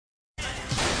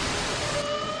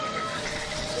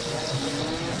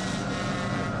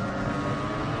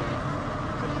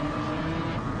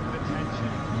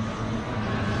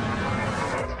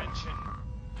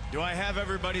Do I have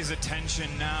everybody's attention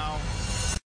now?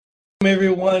 Welcome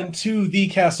everyone to the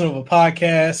Kasanova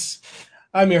podcast.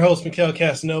 I'm your host, Mikhail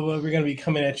Kasanova. We're going to be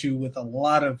coming at you with a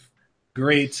lot of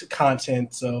great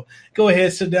content. So go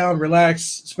ahead, sit down,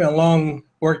 relax. It's been a long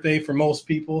work day for most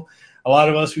people. A lot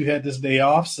of us, we've had this day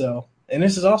off. And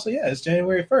this is also, it's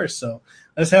January 1st. So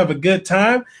let's have a good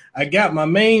time. I got my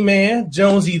main man,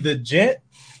 Jonesy The Gent,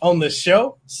 on the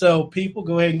show. So people,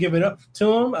 go ahead and give it up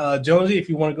to him. Jonesy, if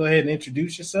you want to go ahead and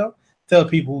introduce yourself, tell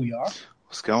people who you are.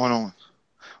 What's going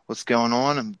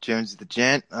on? I'm Jonesy The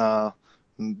Gent.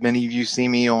 Many of you see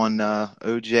me on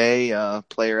OJ,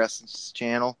 Player Essence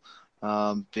channel.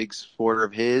 Big supporter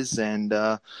of his, and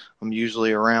I'm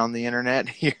usually around the internet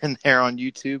here and there on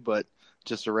YouTube, but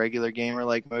just a regular gamer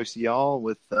like most of y'all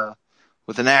with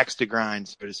an axe to grind,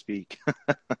 so to speak.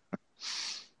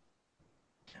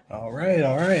 All right.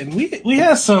 And we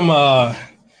have some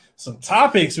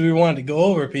topics we wanted to go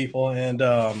over, people, and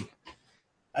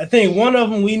I think one of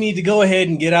them we need to go ahead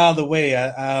and get out of the way.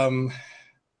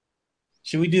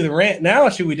 Should we do the rant now,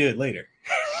 or should we do it later?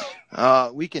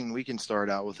 We can start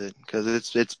out with it because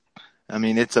it's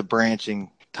a branching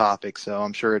topic, so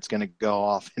I'm sure it's going to go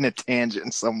off in a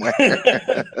tangent somewhere.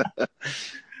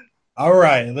 All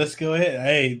right, let's go ahead.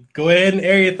 Hey, go ahead and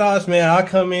air your thoughts, man. I'll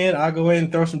come in. I'll go in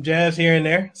and throw some jabs here and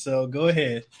there. So go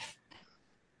ahead.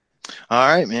 All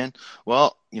right, man.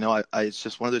 Well, it's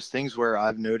just one of those things where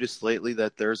I've noticed lately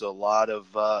that there's a lot of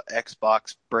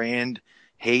Xbox brand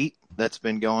hate that's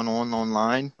been going on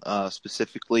online,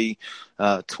 specifically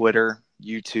Twitter,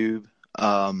 YouTube,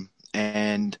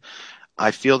 and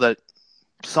I feel that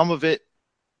some of it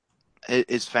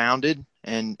is founded,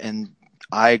 and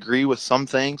I agree with some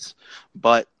things,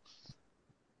 but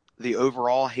the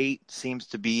overall hate seems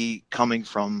to be coming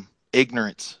from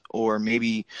ignorance or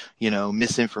maybe,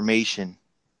 misinformation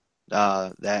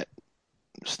that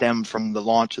stem from the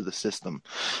launch of the system.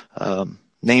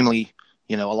 Namely,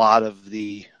 a lot of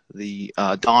the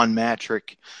Don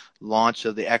Matrick launch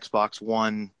of the Xbox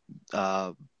One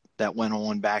that went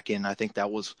on back in, I think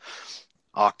that was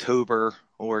October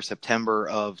or September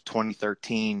of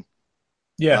 2013.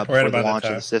 Yeah, right about the launch that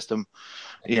time of the system.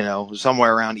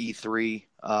 Somewhere around E3,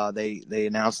 they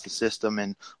announced the system,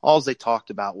 and all they talked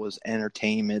about was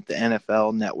entertainment, the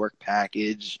NFL Network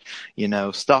package,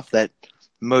 stuff that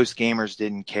most gamers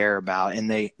didn't care about,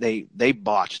 and they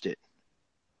botched it,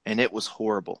 and it was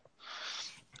horrible.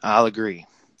 I'll agree,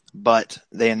 but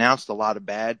they announced a lot of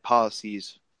bad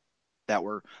policies that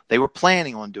they were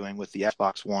planning on doing with the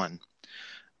Xbox One,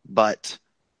 but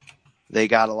they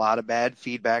got a lot of bad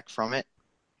feedback from it,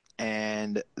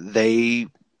 and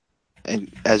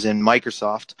as in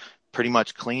Microsoft, pretty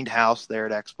much cleaned house there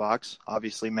at Xbox.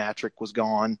 Obviously, Matrick was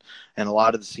gone, and a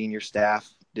lot of the senior staff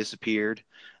disappeared,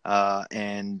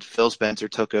 and Phil Spencer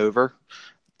took over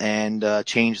and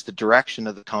changed the direction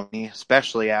of the company,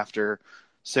 especially after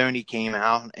Sony came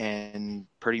out and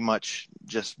pretty much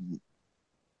just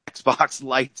Xbox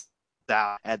lights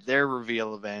out at their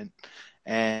reveal event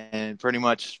and pretty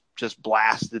much just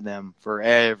blasted them for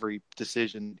every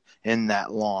decision in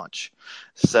that launch.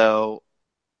 So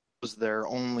it was their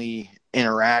only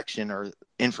interaction or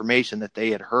information that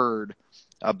they had heard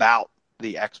about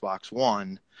the Xbox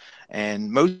One.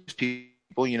 And most people,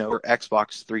 were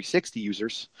Xbox 360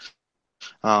 users.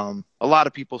 A lot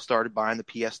of people started buying the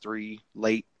PS3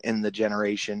 late in the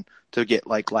generation to get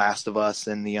like Last of Us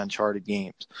and the Uncharted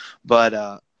games.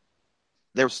 But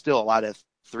there was still a lot of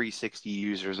 360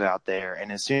 users out there. And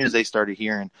as soon as they started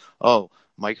hearing,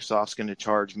 Microsoft's going to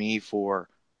charge me for,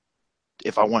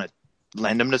 if I want to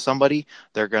lend them to somebody,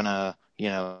 they're going to,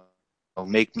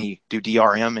 make me do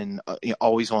DRM and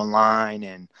always online,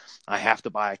 and I have to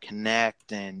buy a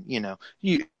Kinect, and,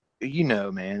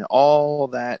 man, all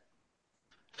that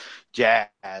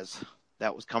jazz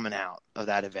that was coming out of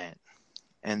that event.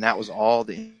 And that was all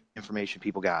the information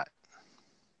people got.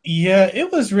 Yeah,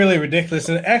 it was really ridiculous.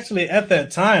 And actually, at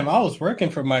that time, I was working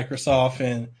for Microsoft,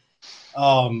 and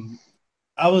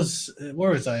where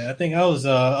was I? I think I was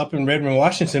up in Redmond,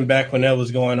 Washington back when that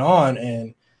was going on.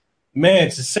 And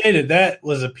man, to say that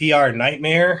was a PR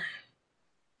nightmare,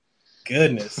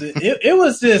 goodness.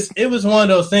 It was one of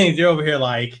those things. You're over here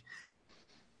like,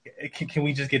 can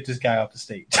we just get this guy off the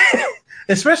stage?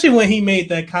 Especially when he made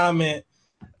that comment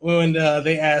when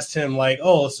they asked him, like,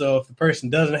 so if the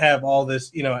person doesn't have all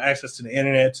this, access to the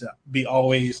internet to be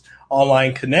always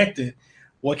online connected,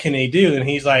 what can they do? And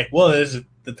he's like, well, this is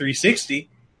the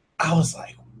 360. I was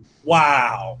like,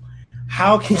 wow,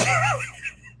 how can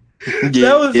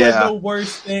that was like the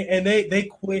worst thing. And they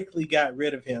quickly got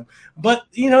rid of him. But,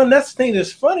 and that's the thing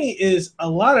that's funny is a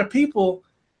lot of people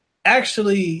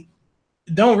actually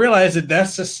don't realize that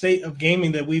that's the state of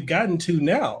gaming that we've gotten to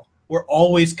now. We're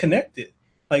always connected.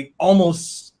 Like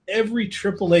almost every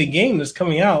AAA game that's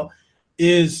coming out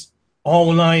is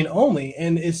online only,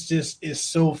 and it's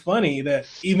so funny that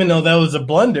even though that was a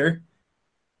blunder,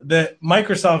 that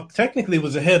Microsoft technically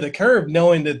was ahead of the curve,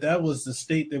 knowing that that was the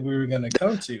state that we were going to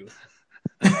come to.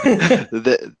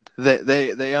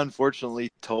 They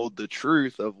unfortunately told the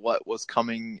truth of what was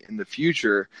coming in the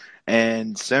future,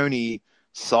 and Sony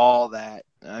saw that.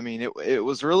 I mean, it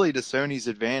was really to Sony's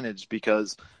advantage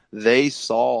because they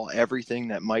saw everything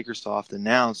that Microsoft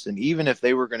announced, and even if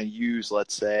they were going to use,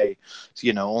 let's say,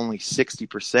 only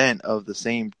 60% of the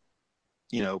same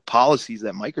policies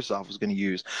that Microsoft was going to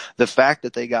use, the fact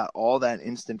that they got all that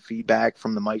instant feedback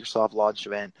from the Microsoft launch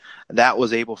event, that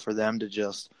was able for them to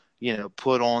just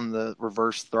put on the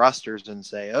reverse thrusters and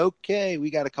say, okay, we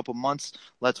got a couple months,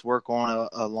 let's work on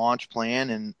a launch plan,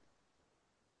 and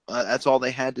that's all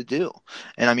they had to do.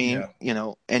 And I mean,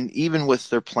 and even with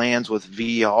their plans with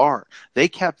VR, they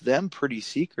kept them pretty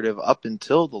secretive up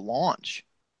until the launch.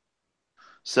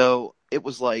 So it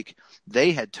was like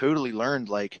they had totally learned,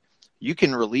 like, you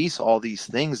can release all these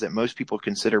things that most people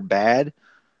consider bad,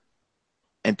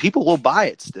 and people will buy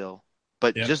it still.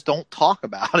 But just don't talk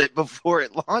about it before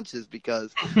it launches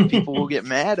because people will get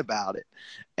mad about it.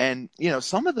 And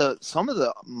some of the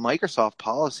Microsoft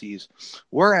policies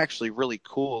were actually really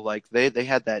cool. Like they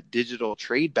had that digital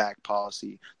trade back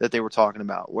policy that they were talking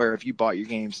about, where if you bought your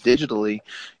games digitally,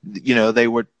 they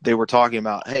were talking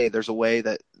about, hey, there's a way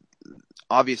that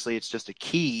obviously it's just a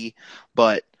key,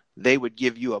 but they would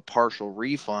give you a partial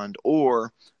refund.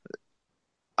 Or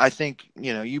I think,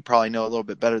 you probably know a little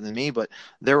bit better than me, but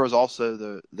there was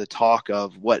also the talk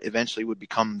of what eventually would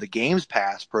become the Games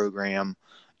Pass program,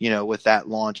 with that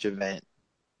launch event.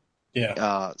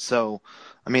 Yeah. So,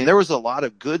 I mean, there was a lot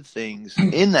of good things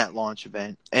in that launch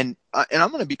event. And I'm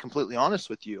going to be completely honest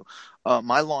with you.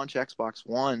 My launch Xbox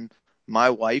One, my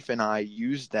wife and I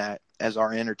used that as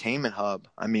our entertainment hub.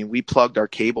 I mean, we plugged our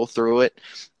cable through it,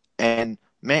 and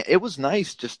man, it was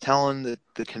nice just telling the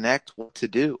Kinect what to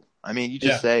do. I mean, you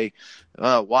just say,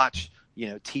 watch,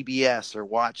 TBS, or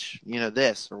watch,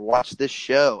 this, or watch this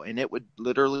show. And it would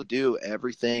literally do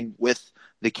everything with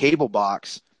the cable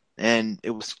box, and it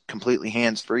was completely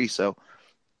hands-free. So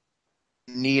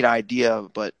neat idea,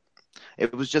 but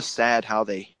it was just sad how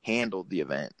they handled the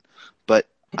event. But,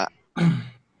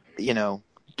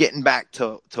 getting back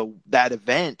to that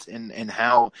event and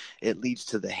how it leads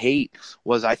to the hate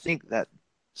was, I think that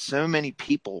so many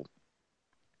people,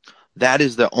 that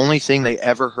is the only thing they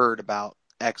ever heard about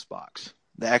Xbox,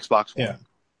 the Xbox One. Yeah.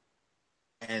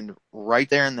 And right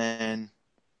there and then,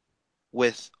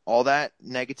 with all that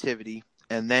negativity,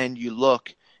 and then you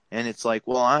look and it's like,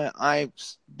 well, I've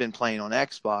been playing on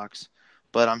Xbox,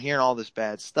 but I'm hearing all this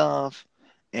bad stuff,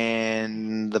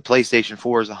 and the PlayStation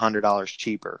 4 is $100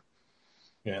 cheaper.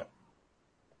 Yeah.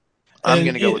 I'm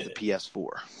going to go with the PS4.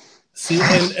 See,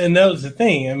 and that was the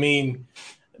thing. I mean,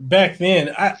 back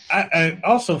then, I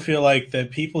also feel like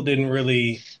that people didn't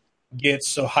really get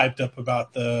so hyped up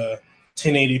about the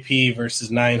 1080p versus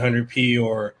 900p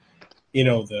or,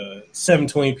 the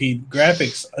 720p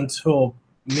graphics until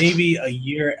maybe a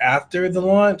year after the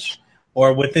launch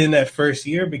or within that first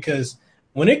year, because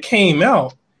when it came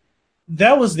out,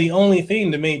 that was the only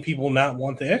thing that made people not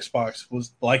want the Xbox.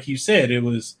 Was, like you said, it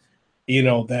was,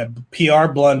 that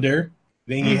PR blunder.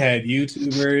 Then you had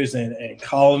YouTubers and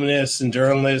columnists and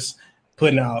journalists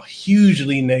putting out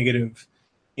hugely negative,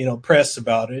 press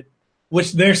about it,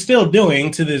 which they're still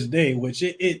doing to this day, which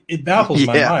it baffles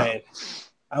my mind.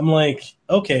 I'm like,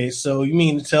 okay, so you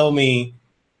mean to tell me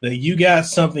that you got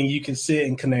something you can sit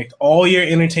and connect all your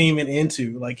entertainment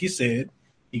into? Like you said,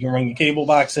 you can run your cable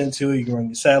box into it, you can run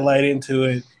your satellite into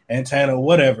it, antenna,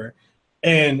 whatever,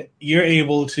 and you're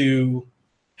able to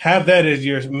have that as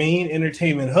your main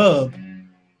entertainment hub.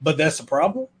 But that's a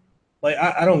problem. Like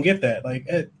I don't get that. Like,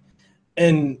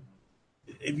 and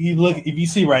if you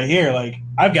see right here, like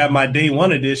I've got my day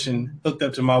one edition hooked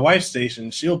up to my wife's station.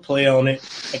 She'll play on it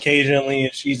occasionally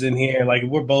if she's in here. Like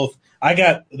we're both. I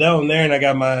got that one there, and I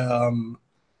got my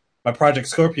my Project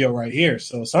Scorpio right here.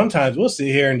 So sometimes we'll sit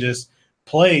here and just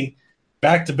play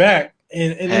back to back.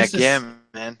 And heck, it's just, yeah,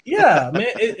 man. Yeah, man,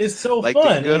 it's so like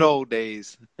fun. The good old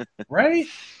days, right?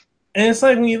 And it's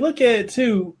like when you look at it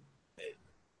too.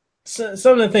 Some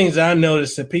of the things I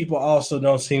noticed that people also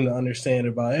don't seem to understand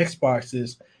about Xbox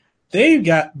is they've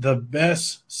got the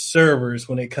best servers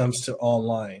when it comes to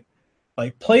online.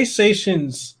 Like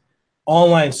PlayStation's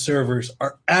online servers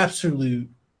are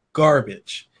absolute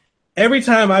garbage. Every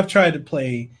time I've tried to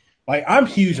play, like I'm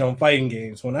huge on fighting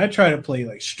games. When I try to play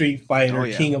like Street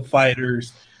Fighter, King of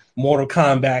Fighters, Mortal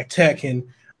Kombat, Tekken.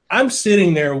 I'm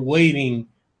sitting there waiting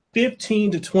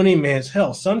 15 to 20 minutes,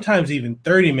 hell, sometimes even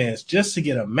 30 minutes just to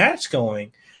get a match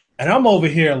going. And I'm over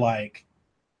here like,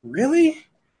 really?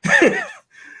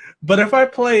 But if I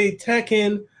play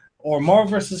Tekken or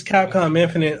Marvel vs. Capcom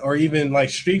Infinite or even like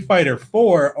Street Fighter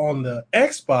 4 on the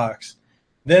Xbox,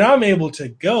 then I'm able to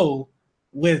go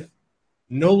with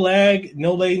no lag,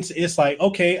 no latency. It's like,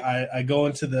 okay, I go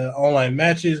into the online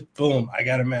matches, boom, I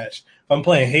got a match. If I'm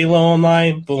playing Halo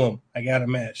Online, boom, I got a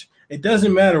match. It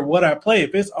doesn't matter what I play.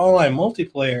 If it's online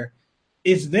multiplayer,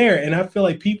 it's there. And I feel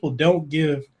like people don't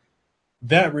give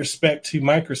that respect to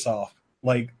Microsoft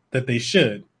like that they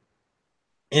should.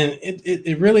 And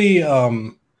it really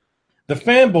the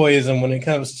fanboyism when it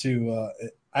comes to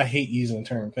I hate using the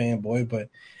term fanboy, but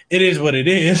it is what it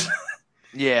is.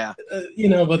 Yeah.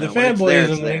 But the When it's there,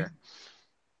 it's fanboyism, there.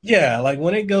 yeah, like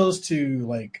when it goes to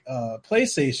like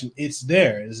PlayStation, it's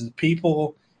there. Is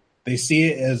people they see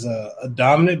it as a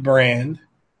dominant brand.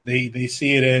 They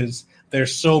see it as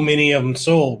there's so many of them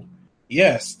sold.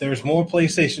 Yes, there's more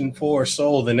PlayStation 4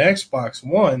 sold than Xbox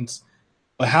Ones,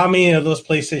 but how many of those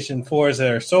PlayStation 4s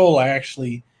that are sold are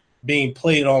actually being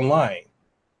played online?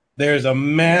 There's a Yeah.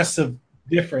 massive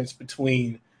difference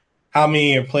between how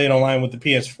many are played online with the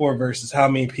PS4 versus how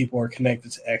many people are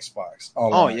connected to Xbox Oh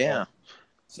online. yeah.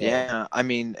 So Yeah. I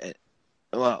mean,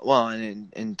 well,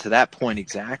 and to that point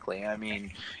exactly. I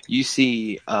mean, you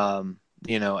see,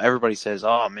 everybody says,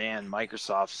 "Oh man,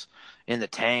 Microsoft's in the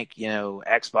tank."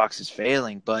 Xbox is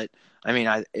failing, but I mean,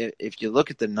 if you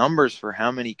look at the numbers for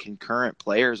how many concurrent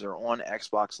players are on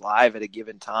Xbox Live at a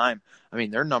given time, I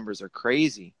mean, their numbers are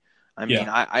crazy. I mean, yeah,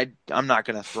 I'm not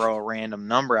going to throw a random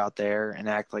number out there and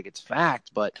act like it's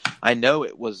fact, but I know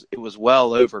it was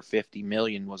well over 50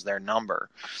 million was their number.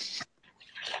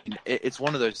 It's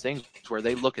one of those things where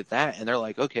they look at that and they're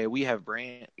like, okay, we have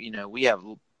we have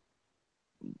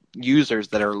users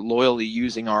that are loyally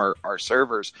using our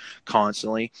servers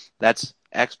constantly. That's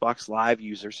Xbox Live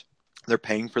users. They're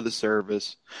paying for the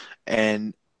service.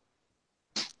 And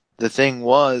the thing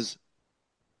was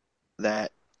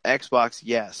that Xbox,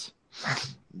 yes,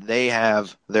 they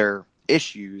have their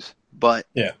issues, but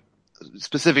yeah,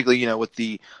 specifically, with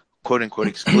the quote unquote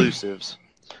exclusives.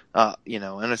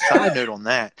 And a side note on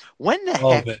that, when the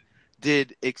all of heck it.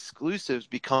 did exclusives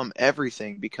become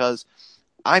everything? Because,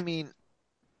 I mean,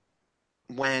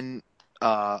 when,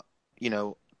 you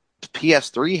know,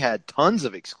 PS3 had tons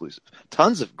of exclusives,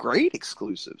 tons of great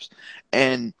exclusives.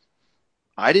 And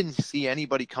I didn't see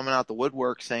anybody coming out the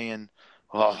woodwork saying,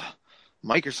 oh,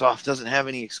 Microsoft doesn't have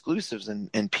any exclusives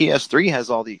and PS3 has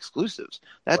all the exclusives.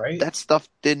 That, Right? that stuff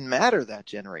didn't matter that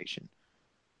generation.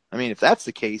 I mean, if that's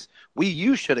the case, Wii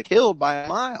U should have killed by a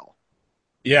mile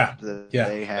Yeah, that yeah,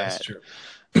 they that's had. true.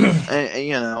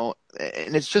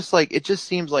 And it's just like, it just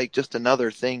seems like just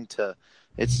another thing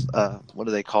it's, what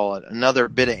do they call it? Another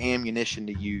bit of ammunition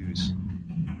to use.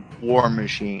 War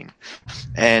machine.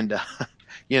 And,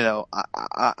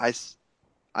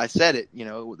 I said it,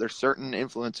 there's certain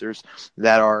influencers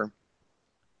that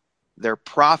they're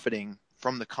profiting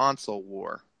from the console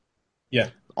war. Yeah,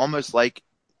 Almost like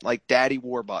Daddy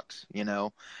Warbucks,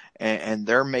 and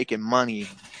they're making money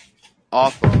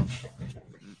off of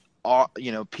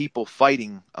people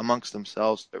fighting amongst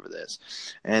themselves over this,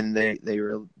 and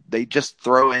they just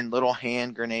throw in little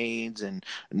hand grenades and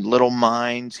little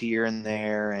mines here and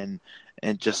there, and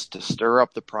just to stir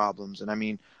up the problems. And I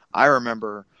mean, I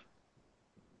remember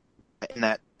in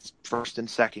that first and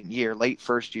second year, late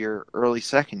first year, early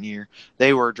second year,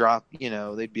 they were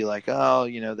they'd be like, oh,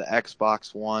 the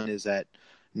Xbox One is at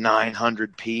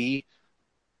 900p,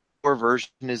 version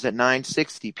is at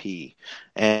 960p,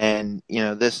 and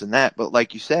this and that. But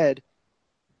like you said,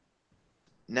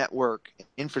 network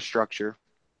infrastructure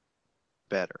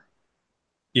better.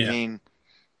 I yeah, mean,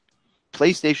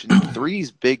 PlayStation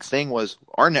 3's big thing was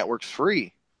our network's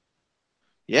free.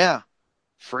 Yeah,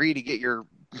 free to get your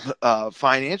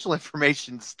financial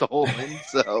information stolen.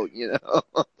 So what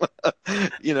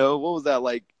was that,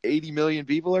 like 80 million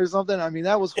people or something? I mean,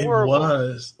 that was it horrible.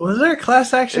 was. Was there a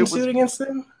class action It was. suit against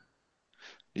them?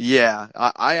 Yeah,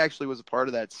 I actually was a part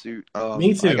of that suit.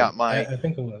 Me I too. got my I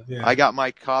think it was. I Yeah. got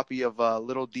my copy of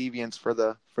Little Deviants for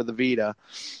the Vita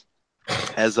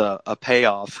as a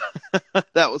payoff.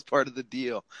 That was part of the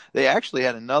deal. They actually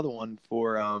had another one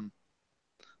for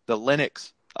the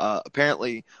Linux.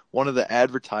 Apparently, one of the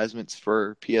advertisements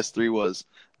for PS3 was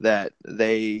that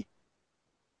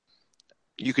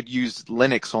you could use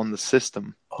Linux on the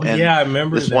system. Oh And yeah, I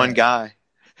remember this one that. guy,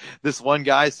 this one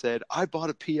guy said, "I bought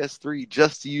a PS3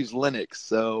 just to use Linux."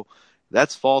 So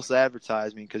that's false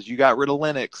advertising because you got rid of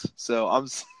Linux. So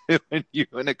suing you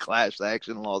in a class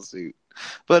action lawsuit.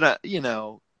 But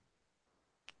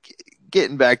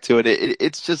getting back to it,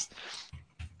 it's just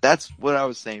that's what I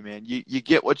was saying, man. You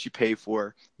get what you pay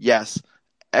for. Yes,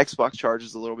 Xbox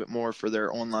charges a little bit more for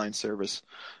their online service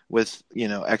with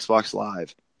Xbox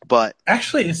Live, but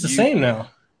Actually, it's the same now.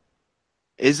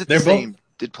 Is it They're the same? both.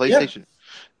 Did PlayStation?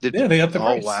 Yeah, they upped the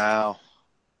price. Oh wow!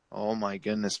 Oh my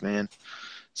goodness, man.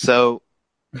 So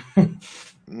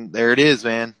there it is,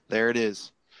 man. There it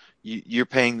is. You're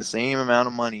paying the same amount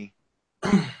of money,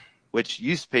 which you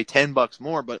used to pay $10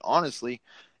 more. But honestly,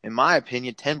 in my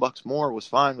opinion, $10 more was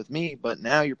fine with me. But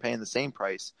now you're paying the same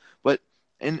price. But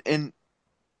and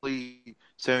Sony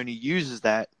uses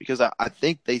that because I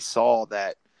think they saw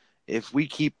that if we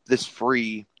keep this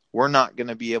free, we're not going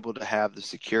to be able to have the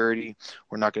security.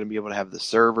 We're not going to be able to have the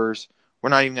servers. We're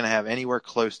not even going to have anywhere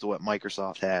close to what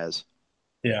Microsoft has.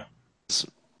 Yeah.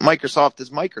 Microsoft is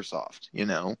Microsoft,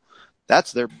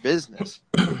 That's their business.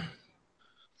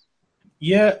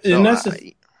 Yeah, So and that's go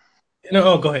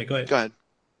ahead. Go ahead.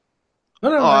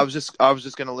 No, I was just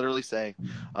going to literally say,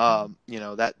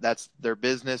 that's their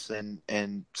business, and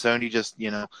Sony just,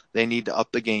 they need to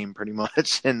up the game pretty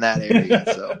much in that area.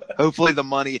 So hopefully the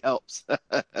money helps.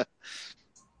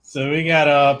 So we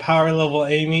got Power Level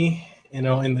Amy,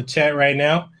 in the chat right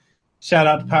now. Shout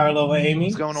out to Power Level Amy.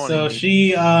 What's going on, So Amy?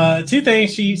 she, two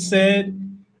things she said.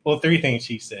 Well, three things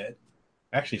she said.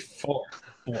 Actually, four.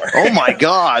 Oh my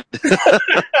God!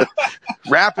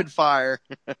 Rapid fire.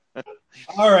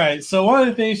 All right. So one of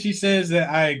the things she says that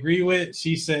I agree with,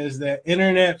 she says that the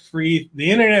internet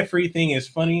free thing is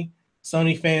funny.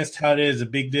 Sony fans tout it as a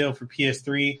big deal for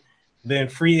PS3. Then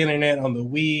free internet on the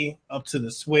Wii up to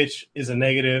the Switch is a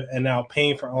negative, and now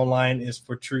paying for online is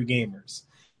for true gamers.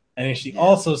 And then she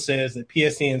also says that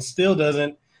PSN still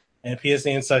doesn't, and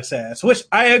PSN sucks ass, which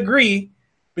I agree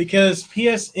because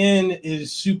PSN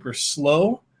is super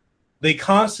slow. They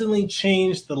constantly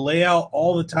change the layout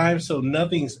all the time, so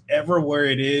nothing's ever where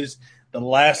it is the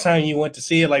last time you went to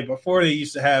see it. Like before, they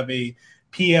used to have a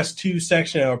PS2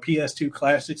 section or PS2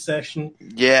 Classic section.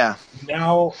 Yeah.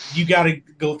 Now you got to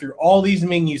go through all these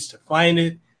menus to find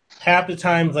it. Half the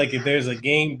times, like if there's a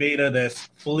game beta that's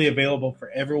fully available for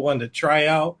everyone to try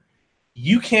out,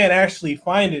 you can't actually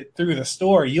find it through the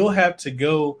store. You'll have to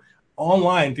go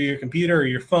online through your computer or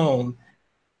your phone,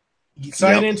 you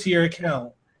sign into your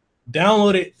account,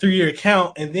 download it through your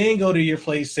account, and then go to your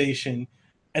PlayStation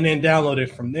and then download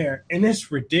it from there. And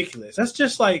it's ridiculous. That's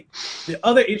just like the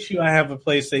other issue I have with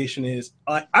PlayStation is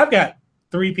I've got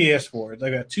 3 PS4s.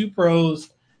 I got 2 Pros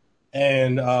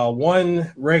and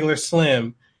 1 regular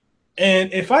Slim.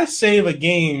 And if I save a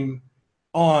game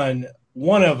on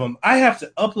one of them, I have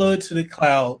to upload it to the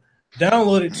cloud,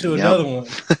 download it to another one,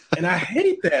 and I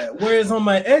hate that. Whereas on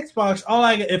my Xbox,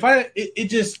 it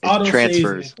just auto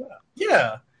transfers.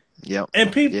 Yeah. Yep.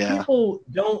 And people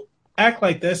don't act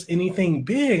like that's anything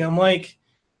big. I'm like,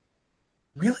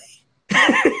 really?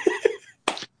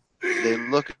 They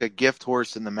look a gift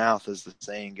horse in the mouth, as the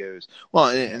saying goes. Well,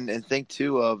 and think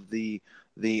too of the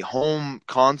home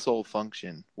console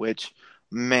function, which,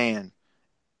 man,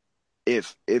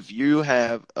 if you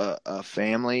have a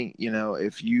family,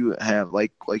 if you have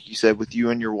like you said with you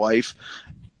and your wife,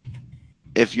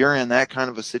 if you're in that kind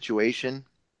of a situation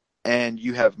and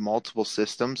you have multiple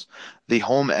systems, the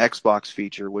home Xbox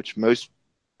feature, which most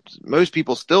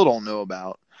people still don't know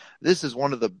about, this is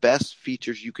one of the best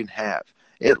features you can have.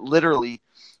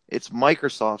 It's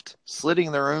Microsoft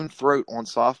slitting their own throat on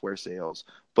software sales,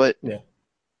 but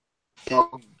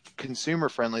how consumer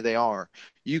friendly they are.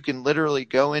 You can literally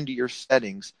go into your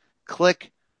settings,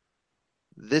 click,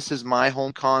 this is my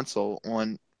home console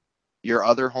on your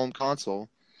other home console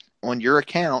on your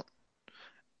account,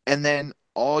 and then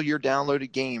all your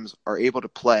downloaded games are able to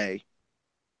play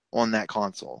on that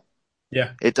console.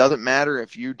 Yeah. It doesn't matter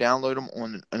if you download them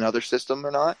on another system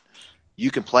or not.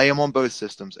 You can play them on both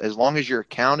systems. As long as your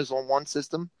account is on one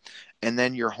system and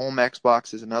then your home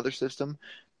Xbox is another system,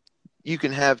 you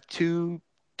can have 2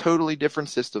 totally different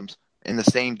systems in the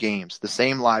same games, the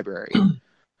same library.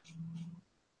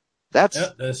 That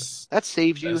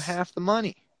saves you half the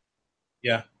money.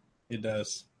 Yeah, it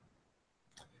does.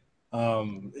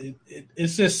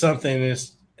 It's just something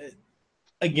that's,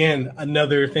 again,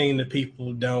 another thing that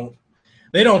people don't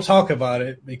talk about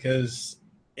it because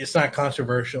it's not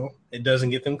controversial. It doesn't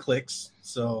get them clicks.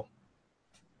 So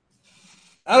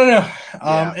I don't know.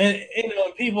 And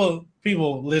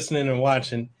people listening and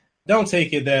watching, don't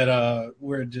take it that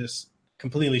we're just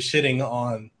completely shitting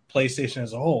on PlayStation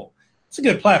as a whole. It's a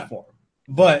good platform,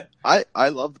 but I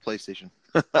love the PlayStation.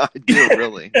 I do,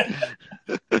 really.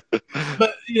 But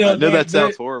I know that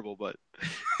sounds horrible, but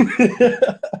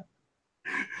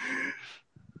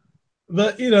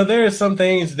But there are some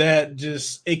things that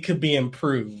just it could be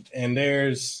improved, and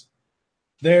there's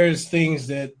things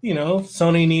that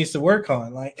Sony needs to work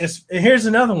on. Like, here's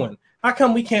another one. How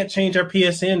come we can't change our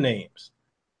PSN names?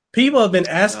 People have been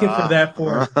asking for that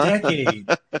for a decade,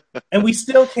 and we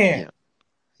still can't.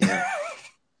 Yeah, yeah,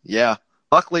 yeah.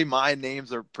 Luckily, my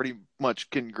names are pretty much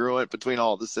congruent between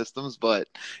all the systems. But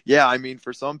yeah, I mean,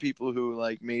 for some people who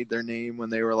like made their name when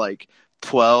they were like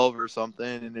 12 or something,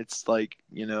 and it's like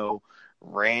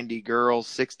Randy Girl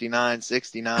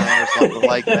 6969 or something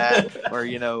like that,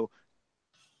 or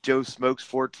Joe Smokes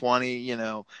 420,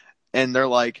 and they're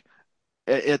like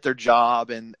at their job,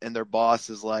 and their boss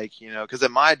is like, because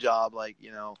at my job, like,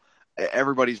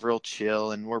 everybody's real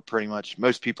chill, and we're pretty much,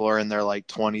 most people are in their like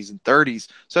 20s and 30s,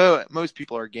 so most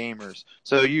people are gamers.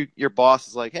 So your boss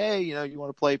is like, hey, you want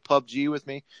to play PUBG with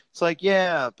me? It's like,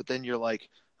 yeah, but then you're like,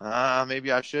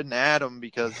 maybe I shouldn't add them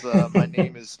because my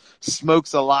name is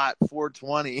Smokes a Lot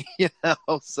 420,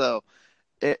 so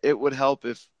it would help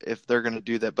if they're going to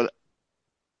do that. But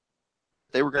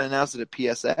they were going to announce it at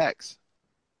PSX.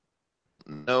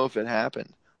 Know if it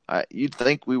happened. You'd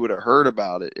think we would have heard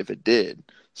about it if it did.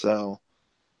 So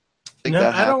I think No,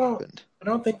 that happened. I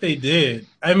don't think they did.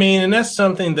 I mean, and that's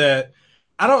something that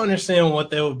I don't understand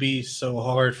what that would be so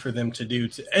hard for them to do.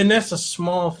 And that's a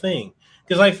small thing.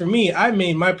 Because, like, for me, I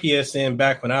made my PSN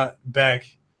I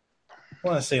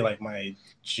want to say, like, my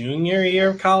junior year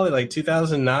of college, like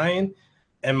 2009.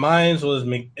 And mine was,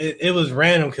 it was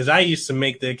random because I used to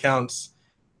make the accounts,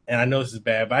 and I know this is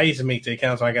bad, but I used to make the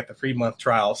accounts so I got the free month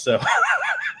trial. So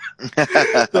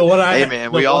Hey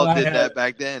man, we all did that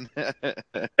back then.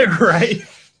 right?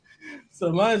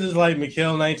 So mine's is like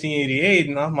Mikhail 1988,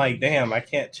 and I'm like, damn, I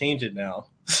can't change it now.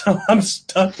 So I'm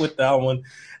stuck with that one.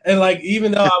 And like,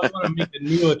 even though I want to make a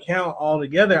new account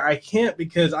altogether, I can't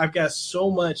because I've got so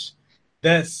much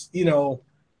that's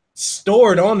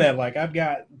stored on that. Like, I've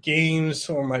got games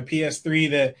on my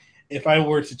PS3 that if I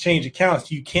were to change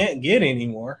accounts, you can't get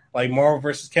anymore. Like Marvel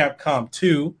vs. Capcom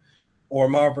 2 or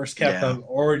Marvel vs. Yeah. Capcom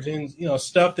Origins,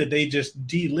 stuff that they just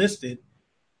delisted.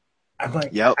 I'm like,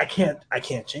 Yep. I can't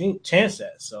chance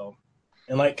that. So,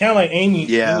 and like kind of like Amy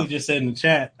just said in the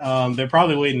chat, they're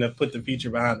probably waiting to put the feature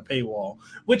behind the paywall,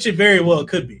 which it very well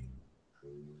could be.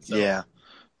 So. Yeah,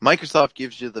 Microsoft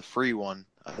gives you the free one.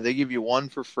 They give you one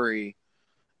for free,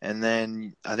 and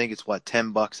then I think it's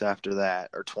 $10 after that,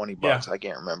 or $20. I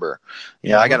can't remember.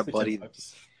 Yeah, I got a buddy.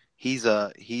 He's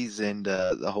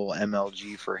into the whole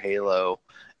MLG for Halo,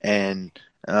 and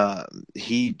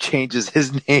he changes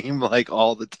his name like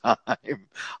all the time.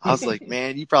 I was like,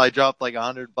 man, you probably dropped like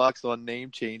 $100 on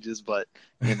name changes, but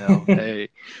hey.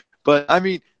 But I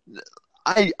mean,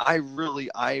 I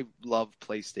love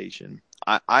PlayStation.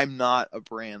 I'm not a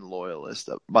brand loyalist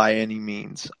by any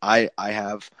means. I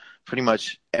have pretty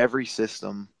much every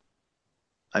system.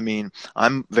 I mean,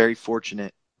 I'm very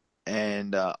fortunate,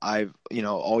 and I've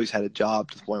always had a job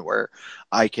to the point where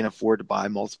I can afford to buy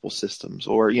multiple systems,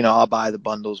 or I'll buy the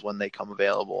bundles when they come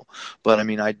available. But I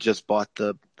mean, I just bought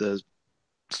the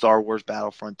Star Wars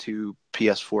Battlefront 2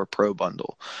 PS4 Pro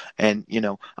bundle, and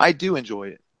I do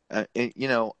enjoy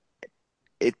it.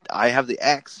 I have the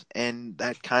X, and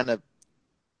that kind of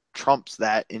trumps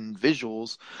that in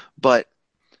visuals. But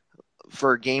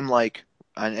for a game like,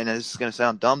 and this is going to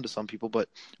sound dumb to some people, but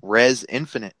Res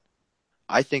Infinite,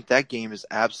 I think that game is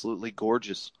absolutely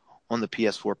gorgeous on the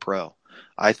PS4 Pro.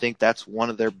 I think that's one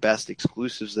of their best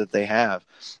exclusives that they have.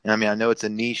 And I mean, I know it's a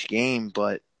niche game,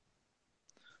 but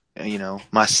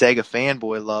my Sega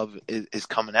fanboy love is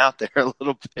coming out there a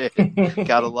little bit.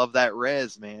 Gotta love that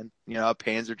Res, man.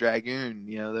 Panzer Dragoon,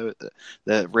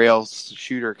 the rail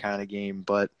shooter kind of game.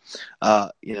 But,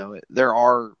 there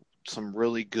are some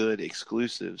really good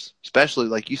exclusives, especially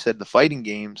like you said, the fighting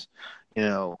games.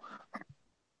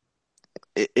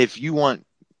 If you want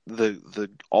the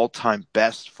all-time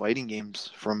best fighting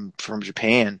games from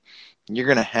Japan, you're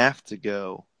gonna have to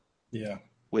go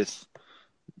with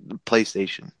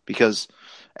PlayStation, because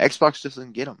Xbox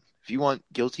doesn't get them. If you want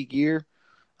Guilty Gear,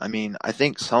 I mean, I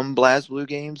think some BlazBlue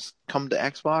games come to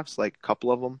Xbox, like a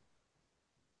couple of them.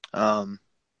 I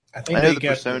think I know they the got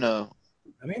Persona.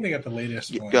 I think they got the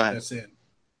latest one. Go ahead. That's it.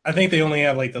 I think they only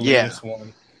have like the latest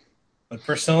one. But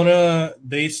Persona,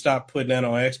 they stopped putting that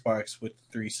on Xbox with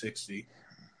 360.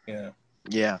 Yeah.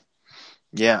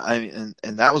 Yeah, I mean,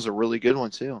 and that was a really good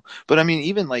one too. But I mean,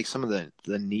 even like some of the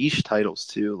niche titles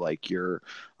too, like your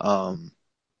Wild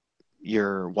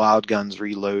Guns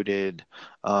Reloaded.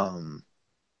 Now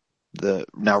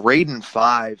Raiden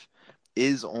 5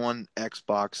 is on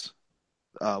Xbox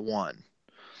One.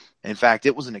 In fact,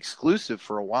 it was an exclusive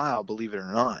for a while, believe it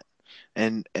or not.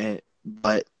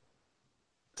 But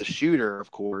the shooter,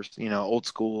 of course, old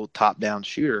school top down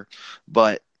shooter,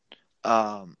 but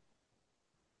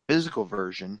physical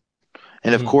version.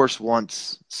 And of course,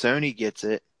 once Sony gets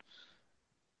it,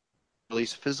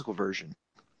 release a physical version,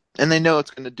 and they know it's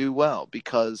going to do well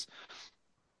because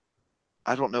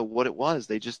I don't know what it was.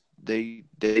 They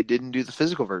didn't do the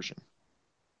physical version.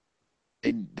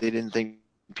 They didn't think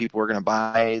people were going to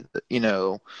buy,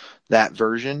 that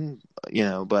version,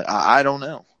 but I don't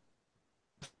know.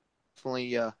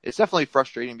 It's definitely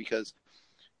frustrating because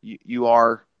you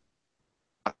are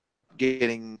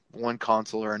getting one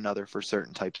console or another for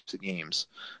certain types of games.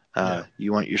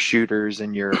 You want your shooters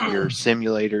and your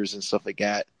simulators and stuff like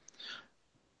that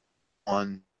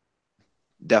on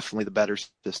definitely the better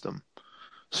system.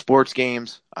 Sports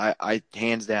games, I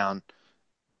hands down,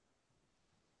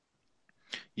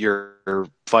 your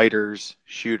fighters,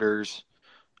 shooters,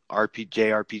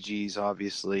 JRPGs,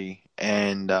 obviously,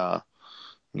 and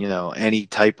any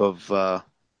type of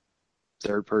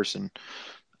third person.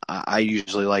 I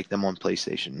usually like them on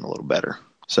PlayStation a little better.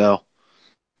 So,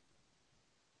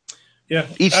 yeah,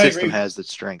 each system has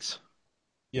its strengths.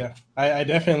 Yeah, I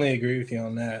definitely agree with you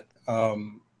on that.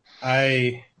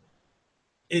 I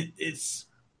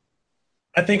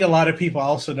think a lot of people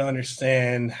also don't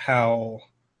understand how,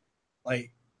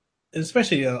 like,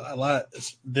 especially a lot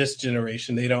this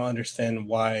generation, they don't understand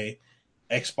why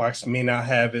Xbox may not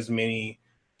have as many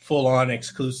full-on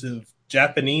exclusive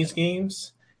Japanese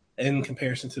games in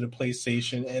comparison to the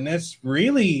PlayStation, and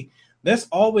that's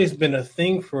always been a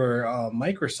thing for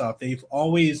Microsoft. They've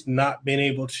always not been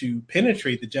able to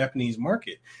penetrate the Japanese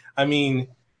market. I mean,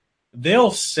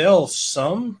 they'll sell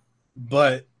some,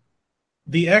 but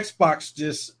the Xbox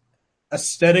just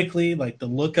aesthetically, like the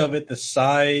look of it, the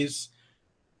size,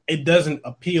 it doesn't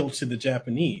appeal to the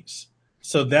Japanese.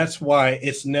 So that's why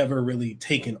it's never really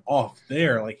taken off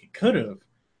there like it could have.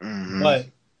 Mm-hmm. But,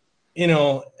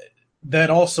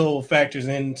 that also factors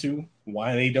into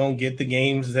why they don't get the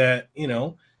games that,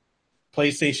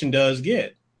 PlayStation does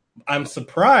get. I'm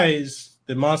surprised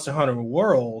that Monster Hunter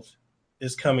World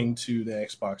is coming to the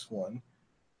Xbox One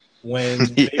when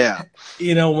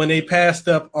when they passed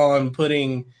up on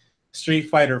putting Street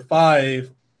Fighter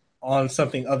V on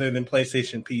something other than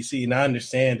PlayStation PC. And I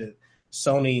understand that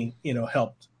Sony,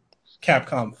 helped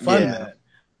Capcom fund that.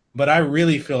 But I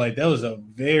really feel like that was a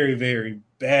very, very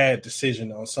bad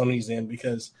decision on Sony's end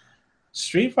because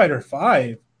Street Fighter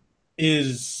V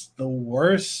is the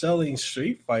worst selling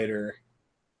Street Fighter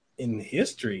in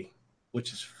history,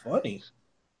 which is funny.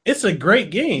 It's a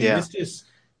great game. Yeah. It's just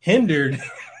hindered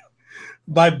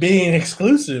by being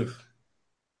exclusive.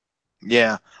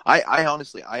 Yeah. I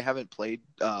honestly, I haven't played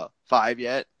 5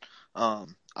 yet.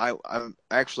 I'm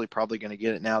actually probably going to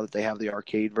get it now that they have the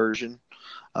arcade version.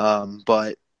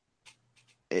 But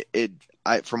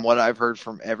from what I've heard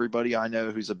from everybody I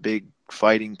know who's a big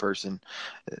fighting person,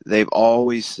 they've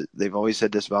always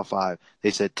said this about 5.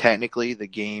 They said technically the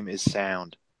game is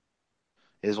sound.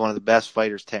 It is one of the best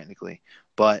fighters technically,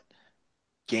 but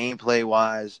gameplay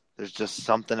wise, there's just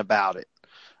something about it.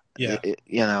 Yeah.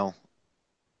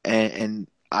 And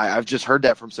I've just heard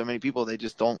that from so many people. They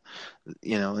just don't,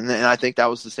 and I think that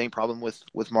was the same problem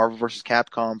with Marvel vs.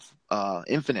 Capcom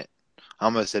Infinite. I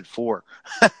almost said 4,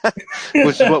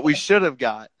 which is what we should have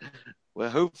got. Well,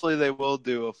 hopefully they will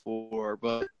do a 4,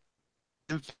 but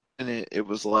Infinite, it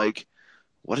was like,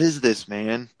 what is this,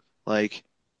 man? Like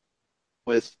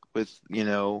with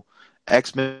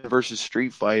X-Men versus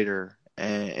Street Fighter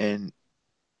and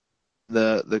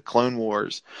the Clone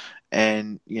Wars,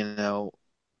 and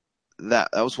that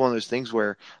was one of those things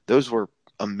where those were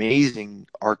amazing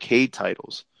arcade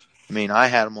titles. I mean, I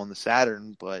had them on the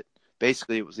Saturn, but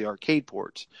basically it was the arcade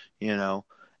ports,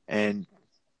 and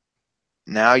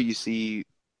now you see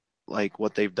like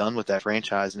what they've done with that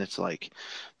franchise, and it's like,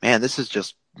 man, this is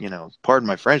just, pardon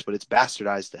my French, but it's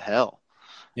bastardized to hell.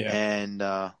 Yeah. And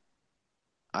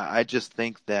I just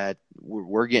think that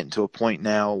we're getting to a point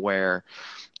now where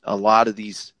a lot of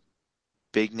these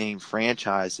big name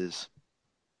franchises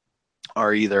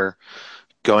are either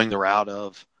going the route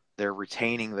of they're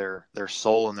retaining their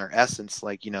soul and their essence,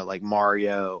 like like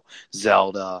Mario,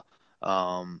 Zelda.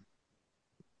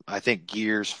 I think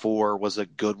Gears 4 was a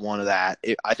good one of that.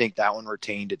 I think that one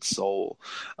retained its soul.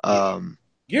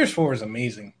 Gears 4 is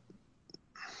amazing.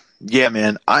 Yeah,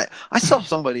 man. I saw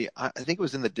somebody, I think it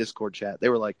was in the Discord chat. They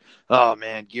were like, "Oh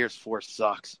man, Gears 4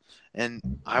 sucks," and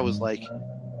I was like,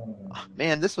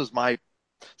 "Man, this was my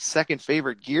second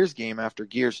favorite Gears game after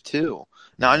Gears 2.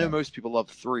 Now, I know most people love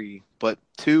 3, but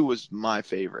 2 was my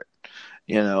favorite,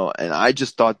 and I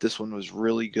just thought this one was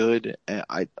really good. And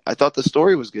I thought the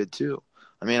story was good too.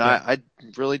 I mean, Yeah. I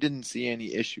really didn't see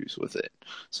any issues with it.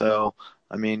 So,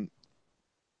 I mean,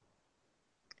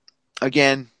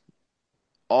 again,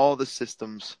 all the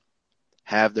systems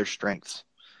have their strengths.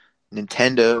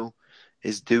 Nintendo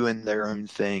is doing their own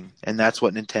thing, and that's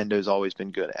what Nintendo's always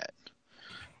been good at.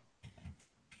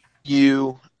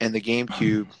 You and the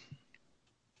GameCube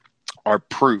are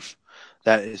proof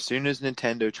that as soon as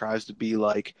Nintendo tries to be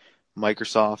like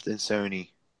Microsoft and Sony,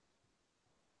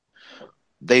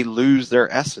 they lose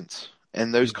their essence,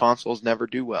 and those Yeah. consoles never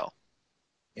do well.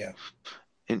 Yeah.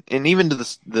 And even to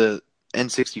the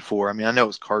N64, I mean, I know it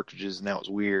was cartridges and that was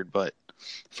weird, but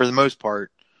for the most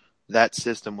part, that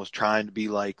system was trying to be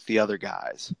like the other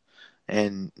guys.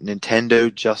 And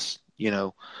Nintendo just,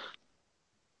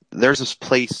 there's this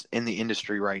place in the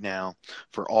industry right now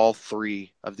for all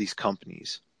three of these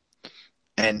companies.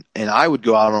 And I would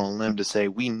go out on a limb to say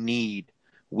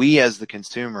we as the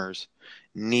consumers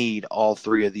need all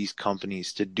three of these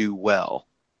companies to do well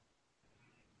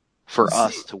for See,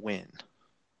 us to win.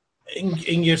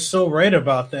 and you're so right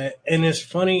about that. And it's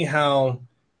funny how,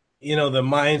 the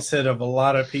mindset of a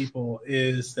lot of people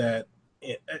is that,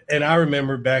 and I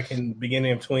remember back in the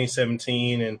beginning of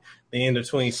 2017 and the end of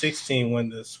 2016 when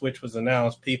the Switch was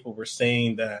announced, people were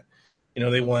saying that,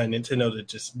 they wanted Nintendo to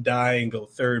just die and go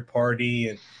third party.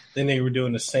 And then they were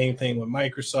doing the same thing with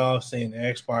Microsoft, saying the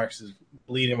Xbox is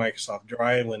bleeding Microsoft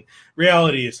dry. When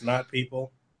reality is not,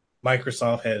 people.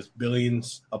 Microsoft has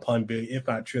billions upon billions, if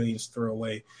not trillions, to throw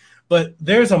away. But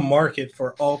there's a market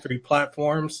for all three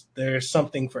platforms. There's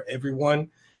something for everyone.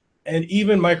 And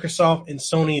even Microsoft and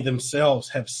Sony themselves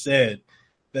have said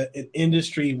that an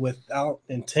industry without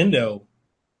Nintendo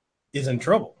is in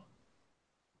trouble,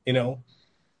 you know,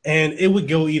 and it would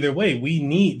go either way.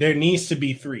 There needs to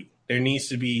be three. There needs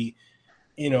to be,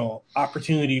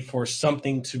 opportunity for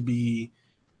something to be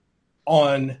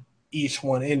on each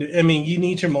one. And I mean, you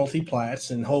need your multi-plats,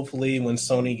 and hopefully, when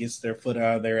Sony gets their foot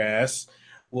out of their ass,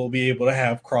 we'll be able to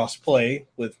have cross-play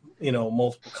with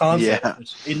multiple consoles, Yeah,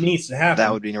 which it needs to that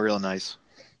happen. would be real nice.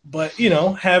 But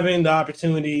having the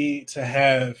opportunity to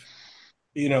have,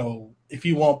 if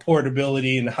you want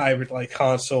portability and hybrid like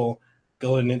console,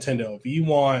 go to Nintendo. If you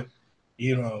want,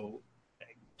 you know,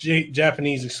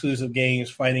 Japanese exclusive games,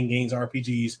 fighting games,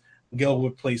 RPGs, go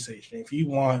with PlayStation. If you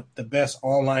want the best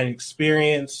online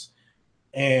experience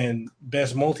and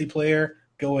best multiplayer,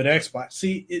 go with Xbox.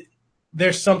 See,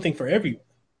 there's something for everyone,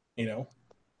 you know.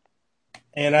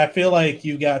 And I feel like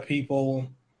you got people.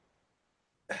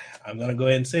 I'm gonna go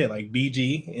ahead and say it, like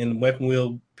BG and Weapon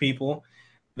Wheel people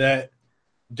that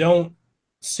don't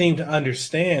seem to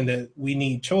understand that we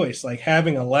need choice. Like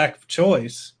having a lack of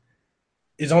choice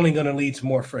is only going to lead to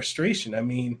more frustration. I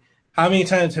mean, how many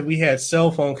times have we had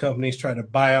cell phone companies try to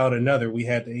buy out another? We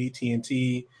had the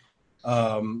AT&T,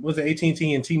 was it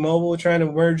AT&T and T-Mobile trying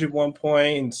to merge at one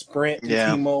point, and Sprint and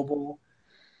Yeah, T-Mobile,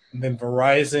 and then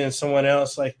Verizon and someone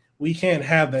else. Like, we can't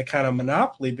have that kind of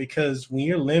monopoly, because when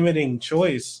you're limiting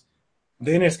choice,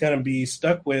 then it's going to be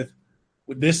stuck with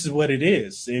this is what it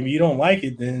is. If you don't like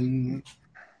it, then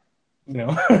you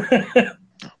know.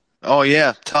 oh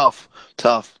yeah, tough.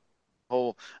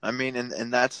 Oh, I mean,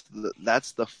 and that's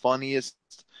the funniest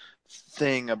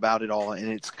thing about it all,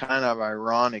 and it's kind of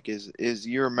ironic. Is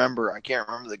you remember? I can't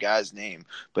remember the guy's name,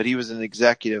 but he was an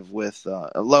executive with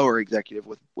a lower executive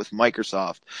with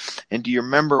Microsoft. And do you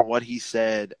remember what he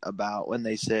said about when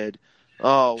they said,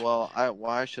 "Oh well,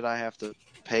 why should I have to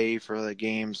pay for the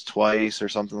games twice or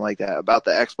something like that?" About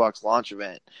the Xbox launch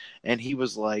event, and he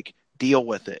was like, "Deal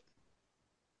with it."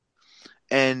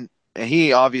 And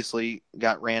he obviously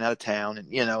got ran out of town,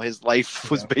 and his life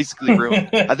was Yeah. basically ruined.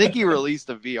 I think he released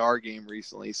a VR game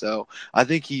recently, so I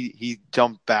think he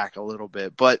jumped back a little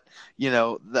bit. But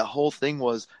the whole thing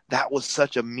was that was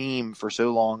such a meme for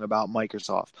so long about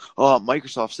Microsoft. Oh,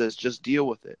 Microsoft says just deal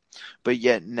with it, but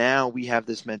yet now we have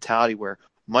this mentality where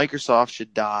Microsoft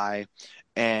should die,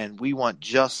 and we want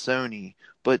just Sony.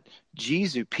 But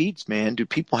Jesu Pete's, man, do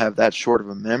people have that short of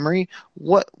a memory?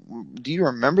 What do you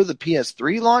remember the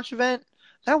PS3 launch event?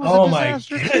 That was a Oh my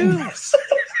disaster too. goodness.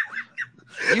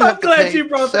 You I'm have to glad pay you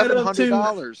brought that seven up hundred too.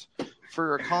 dollars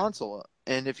for a console,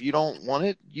 and if you don't want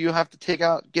it, you have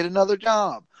to get another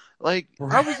job. Like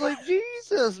I was like,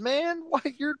 Jesus, man, why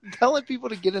you're telling people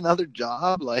to get another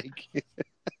job? Like,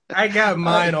 I got I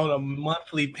mine on a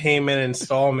monthly payment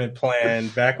installment plan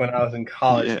back when I was in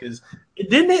college, yeah, because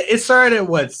it started at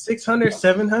what, 600,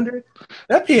 700?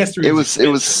 That PS3 it was was it expensive.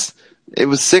 was it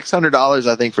was $600,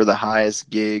 I think, for the highest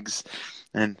gigs.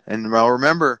 And well,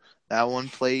 remember that one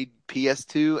played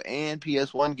PS2 and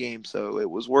PS1 games, so it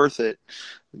was worth it.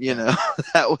 Yeah.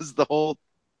 That was the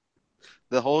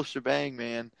whole shebang,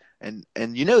 man. And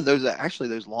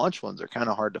those launch ones are kind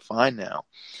of hard to find now,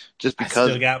 just I because.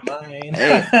 still got mine.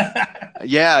 Hey,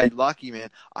 yeah, lucky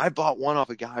man. I bought one off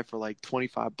a guy for like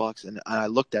 $25, and I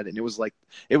looked at it, and it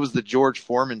was the George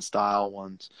Foreman style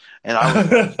ones, and I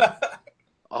was like,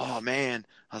 oh man,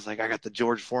 I was like, I got the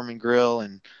George Foreman grill,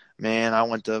 and man,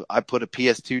 I put a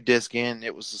PS2 disc in,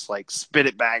 it was just like spit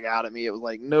it back out at me. It was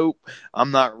like, nope,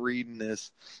 I'm not reading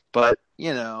this. But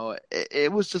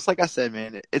it was just like I said,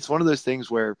 man. It's one of those things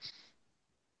where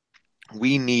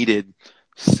we needed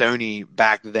Sony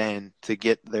back then to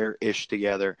get their ish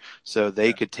together so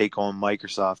they could take on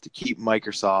Microsoft, to keep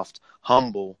Microsoft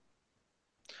humble.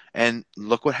 And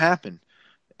look what happened.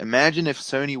 Imagine if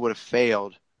Sony would have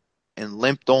failed and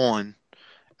limped on,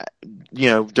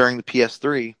 during the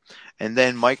PS3, and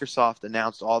then Microsoft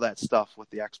announced all that stuff with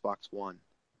the Xbox One.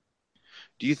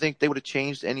 Do you think they would have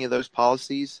changed any of those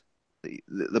policies,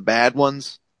 the bad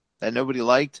ones that nobody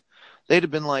liked? They'd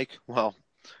have been like, well,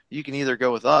 you can either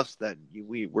go with us that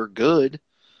we're good,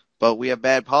 but we have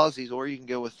bad policies, or you can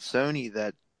go with Sony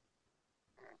that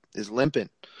is limping.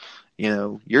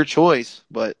 Your choice,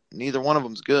 but neither one of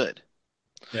them's good.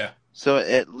 Yeah. So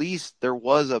at least there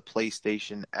was a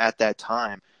PlayStation at that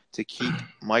time to keep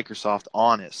Microsoft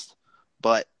honest.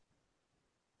 But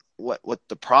what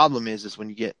the problem is when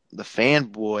you get the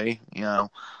fanboy,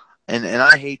 and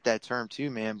I hate that term too,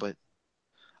 man, but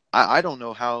I don't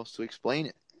know how else to explain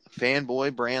it.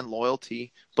 Fanboy, brand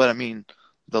loyalty, but I mean,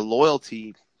 the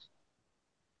loyalty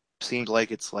seems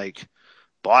like it's like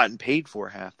bought and paid for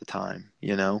half the time,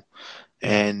 Yeah.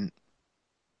 And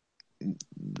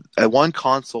a one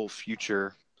console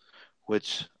future,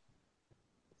 which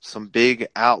some big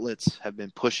outlets have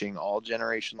been pushing all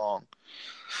generation long,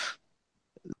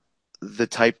 the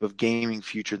type of gaming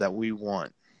future that we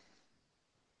want.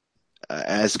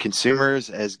 As consumers,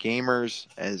 as gamers,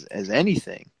 as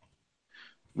anything,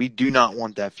 we do not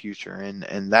want that future,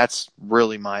 and that's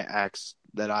really my axe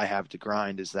that I have to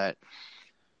grind, is that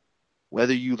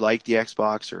whether you like the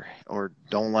Xbox or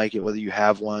don't like it, whether you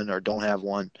have one or don't have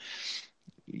one,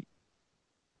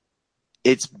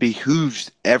 it's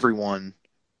behooves everyone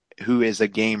who is a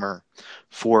gamer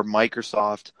for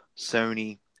Microsoft,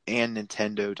 Sony, and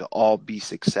Nintendo to all be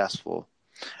successful,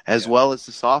 as well as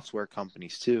the software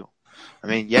companies too. I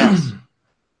mean, yes,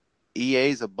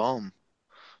 EA's a bum,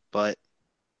 but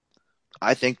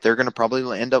I think they're going to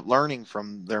probably end up learning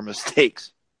from their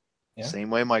mistakes. Yeah. Same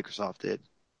way Microsoft did.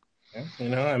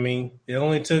 Yeah. I mean, it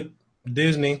only took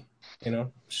Disney,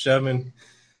 shoving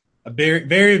a very,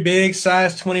 very big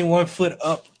size 21 foot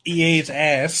up EA's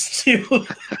ass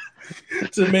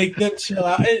to make them chill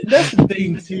out. And that's the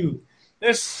thing too.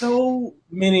 There's so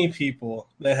many people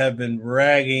that have been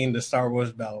ragging the Star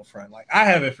Wars Battlefront. Like, I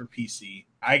have it for PC.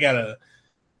 I got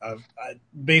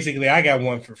basically I got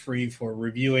one for free for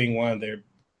reviewing one of their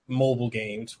mobile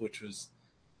games, which was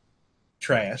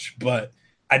trash. But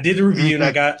I did the review and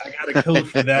I got a code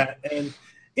for that. And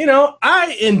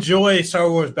I enjoy Star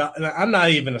Wars. I'm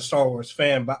not even a Star Wars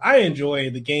fan, but I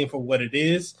enjoy the game for what it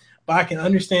is. But I can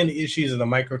understand the issues of the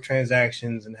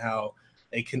microtransactions and how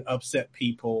they can upset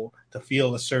people to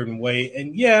feel a certain way.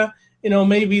 And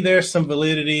maybe there's some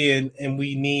validity and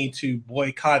we need to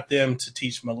boycott them to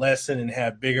teach them a lesson and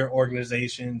have bigger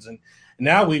organizations. And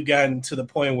now we've gotten to the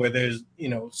point where there's,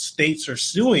 states are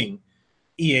suing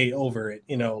EA over it.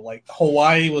 Like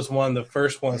Hawaii was one of the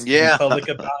first ones to be public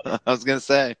about it. I was going to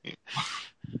say.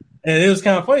 And it was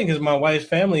kind of funny because my wife's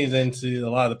family is into a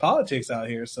lot of the politics out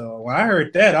here. So when I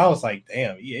heard that, I was like,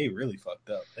 damn, EA really fucked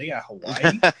up. They got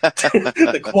Hawaii,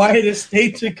 the quietest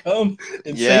state to come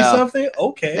and say something.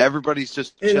 Okay. Everybody's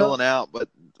just chilling out, but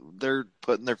they're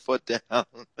putting their foot down.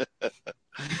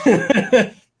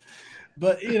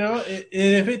 But,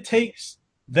 if it takes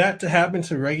that to happen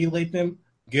to regulate them,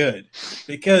 good.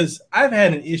 Because I've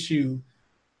had an issue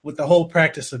with the whole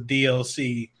practice of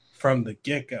DLC from the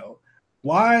get-go.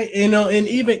 Why, and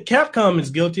even Capcom is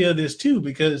guilty of this too,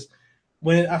 because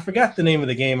when I forgot the name of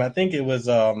the game, I think it was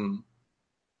I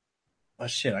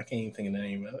can't even think of the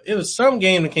name of it. It was some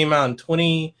game that came out in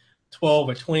 2012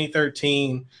 or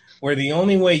 2013 where the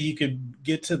only way you could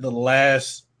get to the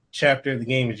last chapter of the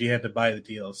game is you had to buy the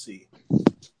DLC.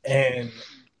 And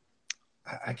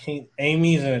I can't.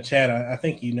 Amy's in the chat. I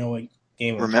think you know what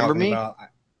game we're talking about.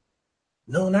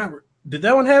 No, not. Did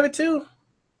that one have it too?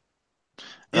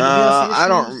 I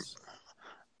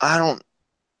don't.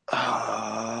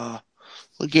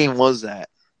 What game was that?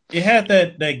 It had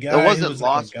that guy. It wasn't was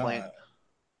Lost like Planet.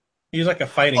 He was like a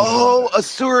fighting. Oh, god.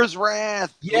 Asura's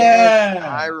Wrath. Yeah, yes,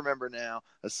 I remember now.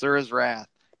 Asura's Wrath.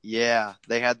 Yeah,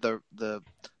 they had the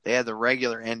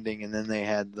regular ending, and then they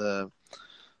had the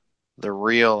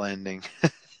real ending.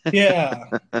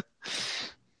 Yeah.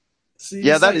 See, Yeah,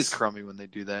 it's that like is crummy when they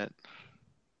do that.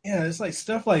 yeah, it's like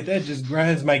stuff like that just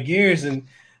grinds my gears. And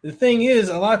the thing is,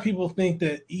 a lot of people think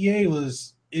that EA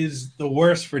was is the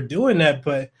worst for doing that,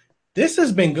 but this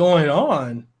has been going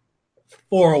on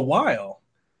for a while.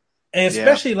 And Yeah.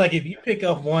 especially like if you pick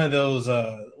up one of those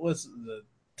what's the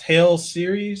Tales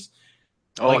series,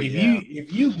 Oh like yeah.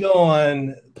 if you go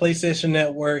on PlayStation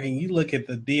Network and you look at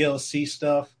the DLC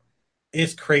stuff,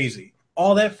 it's crazy.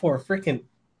 All that for a freaking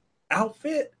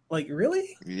outfit? Like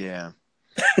really? Yeah.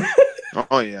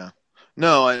 Oh yeah.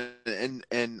 No,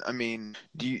 and I mean,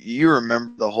 do you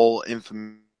remember the whole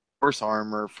infamous horse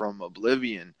armor from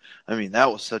Oblivion? I mean,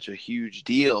 that was such a huge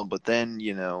deal. But then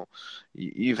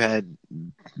you've had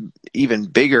even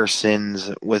bigger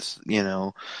sins with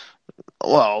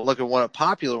well, look at what a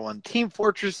popular one, Team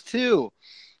Fortress 2.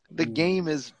 The game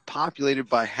is populated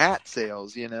by hat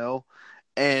sales,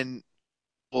 and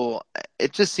well,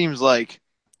 it just seems like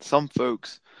some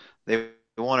folks they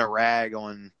want to rag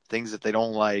on things that they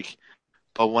don't like,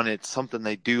 but when it's something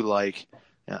they do like,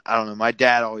 I don't know. My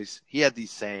dad always he had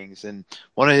these sayings, and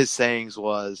one of his sayings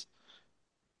was,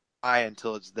 "I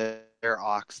until it's their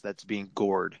ox that's being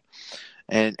gored,"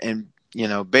 and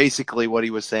basically what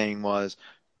he was saying was,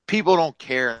 people don't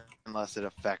care unless it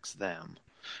affects them,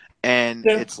 and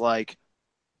Yeah. it's like,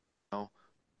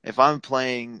 if I'm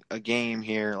playing a game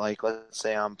here, like let's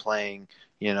say I'm playing,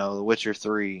 The Witcher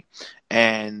 3,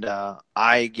 and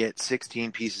I get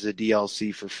 16 pieces of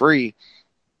DLC for free,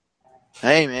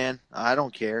 hey man, I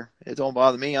don't care. It don't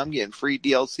bother me. I'm getting free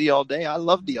DLC all day. I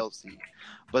love DLC.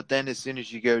 But then as soon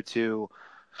as you go to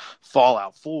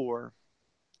Fallout 4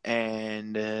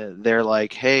 and they're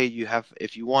like, hey,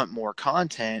 if you want more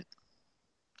content,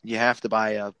 you have to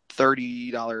buy a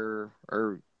 $30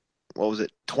 or what was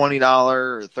it,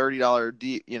 $20 or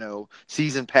 $30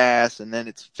 season pass, and then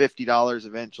it's $50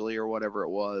 eventually or whatever it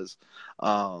was.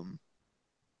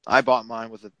 I bought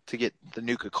mine to get the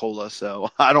Nuka Cola, so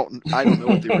I don't know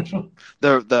what the original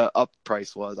the up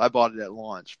price was. I bought it at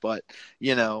launch, but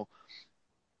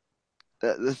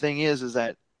the thing is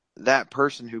that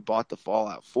person who bought the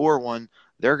Fallout 4 one,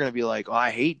 they're going to be like, oh,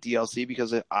 I hate DLC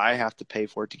because I have to pay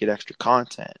for it to get extra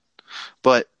content.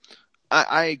 But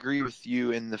I agree with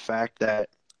you in the fact that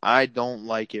I don't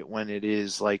like it when it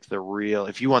is like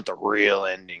if you want the real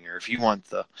ending, or if you want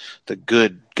the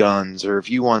good guns, or if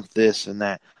you want this and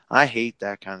that. I hate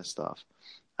that kind of stuff.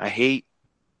 I hate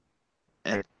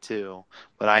it too,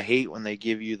 but I hate when they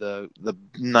give you the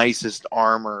nicest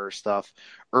armor or stuff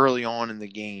early on in the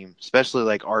game, especially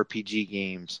like RPG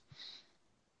games.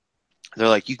 They're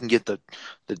like, you can get the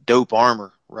dope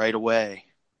armor right away,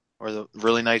 or the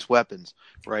really nice weapons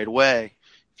right away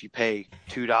if you pay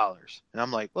 $2. And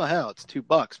I'm like, well, hell, it's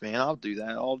 $2, man. I'll do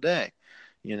that all day,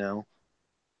 you know.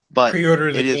 But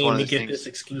Pre-order the it is one game of and those get this things.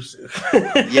 exclusive.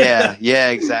 Yeah, yeah,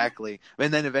 exactly.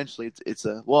 And then eventually, it's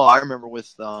a well. I remember with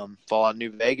Fallout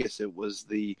New Vegas, it was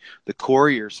the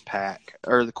Courier's pack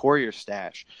or the Courier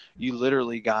stash. You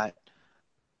literally got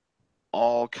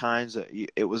all kinds of.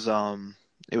 It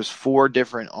was four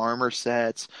different armor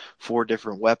sets, four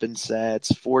different weapon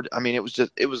sets, four. I mean, it was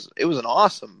an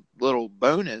awesome little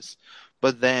bonus,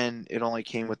 but then it only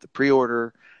came with the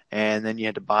pre-order, and then you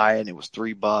had to buy it, and it was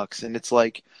 $3, and it's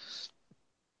like,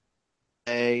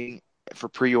 hey, for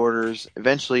pre-orders,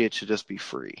 eventually it should just be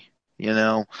free.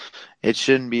 It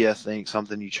shouldn't be a thing,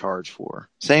 something you charge for.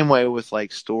 Same way with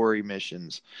like story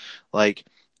missions, like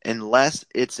unless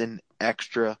it's an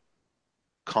extra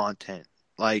content,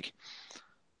 like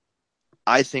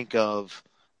I think of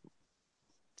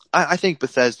I think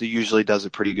Bethesda usually does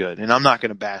it pretty good, and I'm not going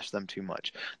to bash them too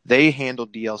much. They handle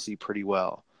DLC pretty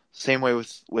well. Same way with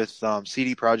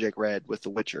CD Projekt Red with The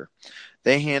Witcher.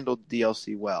 They handled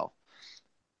DLC well.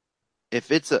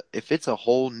 If it's a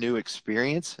whole new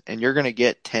experience and you're going to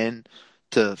get 10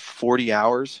 to 40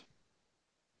 hours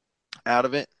out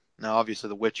of it, now obviously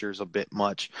The Witcher is a bit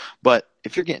much, but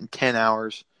if you're getting 10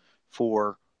 hours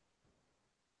for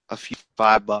a few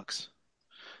 $5,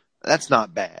 that's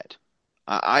not bad.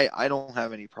 I don't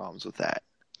have any problems with that.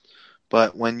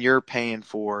 But when you're paying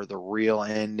for the real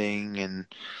ending,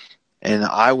 and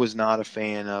I was not a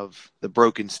fan of the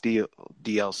Broken Steel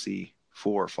DLC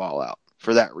for Fallout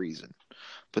for that reason.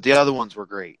 But the other ones were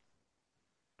great.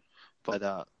 But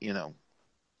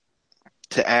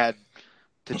to add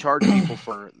to charge people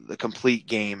for the complete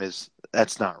game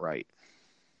that's not right.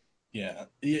 Yeah,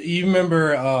 you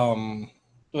remember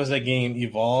what was that game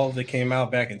Evolve that came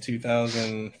out back in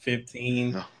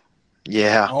 2015? No.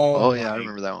 Yeah. Oh Oh yeah, I my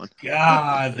remember that one.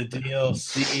 god, the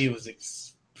DLC was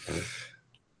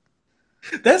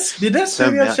did that So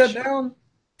studio shut much. down?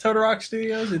 Turtle Rock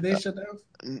Studios? Did they shut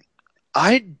down?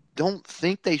 I don't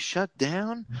think they shut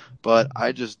down, but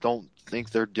I just don't think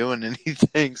they're doing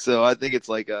anything. So I think it's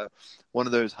like one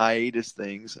of those hiatus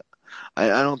things. I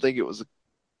don't think it was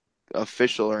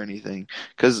official or anything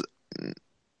because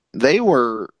they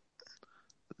were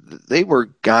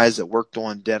guys that worked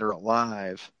on Dead or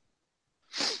Alive,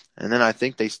 and then I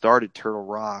think they started Turtle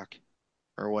Rock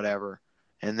or whatever,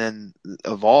 and then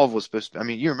Evolve was supposed to. I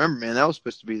mean, you remember, man, that was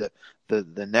supposed to be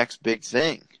the next big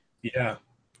thing. Yeah.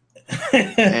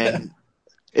 And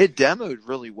it demoed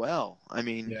really well. I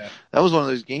mean, Yeah. that was one of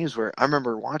those games where I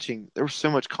remember watching. There was so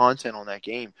much content on that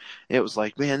game. It was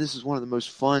like, man, this is one of the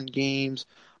most fun games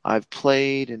I've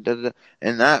played, and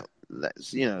and that's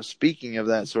speaking of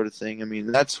that sort of thing. I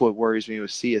mean, that's what worries me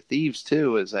with Sea of Thieves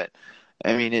too. Is that,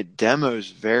 I mean, it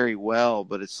demos very well,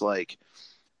 but it's like,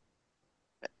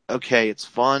 okay, it's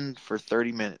fun for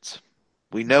 30 minutes.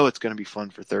 We know it's going to be fun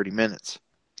for 30 minutes.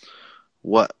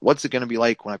 What's it going to be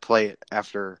like when I play it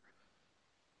after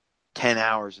 10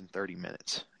 hours and 30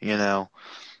 minutes?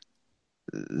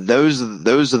 Those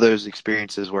are those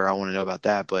experiences where I want to know about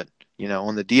that. But,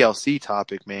 on the DLC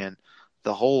topic, man,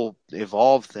 the whole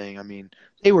Evolve thing, I mean,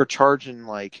 they were charging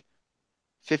like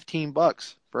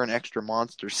 $15 for an extra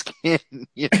monster skin,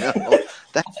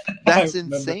 that's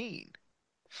insane.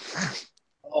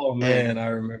 Oh man, I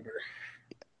remember.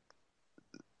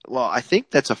 Well, I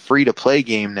think that's a free to play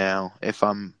game now, if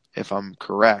I'm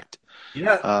correct.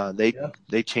 Yeah.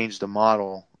 They changed the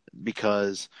model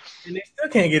because And they still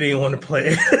can't get anyone to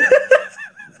play.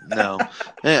 no.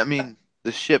 I mean,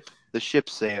 the ship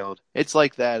sailed. It's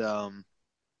like that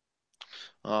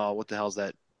what the hell's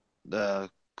that? The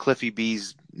Cliffy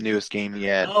B's newest game he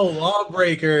had. Oh,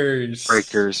 Lawbreakers.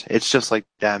 Breakers. It's just like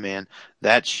that, man.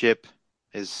 That ship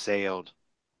is sailed.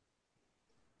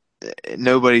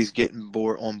 Nobody's getting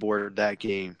on board with that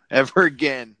game ever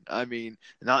again. I mean,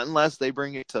 not unless they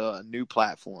bring it to a new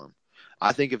platform.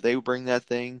 I think if they bring that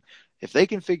thing, if they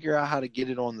can figure out how to get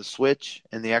it on the Switch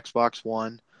and the Xbox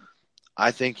One,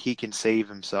 I think he can save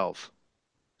himself.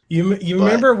 You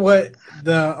remember what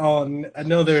I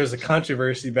know there was a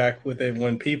controversy back with it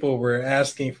when people were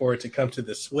asking for it to come to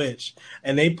the Switch,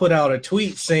 and they put out a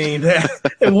tweet saying that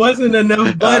it wasn't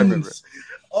enough buttons.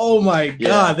 Oh my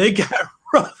God, they got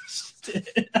roasted.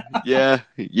 Yeah.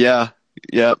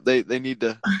 They need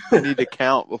to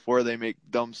count before they make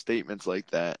dumb statements like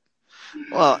that.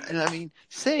 Well, and I mean,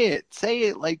 say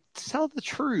it, like, tell the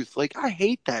truth. Like, I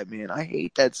hate that, man. I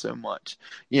hate that so much.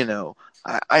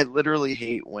 I literally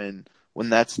hate when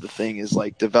that's the thing is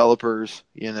like developers,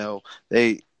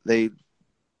 they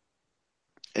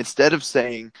instead of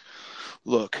saying,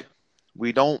 look,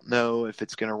 we don't know if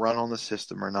it's going to run on the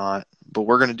system or not, but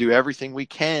we're going to do everything we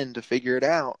can to figure it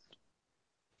out.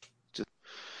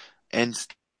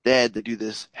 Instead, they do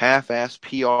this half-ass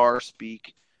PR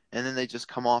speak, and then they just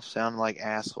come off sounding like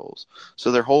assholes.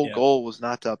 So their whole goal was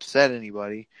not to upset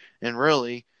anybody, and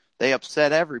really, they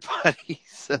upset everybody.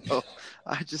 So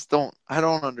I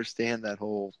don't understand that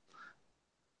whole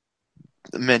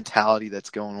mentality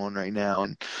that's going on right now.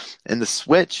 And the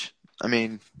Switch, I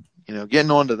mean,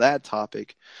 getting onto that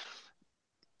topic,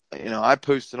 I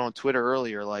posted on Twitter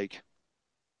earlier, like,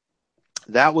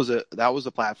 that was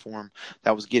a platform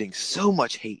that was getting so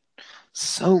much hate,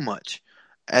 so much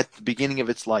at the beginning of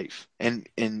its life and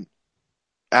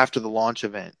after the launch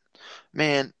event.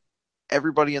 Man,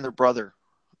 everybody and their brother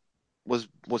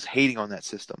was hating on that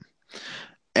system.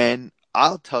 And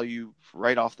I'll tell you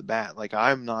right off the bat, like,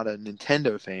 I'm not a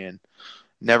Nintendo fan,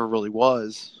 never really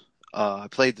was. I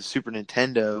played the Super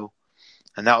Nintendo,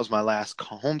 and that was my last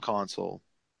home console.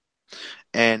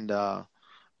 And I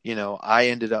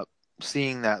ended up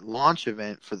seeing that launch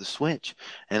event for the Switch,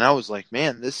 and I was like,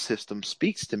 man, this system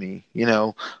speaks to me.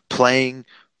 Playing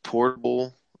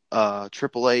portable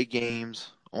AAA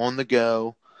games on the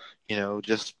go,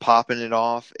 just popping it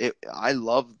off. I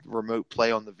love remote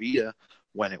play on the Vita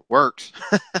when it works.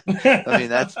 I mean,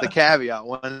 that's the caveat.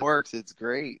 When it works, it's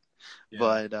great. Yeah.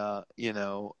 But it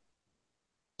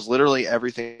was literally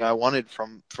everything I wanted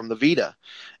from the Vita,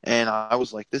 and I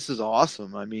was like, this is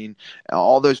awesome. I mean,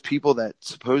 all those people that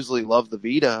supposedly love the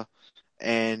Vita,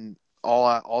 and all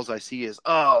I see is,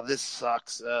 oh, this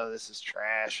sucks, this is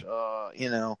trash,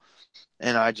 and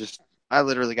I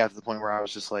literally got to the point where I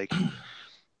was just like,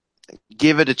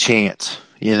 give it a chance,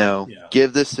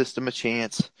 give this system a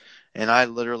chance. And I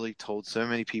literally told so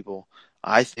many people,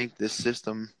 I think this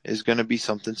system is going to be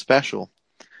something special,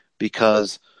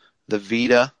 because the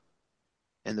Vita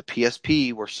and the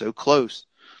PSP were so close,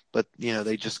 but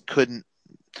they just couldn't.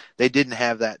 They didn't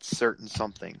have that certain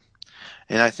something.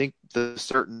 And I think the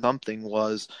certain something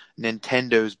was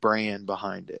Nintendo's brand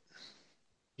behind it.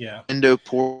 Yeah. Nintendo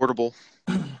Portable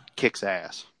kicks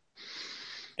ass.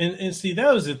 And see,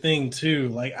 that was the thing too.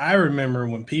 Like, I remember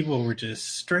when people were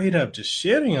just straight up just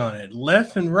shitting on it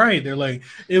left and right. They're like,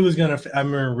 it was gonna. I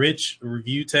remember Rich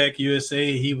Review Tech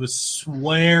USA. He was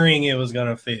swearing it was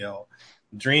gonna fail.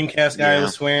 Dreamcast guy Yeah.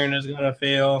 was swearing it was gonna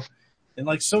fail, and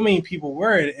like so many people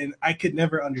were, and I could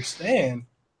never understand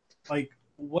like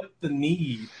what the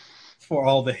need for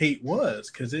all the hate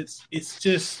was, because it's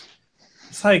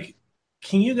like,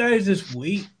 can you guys just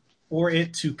wait for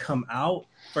it to come out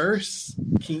first?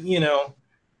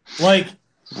 Like,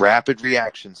 Rapid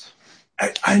reactions.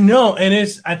 I know, and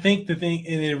I think the thing,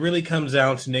 and it really comes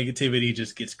down to negativity.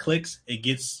 Just gets clicks.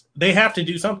 They have to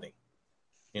do something.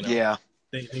 Yeah.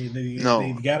 They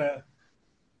No. gotta.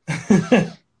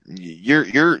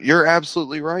 You're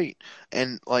absolutely right.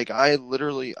 And like I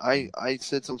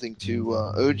said something to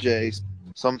OJ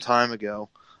some time ago.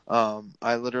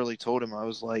 I literally told him, I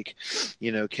was like,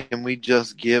 can we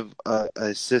just give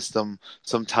a system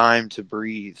some time to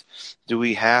breathe? Do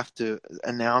we have to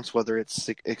announce whether it's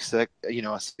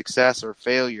a success or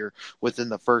failure within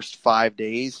the first 5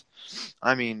 days?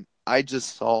 I mean, I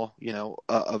just saw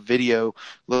a video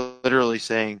literally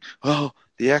saying, "Oh,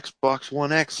 the Xbox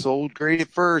One X sold great at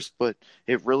first, but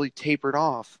it really tapered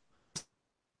off. The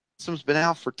system's been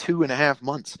out for 2.5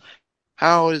 months.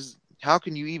 How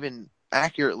can you even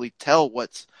accurately tell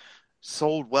what's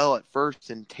sold well at first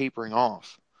and tapering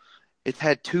off? It's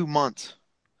had 2 months.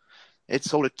 It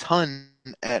sold a ton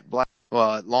at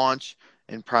launch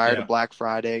and prior to Yeah, Black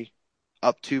Friday,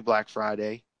 up to Black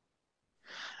Friday,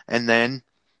 and then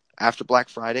after Black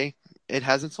Friday, it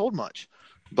hasn't sold much.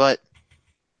 But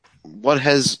what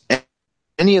has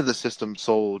any of the systems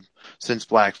sold since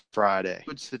Black Friday? I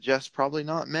would suggest probably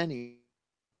not many,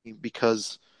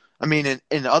 because, I mean,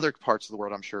 in other parts of the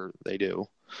world, I'm sure they do.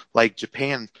 Like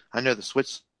Japan, I know the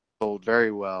Switch sold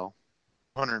very well,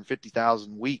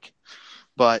 150,000 week,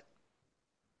 but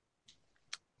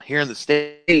here in the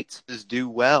States, just do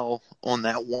well on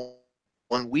that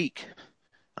one week.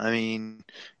 I mean,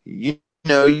 you've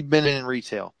been in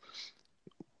retail.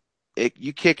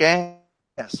 You kick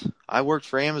ass. I worked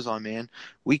for Amazon, man.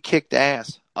 We kicked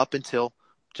ass up until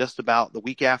just about the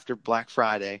week after Black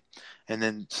Friday, and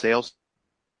then sales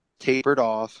tapered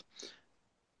off.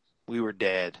 We were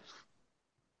dead.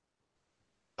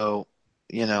 So,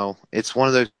 it's one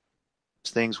of those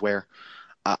things where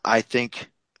I think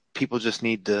people just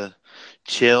need to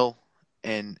chill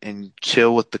and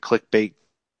chill with the clickbait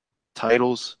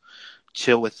titles,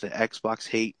 chill with the Xbox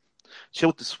hate, chill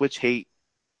with the Switch hate,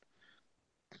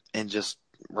 and just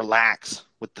relax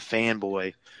with the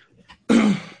fanboy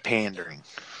pandering.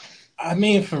 I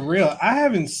mean, for real, I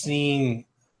haven't seen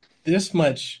this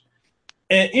much.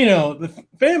 And the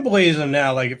fanboyism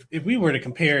now. Like, if we were to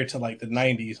compare it to like the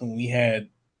 '90s when we had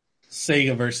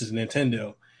Sega versus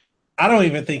Nintendo, I don't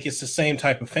even think it's the same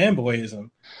type of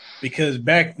fanboyism, because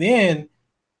back then,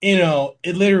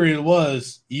 it literally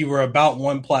was, you were about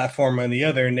one platform or the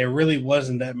other, and there really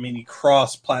wasn't that many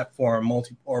cross-platform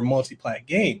multi-plat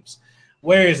games.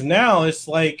 Whereas now, it's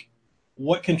like,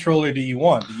 what controller do you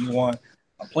want? Do you want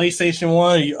a PlayStation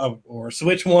 1 or a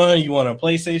Switch 1? You want a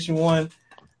PlayStation 1?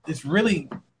 It's really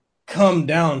come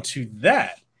down to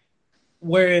that.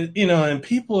 Where, and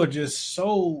people are just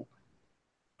so,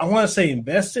 I want to say,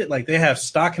 invested. Like, they have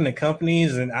stock in the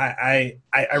companies, and I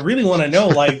really want to know,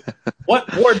 like, what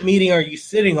board meeting are you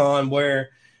sitting on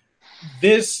where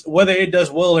this, whether it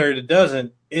does well or it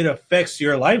doesn't, it affects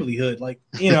your livelihood? Like,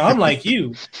 I'm like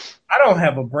you. I don't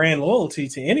have a brand loyalty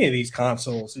to any of these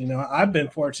consoles. I've been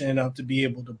fortunate enough to be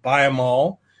able to buy them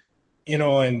all,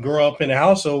 and grow up in a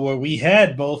household where we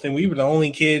had both, and we were the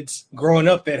only kids growing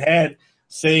up that had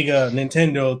Sega,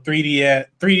 Nintendo,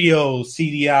 3DO,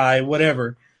 CDI,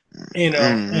 whatever,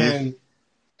 Mm-hmm. and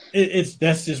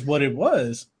that's just what it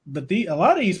was. But a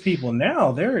lot of these people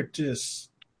now, they're just,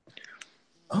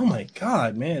 oh my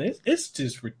god, man, it's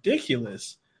just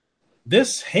ridiculous.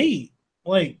 This hate,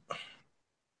 like,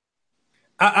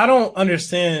 I don't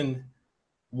understand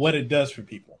what it does for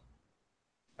people.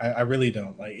 I really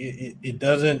don't. Like, it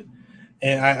doesn't.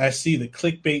 And I see the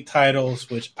clickbait titles,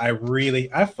 which I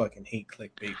fucking hate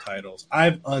clickbait titles.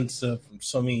 I've unsubbed from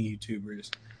so many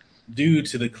YouTubers due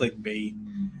to the clickbait,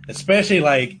 especially,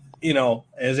 like,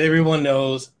 as everyone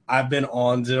knows, I've been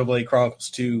on Xenoblade Chronicles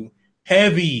 2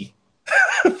 heavy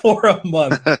for a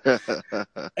month.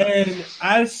 And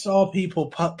I saw people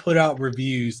put out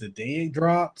reviews the day it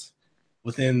dropped,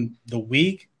 within the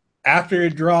week after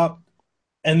it dropped,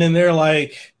 and then they're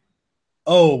like,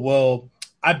 oh, well,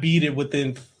 I beat it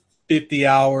within 50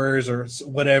 hours or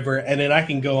whatever, and then I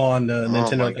can go on the Oh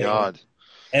Nintendo my thing God.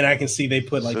 and I can see they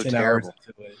put like So 10 hours terrible.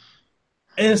 into it.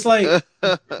 And it's like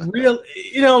like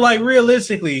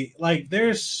realistically, like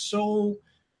there's so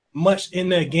much in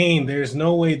that game. There's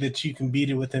no way that you can beat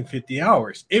it within 50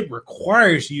 hours. It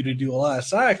requires you to do a lot of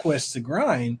side quests to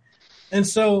grind. And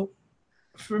so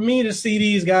for me to see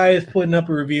these guys putting up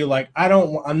a review, like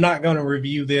I'm not going to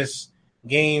review this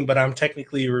game, but I'm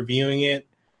technically reviewing it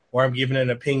or I'm giving an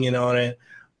opinion on it.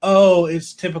 Oh,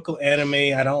 it's typical anime.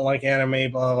 I don't like anime,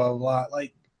 blah, blah, blah.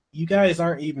 Like, you guys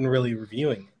aren't even really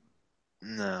reviewing it.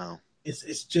 No.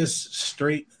 It's just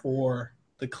straight for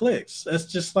the clicks. That's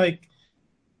just like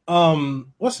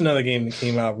what's another game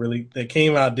that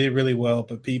came out did really well,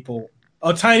 but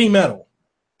Tiny Metal.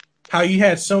 How you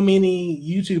had so many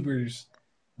YouTubers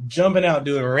jumping out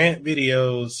doing rant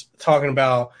videos talking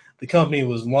about the company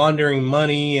was laundering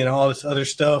money and all this other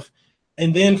stuff.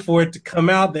 And then for it to come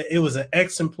out that it was an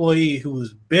ex-employee who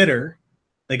was bitter,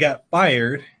 they got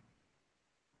fired.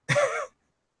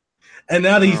 And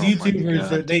now these Oh my YouTubers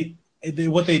God.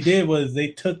 what they did was they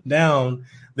took down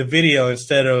the video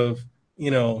instead of,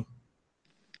 it,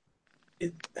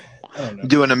 I don't know.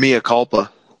 Doing a mea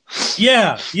culpa.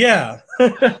 Yeah.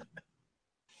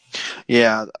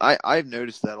 Yeah, I've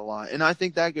noticed that a lot, and I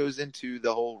think that goes into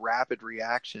the whole rapid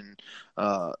reaction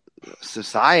uh,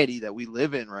 society that we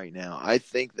live in right now. I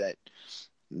think that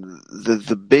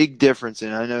the big difference,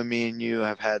 and I know me and you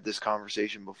have had this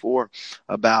conversation before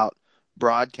about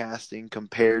broadcasting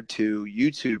compared to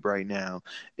YouTube right now,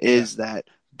 is that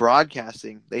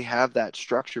broadcasting, they have that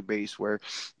structure base where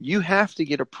you have to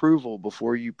get approval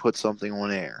before you put something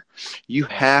on air. You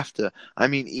have to, I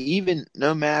mean, even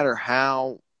no matter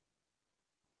how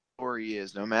story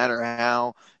is, no matter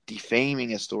how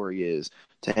defaming a story is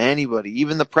to anybody,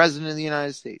 even the president of the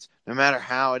United States, no matter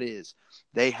how it is,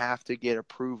 they have to get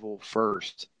approval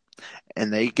first.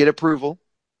 And they get approval,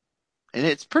 and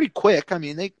it's pretty quick. I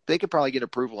mean, they could probably get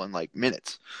approval in like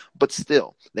minutes, but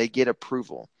still, they get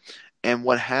approval. And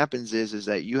what happens is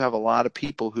that you have a lot of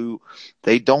people who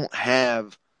they don't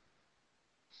have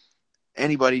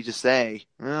anybody to say,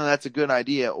 well, that's a good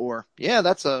idea, or yeah,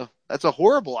 that's a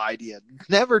horrible idea.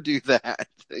 Never do that.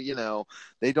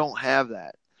 They don't have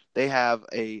that. They have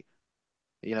they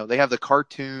have the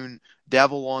cartoon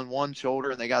devil on one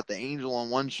shoulder and they got the angel on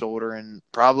one shoulder, and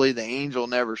probably the angel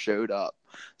never showed up.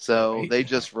 So Right. they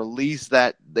just release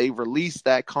that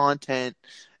content,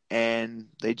 and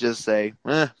they just say,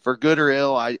 for good or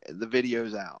ill, the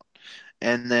video's out.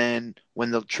 And then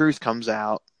when the truth comes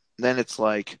out, then it's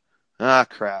like, ah,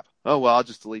 crap. Oh, well, I'll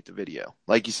just delete the video,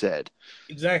 like you said.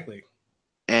 Exactly.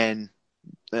 And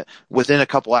within a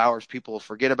couple hours, people will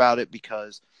forget about it,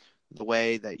 because the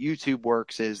way that YouTube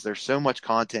works is there's so much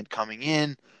content coming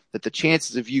in that the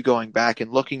chances of you going back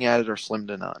and looking at it are slim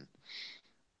to none.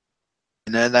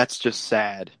 And then that's just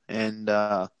sad. And,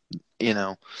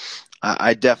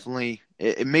 I definitely,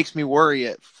 it makes me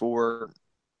worry for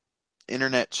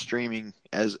internet streaming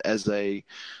as a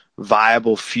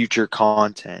viable future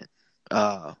content,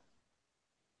 so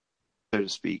to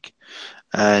speak.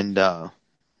 And I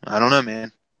don't know,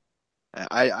 man.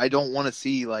 I don't want to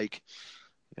see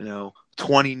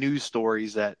 20 news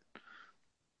stories that,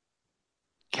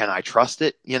 can I trust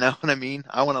it? You know what I mean?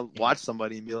 I want to watch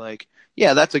somebody and be like,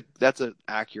 yeah, that's an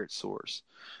accurate source.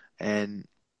 And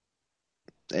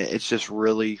it's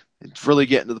really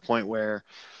getting to the point where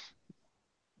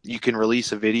you can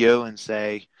release a video and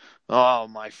say, oh,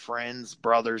 my friend's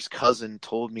brother's cousin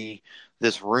told me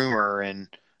this rumor, and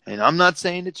I'm not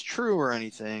saying it's true or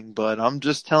anything, but I'm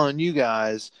just telling you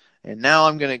guys, and now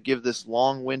I'm going to give this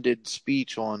long-winded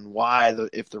speech on why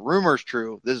if the rumor's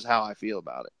true, this is how I feel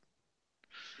about it.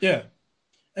 Yeah.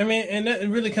 I mean, and it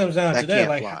really comes down to That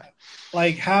that, can't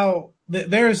fly.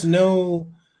 there's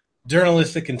no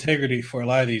journalistic integrity for a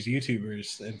lot of these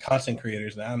YouTubers and content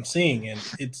creators that I'm seeing, and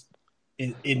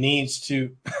it needs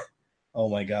to. Oh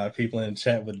my God, people in the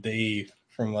chat with Dave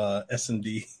from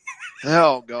SMD.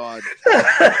 Oh, God.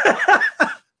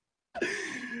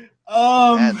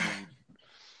 um, Bad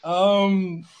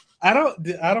lead.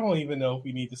 I don't even know if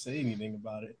we need to say anything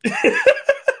about it.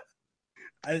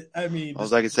 I mean,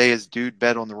 All I can say is dude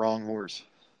bet on the wrong horse.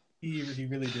 he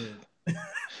really did.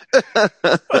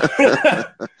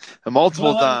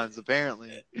 Multiple times,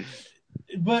 apparently.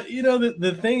 But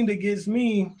the thing that gets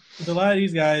me with a lot of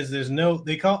these guys, a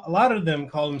lot of them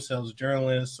call themselves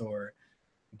journalists or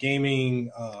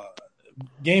gaming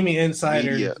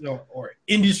insiders, Media. or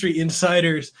industry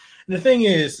insiders. And the thing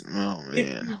is, Oh,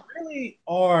 if man. you really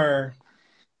are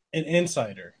an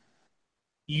insider,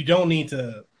 you don't need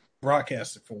to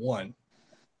broadcast it. For one,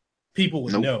 people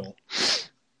would Nope. know.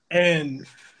 And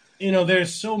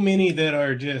there's so many that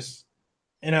are just,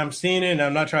 and I'm seeing it, and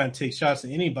I'm not trying to take shots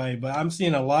at anybody, but I'm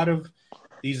seeing a lot of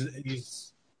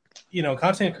these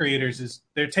content creators is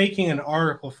they're taking an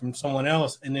article from someone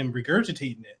else and then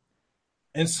regurgitating it.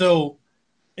 And so,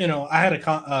 I had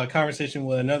a conversation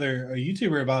with another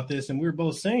YouTuber about this, and we were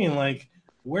both saying, like,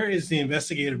 where is the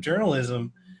investigative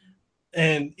journalism?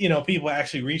 And, people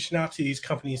actually reaching out to these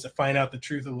companies to find out the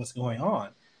truth of what's going on.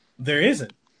 There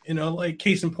isn't. Like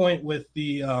case in point with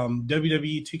the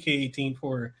WWE 2K18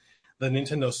 for the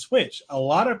Nintendo Switch. A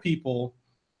lot of people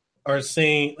are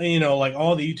saying, like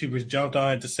all the YouTubers jumped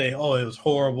on it to say, oh, it was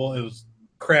horrible, it was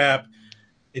crap,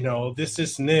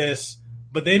 this, and this,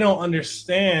 but they don't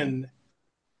understand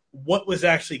what was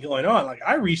actually going on. Like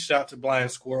I reached out to Blind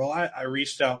Squirrel, I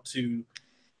reached out to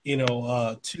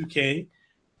 2K,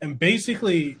 and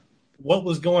basically what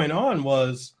was going on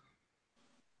was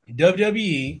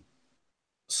WWE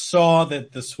saw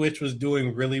that the Switch was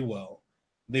doing really well.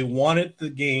 They wanted the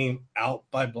game out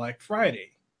by Black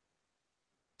Friday.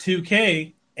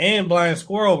 2K and Blind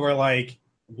Squirrel were like,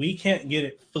 we can't get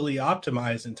it fully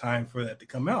optimized in time for that to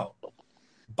come out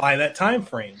by that time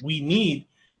frame. We need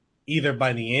either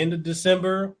by the end of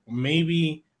December, or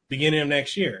maybe beginning of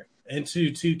next year. And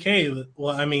to 2K,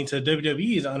 to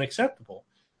WWE is unacceptable.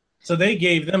 So they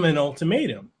gave them an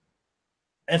ultimatum.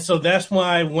 And so that's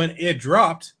why when it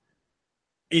dropped,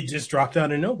 it just dropped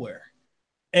out of nowhere.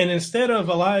 And instead of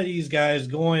a lot of these guys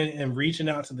going and reaching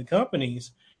out to the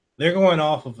companies, they're going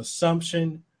off of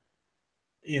assumption,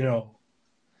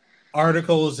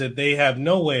 articles that they have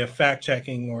no way of fact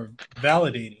checking or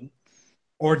validating,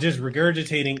 or just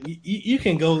regurgitating. You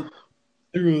can go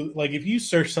through, like, if you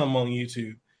search something on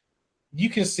YouTube, you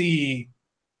can see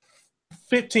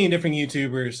 15 different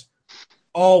YouTubers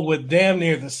all with damn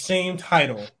near the same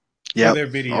title for their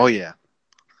video. Oh, yeah.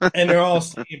 And they're all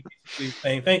saying basically the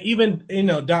same thing. Even,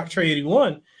 Doc Trey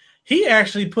 81, he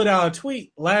actually put out a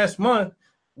tweet last month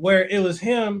where it was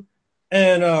him,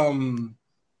 and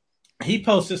he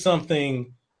posted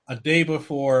something a day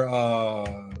before.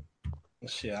 I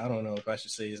don't know if I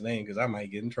should say his name because I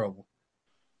might get in trouble.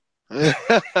 I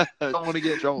don't want to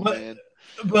get in trouble, man.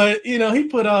 But he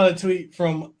put out a tweet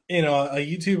from a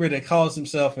YouTuber that calls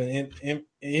himself an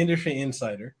industry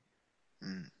insider.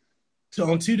 So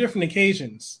on two different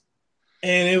occasions,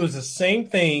 and it was the same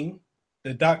thing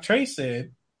that Doc Trey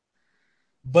said,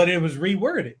 but it was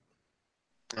reworded.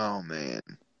 Oh man,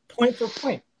 point for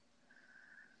point.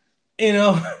 It's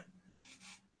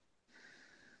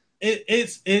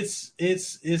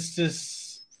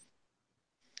just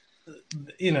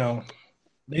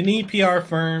they need PR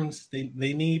firms.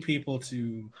 They need people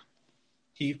to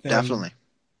keep them definitely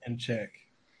in check.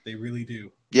 They really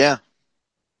do. Yeah.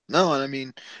 No, and I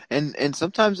mean, and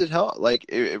sometimes it help. Like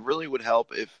it really would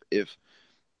help if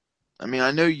I mean,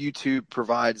 I know YouTube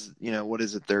provides, what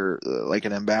is it? They're like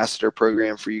an ambassador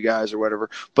program for you guys or whatever.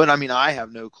 But I mean, I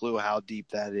have no clue how deep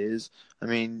that is. I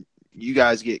mean, you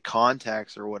guys get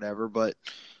contacts or whatever, but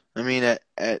I mean,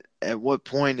 at what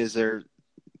point is there?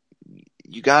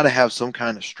 You got to have some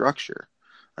kind of structure.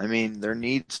 I mean, there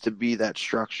needs to be that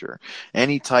structure.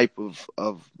 Any type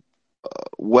of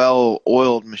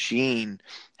well-oiled machine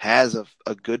has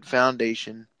a good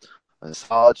foundation, a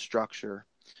solid structure,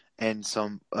 and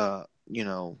some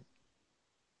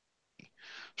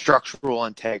structural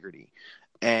integrity.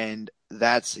 And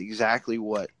that's exactly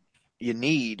what you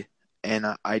need. And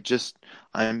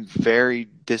I'm very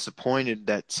disappointed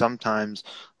that sometimes,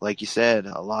 like you said,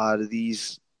 a lot of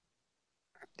these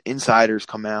insiders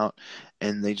come out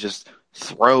and they just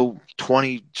throw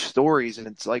 20 stories, and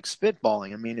it's like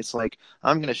spitballing. I mean, it's like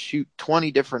I'm going to shoot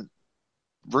 20 different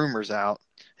rumors out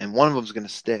and one of them's going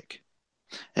to stick.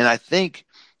 And I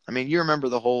mean, you remember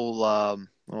the whole, what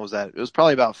was that? It was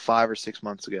probably about 5 or 6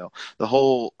 months ago. The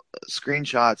whole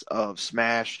screenshots of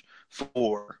Smash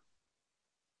 4,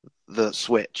 the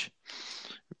Switch.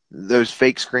 Those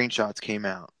fake screenshots came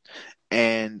out.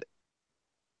 And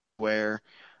where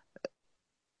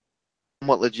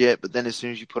somewhat legit, but then as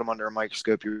soon as you put them under a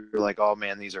microscope, you're like, oh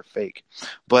man, these are fake.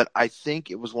 But I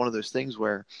think it was one of those things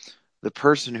where the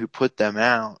person who put them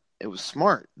out, it was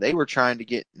smart. They were trying to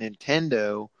get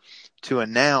Nintendo to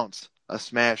announce a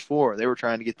Smash 4. They were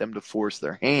trying to get them to force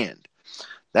their hand.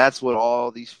 That's what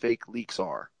all these fake leaks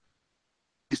are.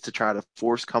 Is to try to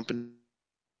force companies.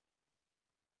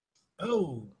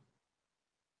 Oh,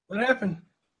 what happened?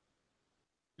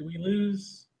 Did we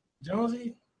lose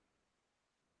Jonesy?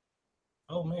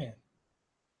 Oh man.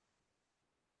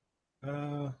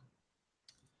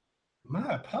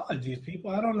 My apologies,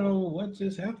 people. I don't know what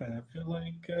just happened. I feel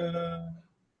like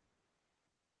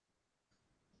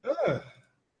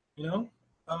you know.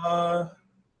 Huh.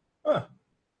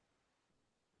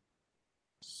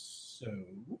 So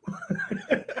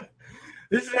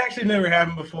this has actually never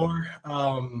happened before.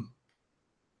 I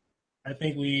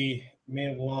think we may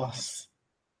have lost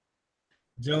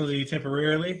Jonesy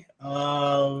temporarily.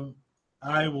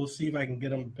 I will see if I can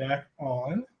get him back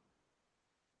on.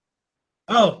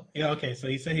 Oh, yeah, okay. So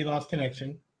he said he lost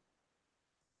connection.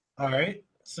 All right.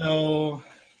 So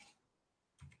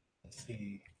let's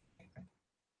see.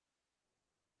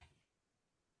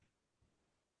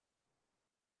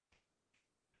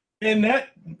 And that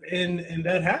in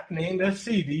that happening, let's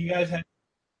see. Do you guys have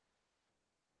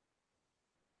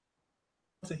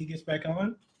so he gets back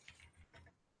on?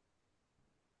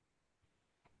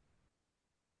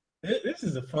 This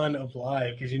is the fun of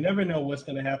live because you never know what's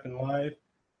going to happen live,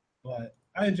 but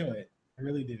I enjoy it. I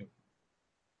really do.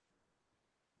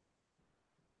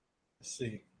 Let's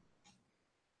see.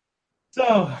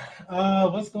 So,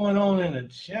 what's going on in the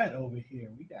chat over here?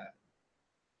 We got,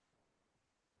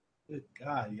 good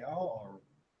God, y'all are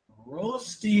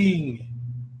roasting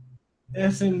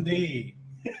S&D.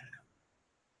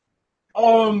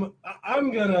 I'm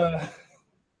gonna.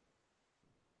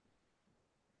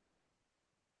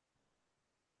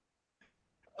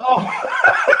 Oh,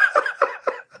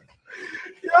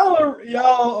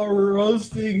 y'all are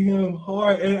roasting him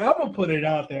hard, and I'm gonna put it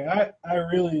out there.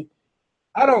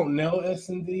 I don't know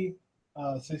S&D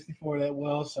 64 that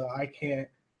well, so I can't.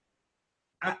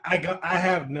 I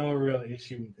have no real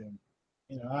issue with him.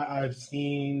 You know, I've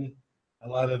seen a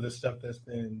lot of the stuff that's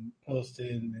been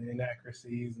posted and the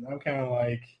inaccuracies, and I'm kind of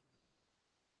like,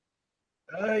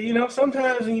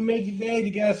 sometimes when you make your bed,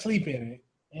 you gotta sleep in it,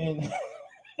 and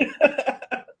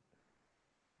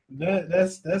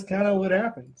that's kind of what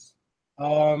happens.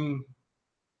 Um,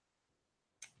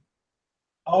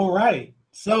 all right,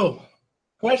 so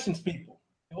questions, people.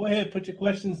 Go ahead, put your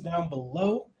questions down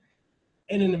below,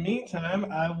 and in the meantime,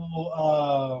 I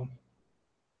will.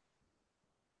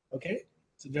 Okay,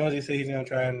 so Jonesy said he's gonna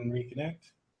try and reconnect.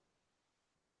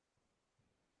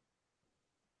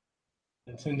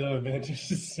 Nintendo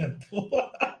Advantage is simple.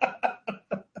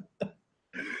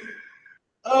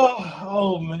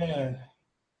 oh man.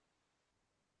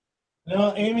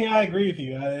 No, Amy, I agree with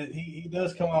you. He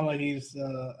does come on like he's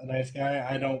a nice guy.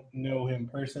 I don't know him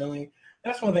personally.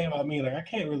 That's one thing about me. Like I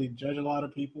can't really judge a lot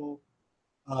of people.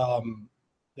 Um,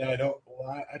 that I don't. Well,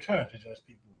 I try not to judge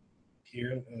people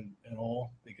here at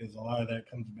all because a lot of that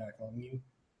comes back on you.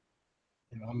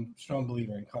 You know, I'm a strong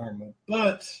believer in karma,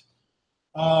 but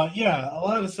yeah, a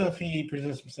lot of the stuff he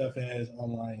presents himself as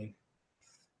online,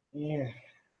 yeah,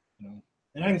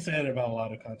 and I can say that about a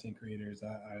lot of content creators.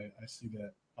 I see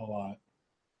that a lot.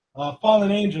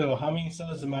 Fallen Angel, how many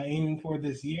subs am I aiming for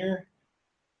this year?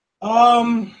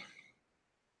 Um,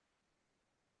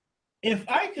 if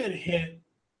I could hit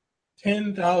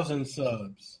 10,000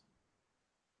 subs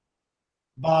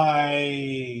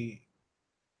by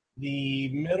the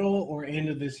middle or end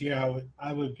of this year,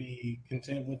 I would be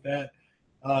content with that.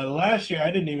 Last year,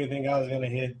 I didn't even think I was going to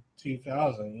hit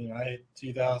 2,000. You know, I hit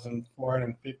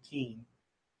 2,415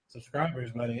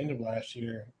 subscribers by the end of last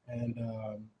year, and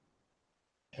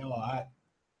hell,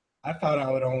 I thought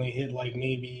I would only hit like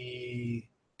maybe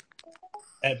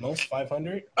at most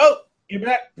 500. Oh, you're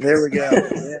back. There we go.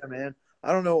 Yeah, man.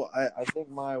 I don't know. I think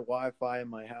my Wi-Fi in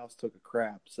my house took a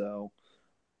crap, so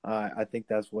I think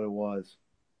that's what it was.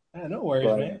 No worries,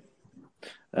 But, man.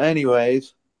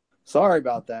 anyways, sorry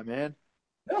about that, man.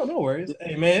 No worries.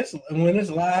 Hey, man, when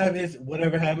it's live, it's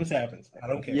whatever happens, happens. I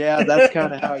don't care. Yeah, that's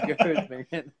kind of how it goes,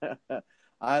 man.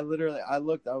 I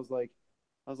looked. I was like,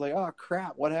 oh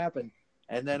crap, what happened?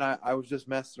 And then I was just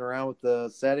messing around with the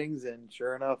settings, and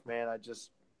sure enough, man, I just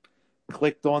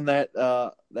clicked on that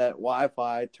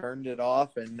Wi-Fi, turned it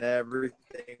off, and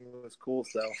everything was cool.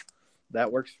 So that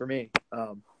works for me.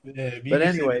 Yeah, But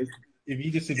anyways, if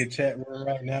you can see the chat room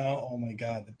right now, oh my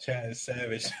god, the chat is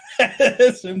savage.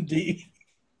 SMD.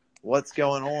 what's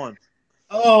going on?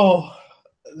 Oh,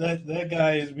 that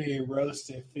guy is being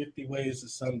roasted 50 ways to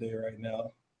Sunday right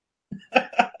now.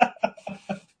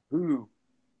 Who?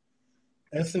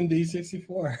 SMD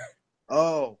 64.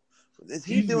 Oh, is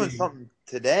he doing Easy. something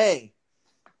today?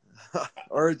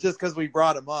 Or just because we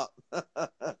brought him up?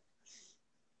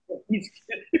 He's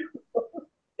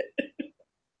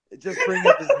It just brings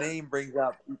up his name, brings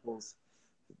out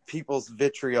people's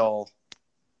vitriol.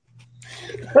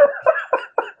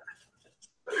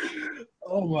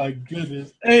 Oh my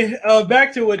goodness. Hey,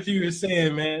 back to what you were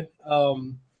saying, man.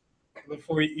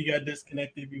 Before you got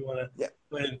disconnected, if you want to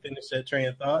go ahead and finish that train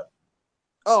of thought.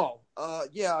 Oh,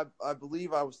 yeah, I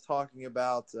believe I was talking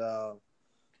about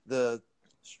the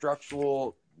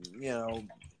structural,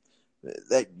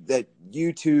 that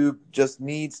YouTube just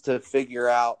needs to figure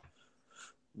out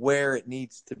where it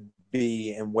needs to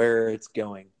be and where it's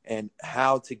going and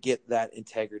how to get that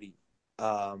integrity.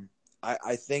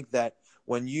 I think that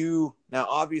now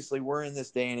obviously we're in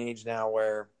this day and age now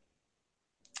where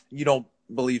you don't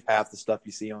believe half the stuff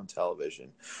you see on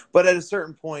television, but at a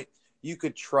certain point you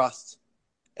could trust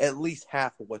at least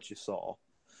half of what you saw.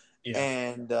 Yeah.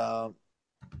 And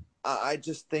I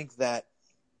just think that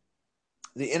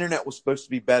the internet was supposed to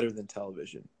be better than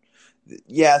television.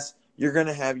 Yes, you're going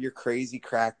to have your crazy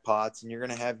crackpots and you're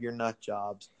going to have your nut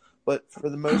jobs, but for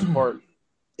the most part,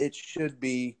 it should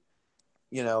be,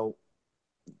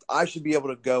 I should be able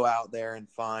to go out there and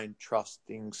find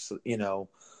trusting,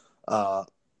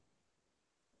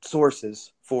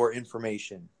 sources for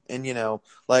information. And, I'll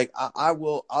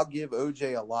give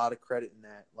OJ a lot of credit in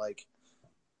that. Like,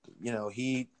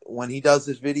 when he does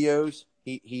his videos,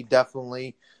 he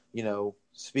definitely,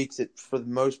 speaks it for the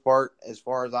most part, as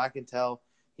far as I can tell,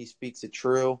 he speaks it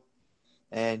true.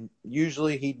 And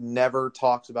usually he never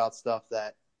talks about stuff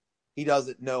that he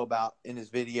doesn't know about in his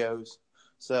videos.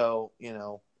 So,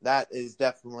 that is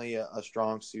definitely a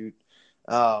strong suit.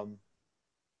 But,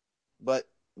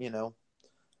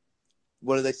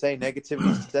 what do they say?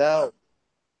 Negativity sells.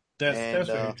 That's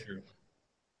very true.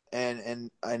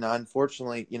 And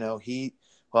unfortunately,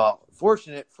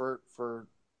 fortunate for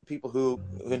people who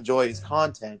enjoy his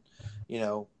content,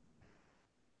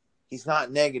 he's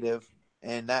not negative,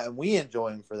 and we enjoy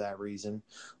him for that reason.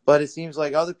 But it seems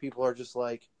like other people are just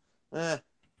like,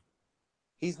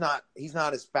 he's not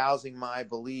espousing my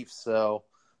beliefs, so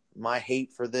my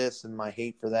hate for this and my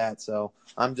hate for that, so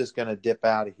I'm just gonna dip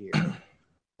out of here.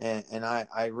 And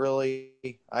I really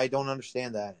don't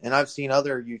understand that. And I've seen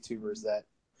other YouTubers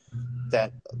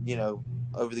that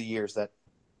over the years that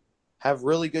have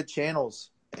really good channels,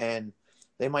 and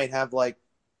they might have like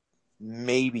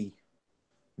maybe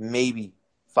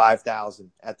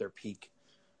 5,000 at their peak,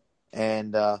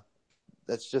 and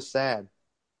that's just sad.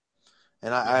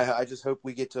 And I just hope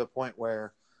we get to a point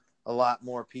where a lot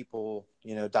more people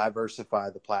diversify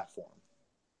the platform.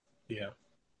 Yeah.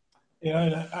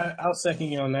 I'll second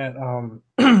you on that.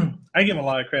 I give a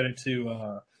lot of credit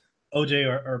to OJ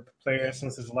or Player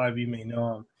Essence, as a lot of you may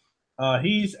know him.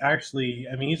 He's actually,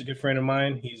 he's a good friend of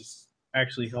mine. He's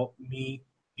actually helped me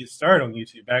get started on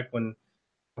YouTube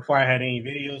before I had any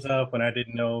videos up, when I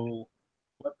didn't know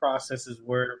what processes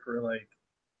were for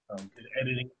good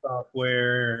editing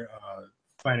software,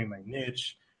 finding my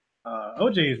niche.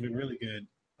 OJ has been really good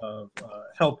of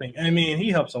helping. He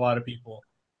helps a lot of people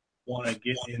want to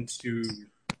get into,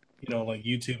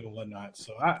 YouTube and whatnot.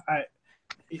 So I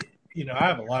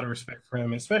have a lot of respect for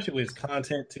him, especially with his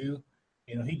content too.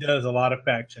 He does a lot of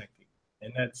fact checking,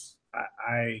 and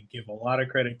I give a lot of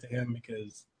credit to him,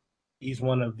 because he's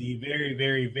one of the very,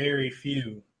 very, very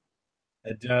few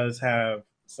that does have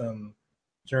some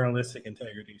journalistic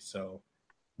integrity. So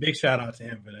big shout out to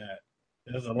him for that.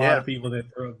 There's a lot of people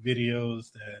that throw up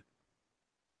videos that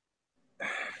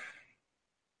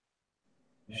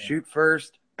shoot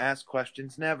first, ask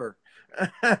questions never.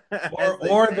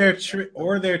 or they're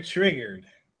triggered.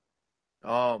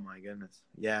 Oh my goodness.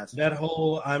 Yes. That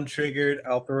whole I'm triggered,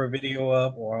 I'll throw a video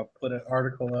up or I'll put an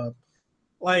article up.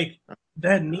 Like,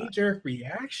 that knee-jerk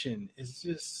reaction is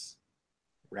just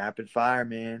rapid fire,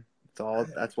 man.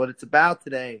 That's what it's about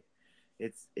today.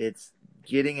 It's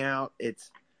getting out,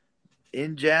 it's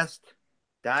ingest,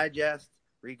 digest,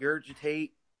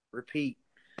 regurgitate, repeat.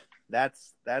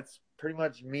 That's pretty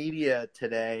much media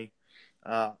today.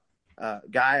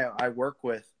 Guy I work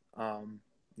with,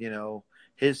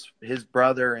 his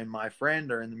brother and my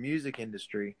friend are in the music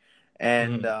industry,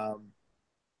 and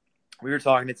we were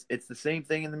talking. It's the same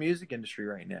thing in the music industry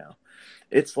right now.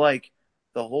 It's like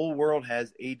the whole world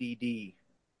has ADD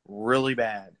really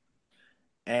bad,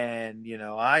 and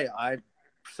I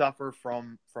suffer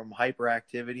from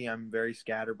hyperactivity. I'm very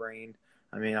scatterbrained.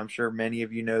 I'm sure many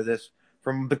of you know this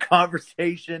from the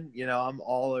conversation. I'm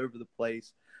all over the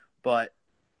place, but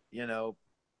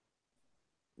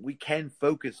we can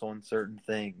focus on certain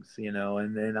things,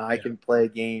 and then I can play a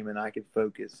game and I can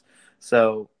focus.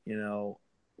 So,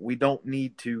 we don't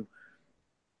need to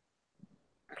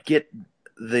get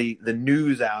the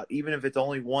news out, even if it's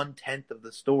only 1/10 of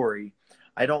the story.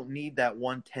 I don't need that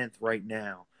 1/10 right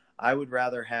now. I would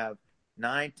rather have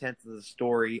 9/10 of the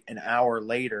story an hour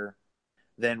later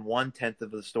than 1/10 of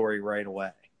the story right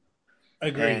away.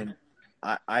 Agreed. And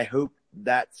I hope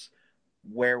that's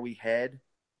where we head.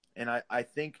 And I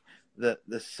think the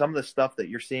some of the stuff that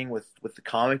you're seeing with the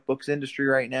comic books industry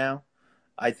right now,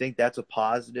 I think that's a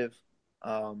positive.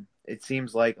 It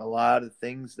seems like a lot of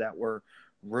things that were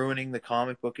ruining the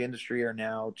comic book industry are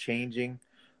now changing.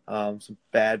 Some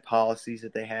bad policies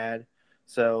that they had.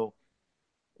 So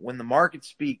when the market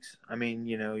speaks, I mean,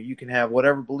 you can have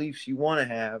whatever beliefs you want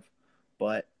to have,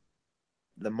 but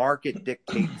the market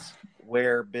dictates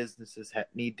where businesses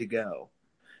need to go.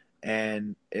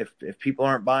 And if people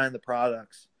aren't buying the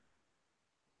products,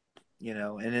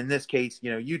 and in this case,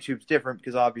 YouTube's different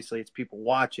because obviously it's people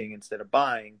watching instead of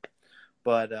buying,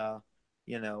 but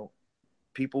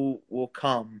people will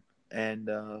come and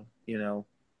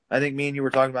I think me and you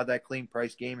were talking about that clean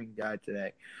price gaming guy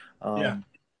today. Yeah.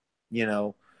 You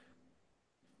know,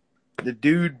 the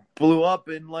dude blew up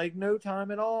in like no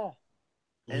time at all.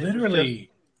 And Literally.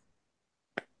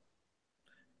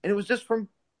 It was just from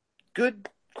good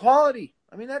quality.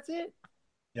 I mean, that's it.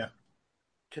 Yeah.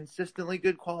 Consistently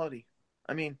good quality.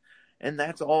 I mean, and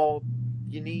that's all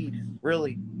you need,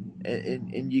 really.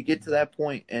 And you get to that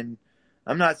point, and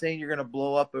I'm not saying you're going to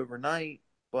blow up overnight,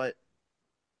 but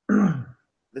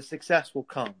the success will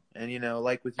come. And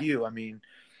like with you, I mean,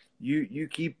 you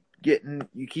keep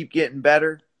getting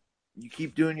better. You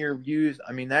keep doing your reviews.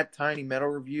 I mean, that Tiny Metal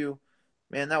review,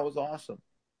 man, that was awesome.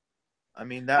 I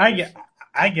mean,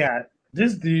 I got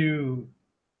this dude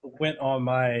went on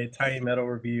my Tiny Metal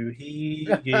review. He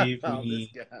gave oh, this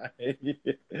me guy.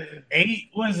 8.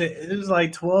 Was it? It was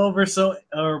like 12 or so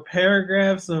or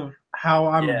paragraphs of how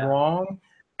I'm Yeah. wrong,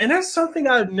 and that's something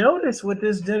I've noticed with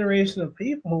this generation of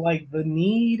people, like the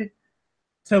need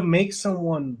to make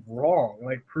someone wrong,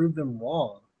 like prove them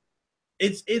wrong.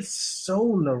 It's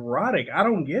so neurotic. I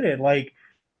don't get it. Like,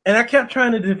 and I kept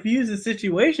trying to diffuse the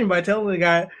situation by telling the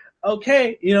guy,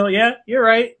 "Okay, yeah, you're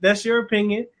right. That's your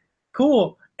opinion.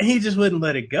 Cool." And he just wouldn't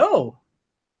let it go.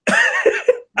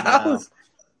 No.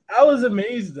 I was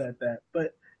amazed at that.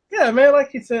 But yeah, man,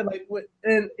 like you said, like what,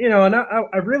 and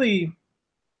I really,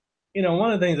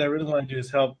 one of the things I really want to do is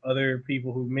help other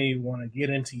people who may want to get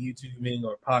into YouTubing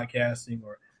or podcasting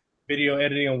or video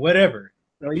editing or whatever.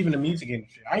 Even the music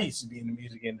industry. I used to be in the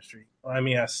music industry. I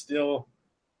mean, I still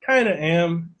kind of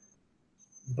am,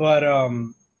 but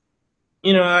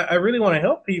I really want to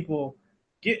help people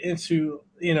get into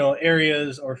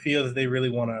areas or fields that they really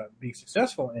want to be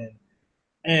successful in.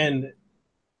 And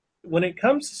when it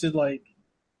comes to like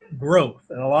growth,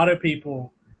 and a lot of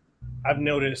people, I've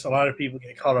noticed a lot of people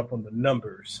get caught up on the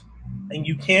numbers, and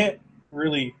you can't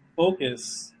really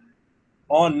focus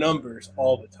on numbers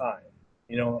all the time.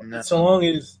 No. So long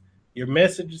as your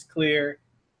message is clear,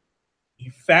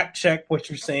 you fact check what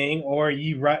you're saying, or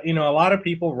you write. A lot of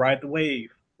people ride the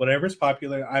wave, whatever's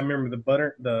popular. I remember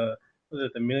the was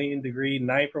it the Million Degree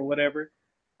Knife or whatever.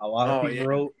 A lot of Oh,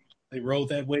 people yeah. rode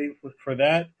that wave for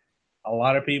that. A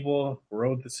lot of people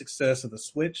rode the success of the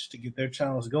Switch to get their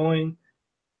channels going.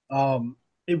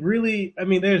 It really, I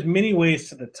mean, there's many ways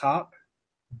to the top,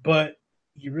 but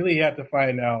you really have to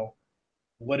find out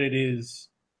what it is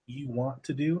you want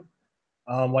to do.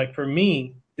 Like for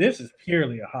me, this is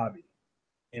purely a hobby.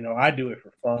 I do it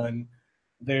for fun.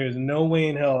 There's no way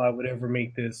in hell I would ever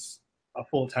make this a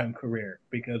full time career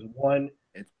because one,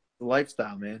 It's the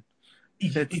lifestyle, man.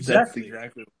 That's exactly.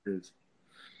 exactly what it is.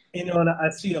 And I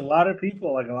see a lot of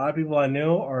people, like a lot of people I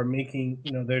know, are making,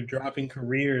 they're dropping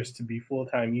careers to be full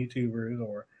time YouTubers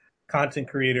or content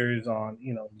creators on,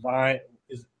 Vine,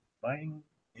 is it Vine,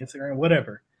 Instagram,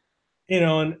 whatever.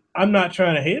 And I'm not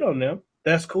trying to hate on them.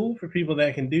 That's cool for people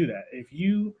that can do that. If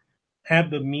you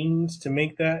have the means to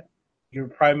make that your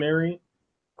primary,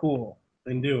 cool,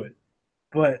 then do it.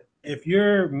 But if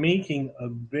you're making a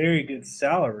very good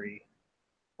salary,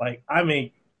 like I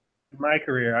make my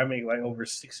career, I make like over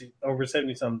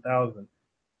 70 something thousand,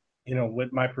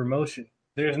 with my promotion.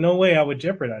 There's no way I would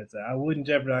jeopardize that. I wouldn't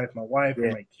jeopardize my wife or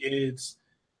Yeah. my kids'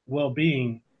 well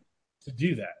being to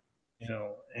do that,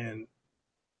 and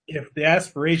if the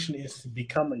aspiration is to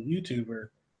become a YouTuber,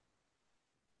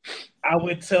 I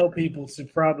would tell people to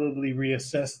probably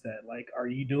reassess that. Like, are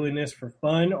you doing this for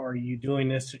fun or are you doing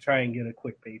this to try and get a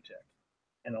quick paycheck?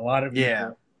 And a lot of Yeah.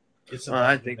 people, it's Well, about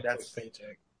I getting think a quick that's,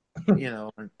 paycheck.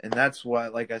 and that's why,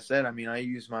 like I said, I mean, I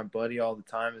use my buddy all the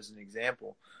time as an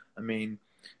example. I mean,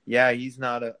 yeah, he's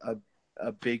not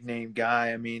a big name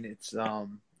guy. I mean, it's,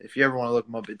 if you ever want to look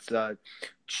him up, it's,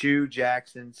 Choo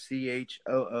Jackson, Choo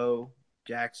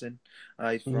Jackson.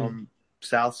 He's from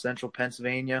South Central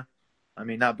Pennsylvania. I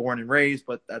mean, not born and raised,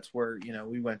 but that's where,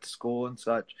 we went to school and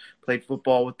such, played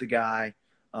football with the guy.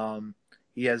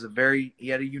 He had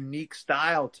a unique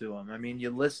style to him. I mean, you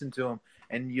listen to him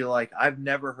and you're like, I've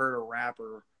never heard a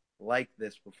rapper like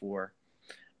this before.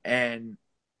 And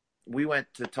we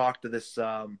went to talk to this,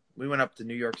 we went up to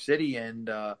New York City and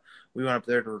we went up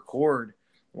there to record.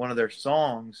 one of their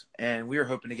songs, and we were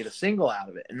hoping to get a single out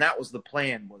of it. And that was the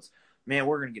plan was, man,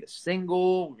 we're going to get a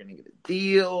single, we're going to get a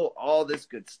deal, all this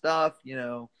good stuff. You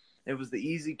know, it was the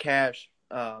easy cash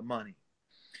money.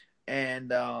 And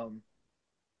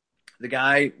the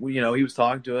guy, you know, he was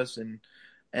talking to us, and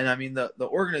I mean, the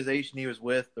organization he was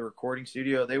with, the recording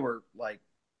studio, they were like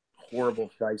horrible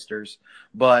shysters,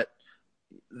 but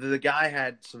the guy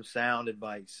had some sound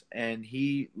advice, and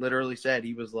he literally said,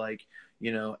 he was like,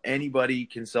 you know, anybody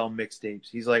can sell mixtapes.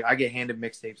 He's like, I get handed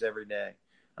mixtapes every day.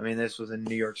 I mean, this was in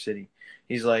New York City.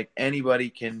 He's like, anybody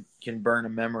can burn a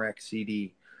Memorex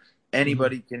CD.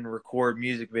 Anybody can record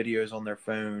music videos on their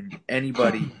phone.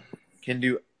 Anybody can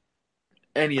do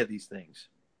any of these things.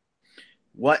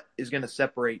 What is going to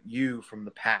separate you from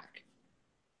the pack?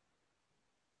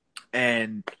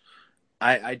 And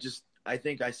I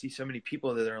think I see so many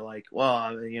people that are like,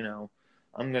 well, you know,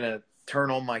 I'm going to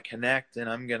turn on my Kinect and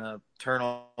I'm going to turn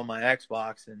on my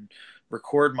Xbox and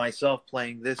record myself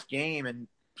playing this game, and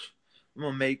I'm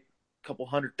going to make a couple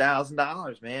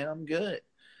 $100,000, man. I'm good.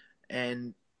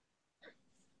 And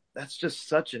that's just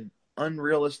such an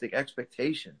unrealistic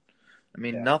expectation. I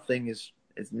mean, nothing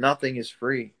is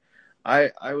free.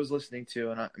 I was listening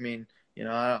to, and I mean, you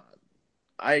know,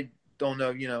 I don't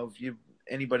know, you know, if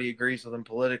anybody agrees with him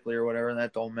politically or whatever,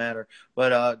 that don't matter.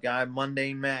 But guy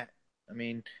Mundane Matt, I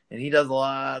mean, and he does a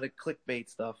lot of clickbait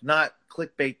stuff, not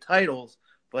clickbait titles,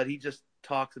 but he just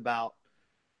talks about.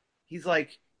 He's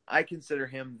like, I consider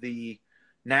him the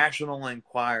National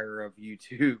Enquirer of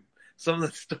YouTube. Some of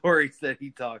the stories that he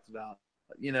talks about,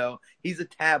 you know, he's a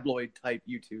tabloid type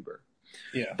YouTuber.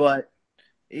 Yeah. But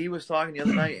he was talking the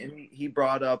other night, and he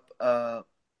brought up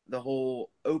the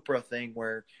whole Oprah thing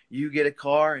where you get a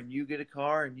car and you get a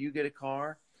car and you get a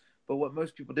car. But what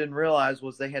most people didn't realize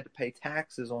was they had to pay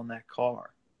taxes on that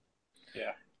car.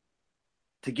 Yeah.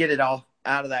 To get it off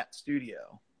out of that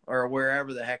studio or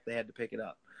wherever the heck they had to pick it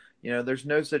up. You know, there's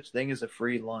no such thing as a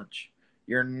free lunch.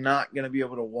 You're not going to be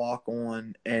able to walk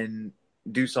on and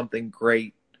do something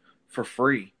great for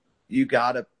free. You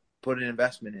got to put an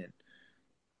investment in.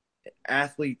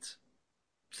 Athletes,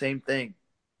 same thing.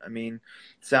 I mean,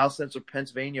 South Central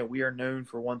Pennsylvania, we are known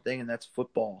for one thing, and that's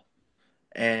football.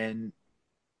 And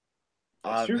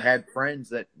I've had friends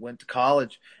that went to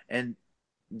college, and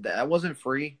that wasn't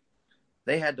free.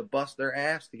 They had to bust their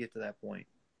ass to get to that point.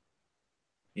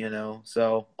 You know,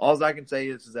 so all I can say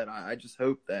is that I just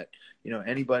hope that, you know,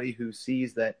 anybody who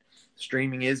sees that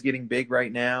streaming is getting big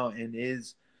right now and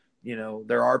is, you know,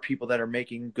 there are people that are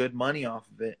making good money off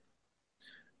of it.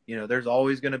 You know, there's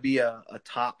always going to be a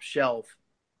top shelf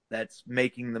that's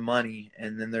making the money,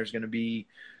 and then there's going to be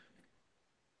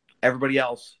everybody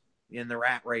else in the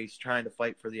rat race trying to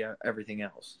fight for the everything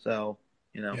else. So,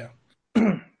 you know.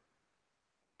 Yeah.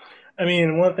 I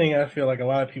mean, one thing I feel like a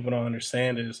lot of people don't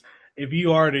understand is if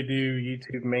you are to do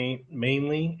YouTube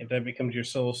mainly, if that becomes your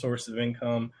sole source of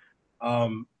income,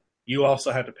 you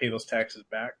also have to pay those taxes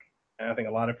back. And I think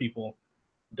a lot of people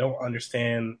don't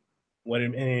understand what it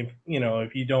means. You know,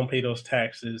 if you don't pay those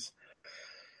taxes,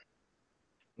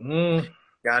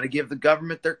 got to give the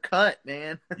government their cut,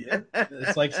 man. Yeah,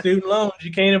 it's like student loans;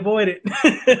 you can't avoid it.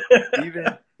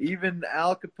 even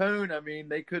Al Capone, I mean,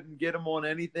 they couldn't get him on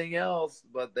anything else,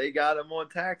 but they got him on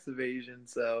tax evasion.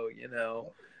 So, you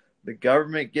know, the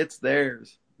government gets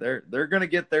theirs. They're going to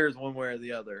get theirs one way or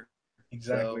the other.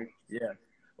 Exactly. So, yeah.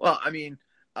 Well, I mean,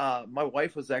 my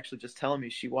wife was actually just telling me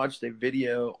she watched a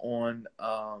video on.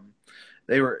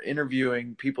 They were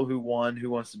interviewing people who won Who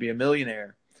Wants to Be a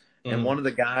Millionaire. And one of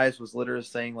the guys was literally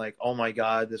saying, like, oh, my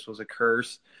God, this was a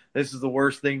curse. This is the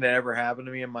worst thing that ever happened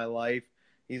to me in my life.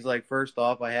 He's like, first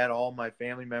off, I had all my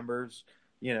family members,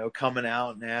 you know, coming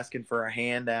out and asking for a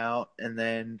handout. And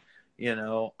then, you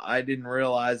know, I didn't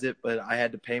realize it, but I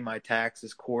had to pay my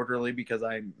taxes quarterly because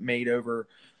I made over,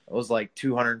 it was like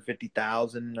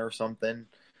 $250,000 or something.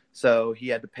 So he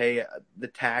had to pay the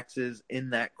taxes in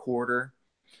that quarter.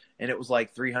 And it was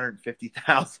like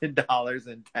 $350,000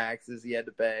 in taxes he had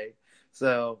to pay.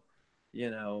 So,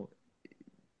 you know,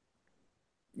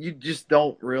 you just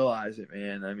don't realize it,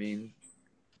 man. I mean,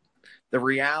 the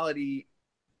reality,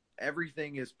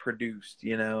 everything is produced,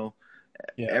 you know,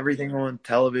 everything on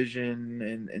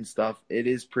television and stuff, it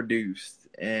is produced.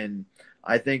 And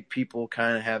I think people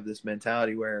kind of have this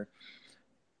mentality where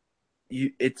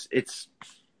you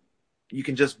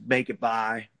can just make it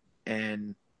by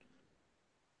and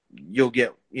you'll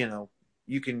get, you know,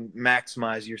 you can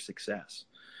maximize your success.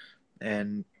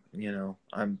 And, you know,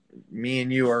 me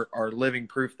and you are living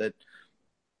proof that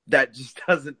just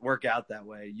doesn't work out that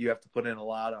way. You have to put in a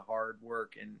lot of hard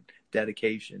work and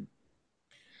dedication.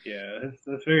 Yeah,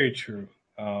 that's very true.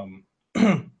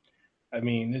 I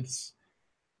mean, it's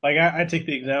like I take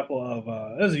the example of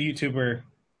as a YouTuber,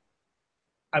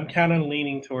 I'm kind of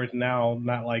leaning towards now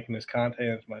not liking his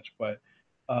content as much, but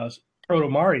Proto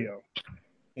Mario,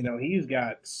 he's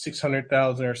got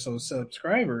 600,000 or so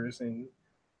subscribers, and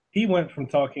he went from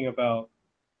talking about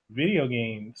video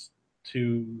games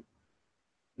to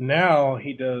now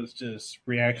he does just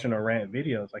reaction or rant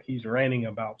videos. Like he's ranting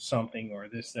about something or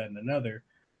this, that, and another.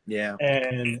 Yeah.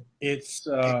 And it's,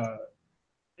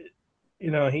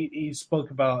 he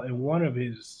spoke about in one of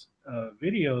his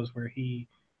videos where he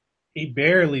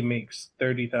barely makes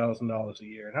 $30,000 a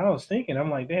year. And I was thinking, I'm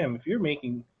like, damn, if you're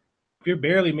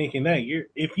barely making that,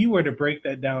 if you were to break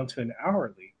that down to an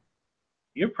hourly,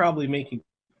 you're probably making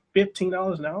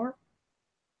 $15 an hour,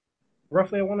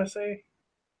 roughly. I want to say,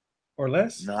 or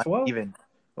less, Not 12. even.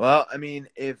 Well, I mean,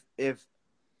 if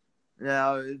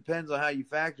now it depends on how you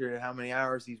factor it, how many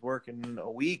hours he's working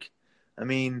a week. I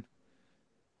mean,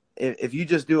 if you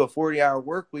just do a 40-hour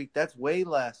work week, that's way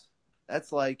less.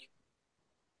 That's like,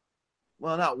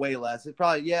 well, not way less. It's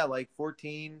probably, yeah, like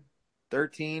 14,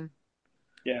 13.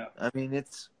 Yeah. I mean,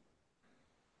 it's.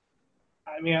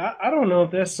 I mean, I don't know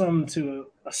if that's something to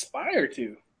aspire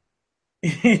to,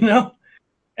 you know.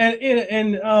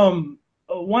 And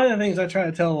one of the things I try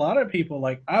to tell a lot of people,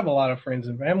 like I have a lot of friends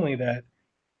and family that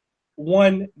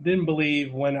one didn't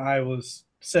believe when I was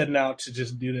setting out to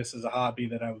just do this as a hobby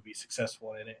that I would be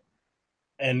successful in it,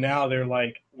 and now they're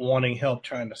like wanting help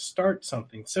trying to start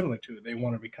something similar to it. They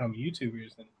want to become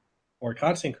YouTubers and or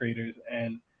content creators,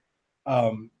 and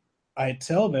um, I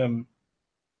tell them,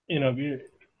 if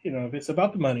if it's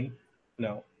about the money,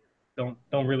 no,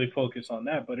 don't really focus on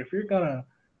that. But if you're gonna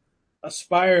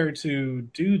aspire to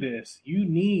do this, you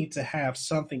need to have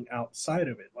something outside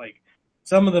of it. Like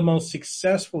some of the most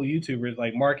successful YouTubers,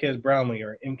 like Marquez Brownlee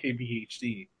or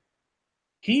MKBHD,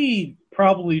 he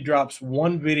probably drops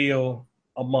one video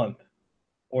a month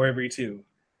or every two.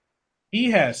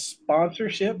 He has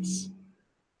sponsorships,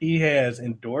 he has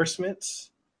endorsements.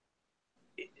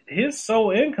 His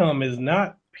sole income is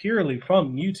not purely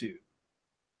from YouTube.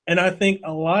 And I think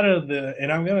a lot of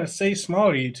and I'm going to say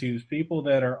smaller YouTubes, people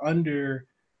that are under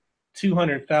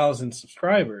 200,000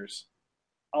 subscribers,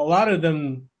 a lot of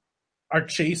them are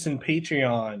chasing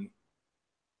Patreon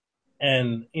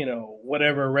and,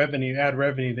 whatever ad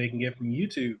revenue they can get from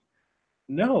YouTube.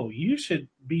 No, you should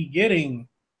be getting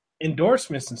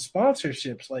endorsements and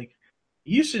sponsorships. Like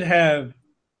you should have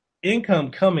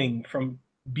income coming from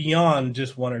beyond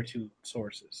just one or two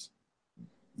sources.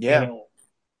 You Yeah. know,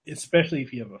 especially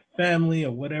if you have a family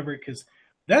or whatever, because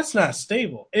that's not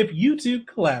stable. If YouTube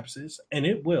collapses, and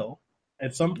it will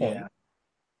at some point,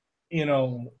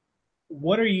 Yeah.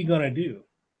 what are you gonna do?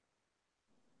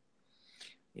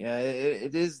 Yeah,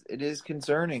 it is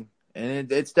concerning,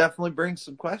 and it's definitely brings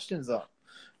some questions up.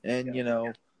 And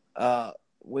Yeah.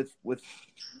 with with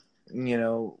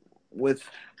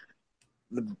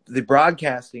the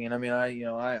broadcasting, and I mean,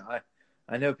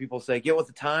 I know people say get with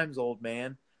the times, old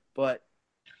man, but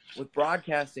with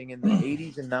broadcasting in the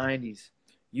 80s and 90s,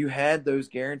 you had those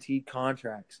guaranteed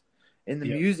contracts. In the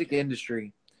Yep. music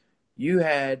industry, you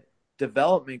had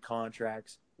development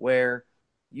contracts where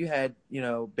you had,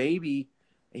 Baby,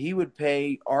 he would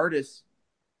pay artists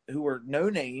who were no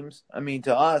names. I mean,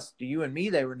 to us, to you and me,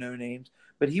 they were no names,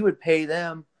 but he would pay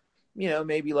them,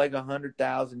 maybe like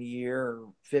 100,000 a year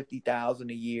or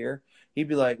 50,000 a year. He'd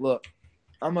be like, "Look,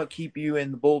 I'm gonna keep you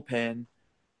in the bullpen.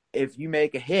 If you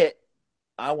make a hit,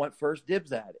 I want first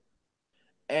dibs at it."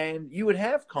 And you would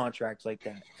have contracts like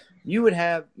that. You would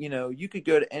have, you could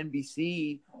go to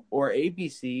NBC or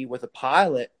ABC with a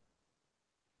pilot,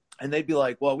 and they'd be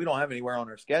like, "Well, we don't have anywhere on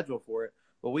our schedule for it,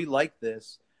 but we like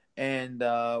this, and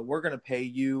we're going to pay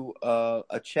you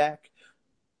a check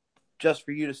just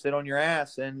for you to sit on your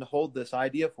ass and hold this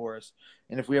idea for us.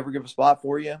 And if we ever give a spot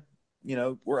for you,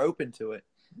 we're open to it."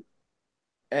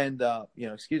 And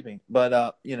excuse me,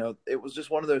 but it was just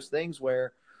one of those things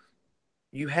where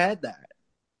you had that.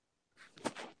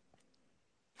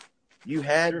 You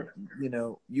had, Sure.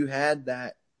 you had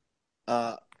that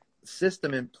uh,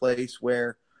 system in place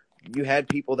where you had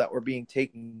people that were being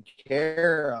taken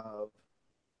care of,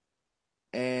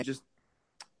 and just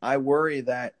I worry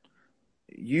that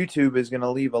YouTube is going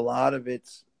to leave a lot of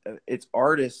its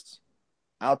artists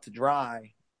out to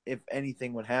dry if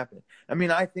anything would happen. I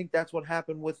mean, I think that's what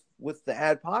happened with the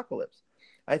adpocalypse.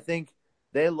 I think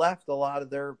they left a lot of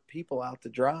their people out to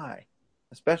dry,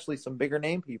 especially some bigger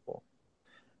name people,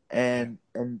 and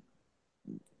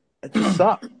it just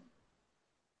sucked.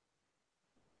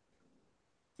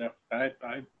 No, I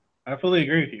fully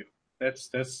agree with you. That's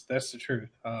the truth.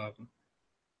 And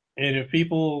if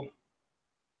people,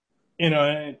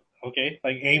 Okay,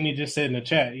 like Amy just said in the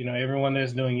chat, everyone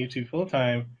that's doing YouTube full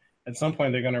time, at some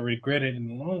point they're going to regret it in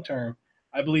the long term.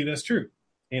 I believe that's true.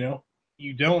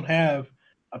 You don't have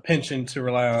a pension to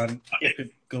rely on if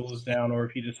it goes down or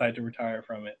if you decide to retire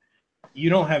from it. You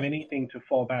don't have anything to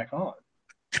fall back on.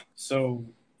 So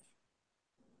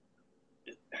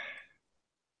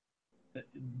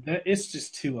that it's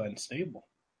just too unstable.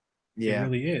 It Yeah.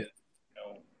 really is.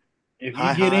 If you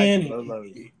High get highs, in, low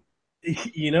lows.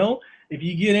 if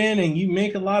you get in and you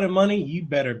make a lot of money, you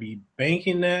better be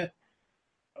banking that.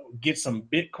 Get some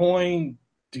Bitcoin,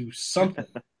 do something.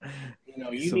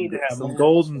 You need to have Some multiple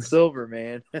gold and sources. silver,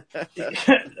 man.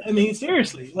 I mean,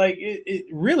 seriously, like it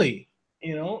really,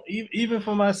 even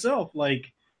for myself,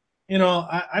 like,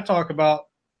 I talk about,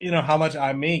 how much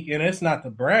I make, and it's not to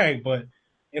brag, but,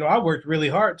 I worked really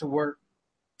hard to work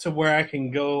to where I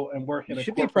can go and work You in a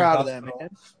should be corporate proud of that, hospital,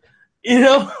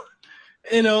 man.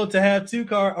 you know, to have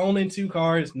owning two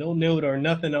cars, no note or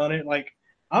nothing on it. Like,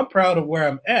 I'm proud of where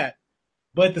I'm at,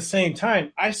 but at the same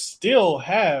time, I still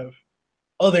have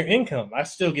other income. I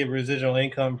still get residual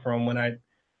income from when I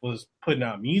was putting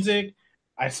out music.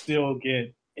 I still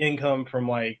get income from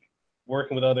like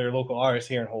working with other local artists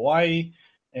here in Hawaii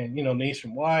and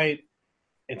nationwide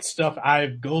and stuff.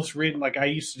 I've ghostwritten, like I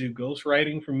used to do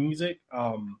ghostwriting for music.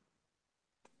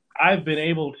 I've been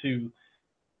able to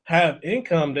have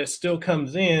income that still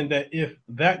comes in that if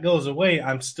that goes away,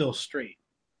 I'm still straight.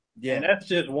 And Yeah. that's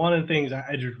just one of the things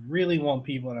I just really want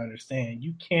people to understand.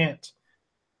 You can't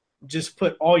just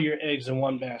put all your eggs in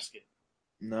one basket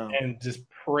No. and just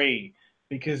pray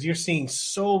because you're seeing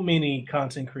so many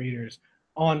content creators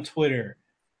on Twitter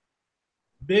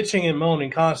bitching and moaning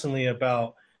constantly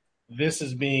about this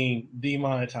is being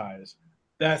demonetized,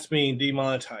 that's being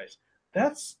demonetized.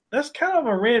 That's kind of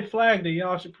a red flag that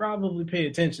y'all should probably pay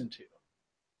attention to.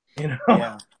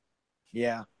 Yeah.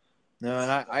 Yeah. No,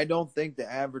 and I don't think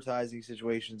the advertising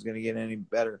situation is going to get any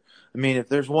better. I mean, if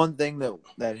there's one thing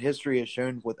that history has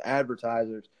shown with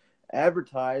advertisers,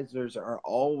 advertisers are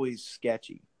always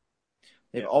sketchy.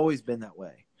 They've Yeah. always been that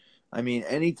way. I mean,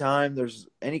 anytime there's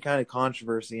any kind of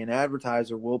controversy, an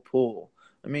advertiser will pull.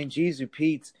 I mean, geez,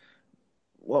 Pete's,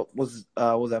 what was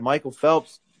that Michael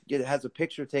Phelps has a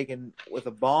picture taken with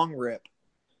a bong rip,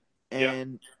 Yeah.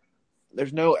 and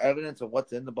there's no evidence of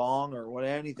what's in the bong or what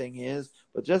anything is,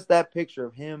 but just that picture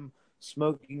of him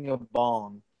smoking a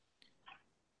bong,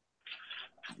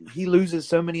 he loses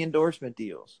so many endorsement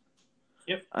deals.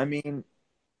 Yep. I mean,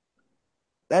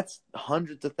 that's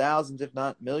hundreds of thousands, if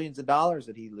not millions of dollars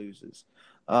that he loses.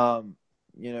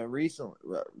 Recently,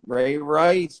 Ray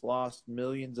Rice lost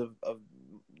millions of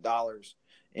dollars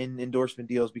in endorsement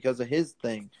deals because of his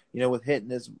thing, with hitting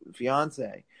his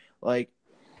fiance. Like,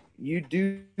 you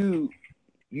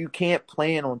can't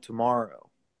plan on tomorrow,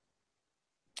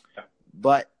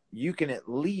 but you can at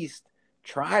least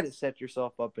try to set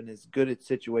yourself up in as good a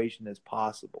situation as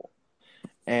possible.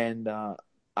 And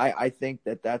I think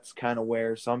that's kind of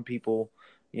where some people,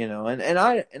 and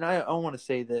I want to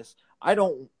say this. I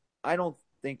don't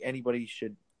think anybody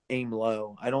should aim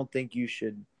low. I don't think you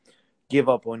should give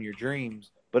up on your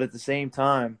dreams, but at the same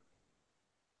time,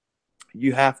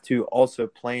 you have to also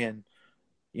plan,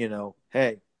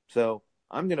 hey, so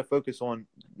I'm going to focus on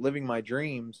living my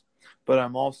dreams, but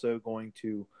I'm also going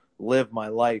to live my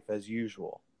life as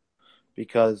usual.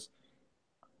 Because,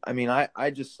 I mean,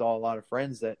 I just saw a lot of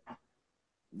friends that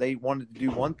they wanted to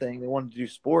do one thing, they wanted to do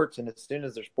sports, and as soon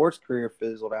as their sports career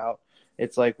fizzled out,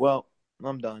 it's like, well,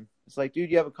 I'm done. It's like,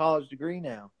 dude, you have a college degree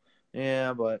now.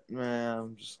 Yeah, but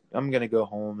I'm going to go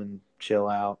home and chill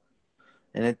out.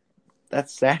 And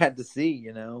that's sad to see,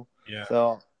 Yeah.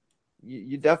 So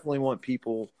you definitely want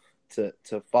people to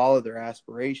follow their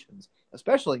aspirations,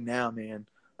 especially now, man.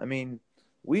 I mean,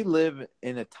 we live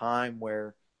in a time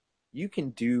where you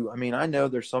can do. I mean, I know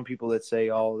there's some people that say,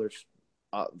 "Oh, there's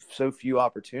so few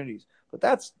opportunities," but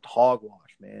that's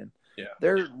hogwash, man. Yeah.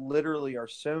 There literally are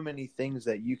so many things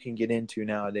that you can get into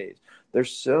nowadays.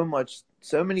 There's so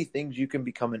many things you can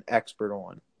become an expert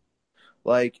on.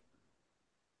 Like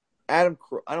I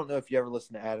don't know if you ever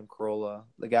listened to Adam Carolla,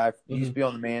 the guy he used to be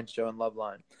on the Man Show and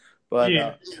Loveline, but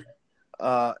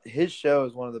his show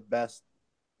is one of the best.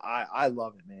 I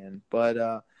love it, man.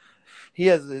 But he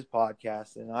has his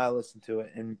podcast, and I listen to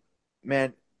it. And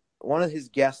man, one of his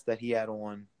guests that he had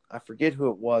on, I forget who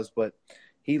it was, but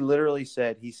he literally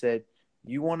said,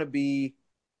 you want to be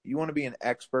an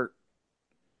expert.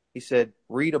 He said,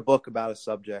 read a book about a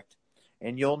subject,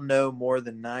 and you'll know more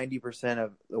than 90%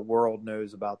 of the world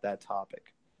knows about that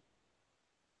topic.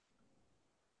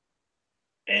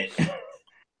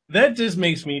 That just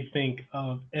makes me think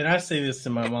of, and I say this to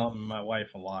my mom and my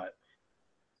wife a lot.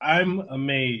 I'm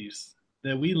amazed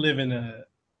that we live in a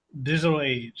digital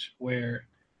age where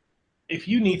if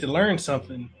you need to learn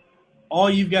something, all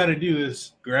you've got to do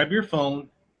is grab your phone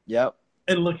Yep.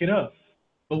 and look it up.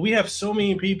 But we have so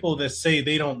many people that say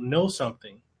they don't know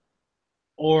something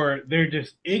or they're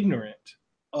just ignorant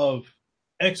of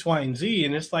X, Y, and Z.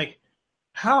 And it's like,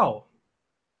 how?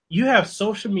 You have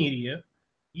social media,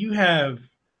 you have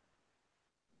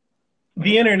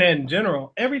the internet in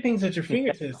general, everything's at your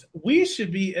fingertips. We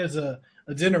should be, as a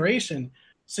generation,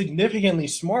 significantly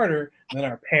smarter than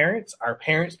our parents'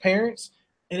 parents,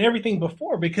 and everything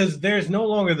before because there's no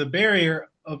longer the barrier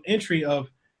of entry of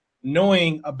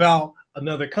knowing about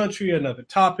another country, another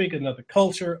topic, another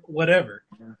culture, whatever.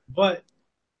 But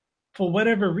for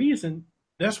whatever reason,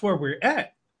 that's where we're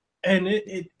at. And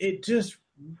it just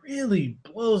really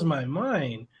blows my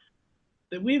mind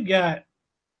that we've got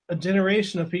a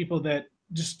generation of people that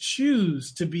just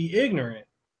choose to be ignorant.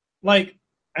 Like,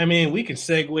 I mean, we can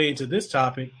segue into this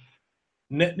topic,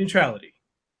 net neutrality.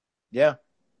 Yeah.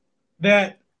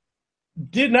 That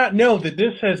did not know that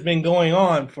this has been going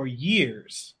on for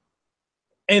years.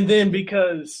 And then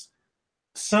because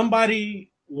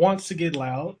somebody wants to get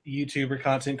loud, YouTuber,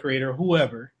 content creator,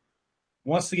 whoever,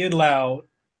 wants to get loud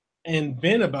and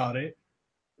vent about it,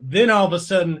 then all of a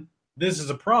sudden, this is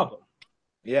a problem.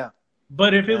 Yeah.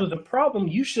 But if it Yeah. was a problem,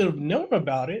 you should have known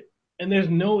about it, and there's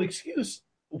no excuse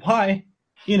why,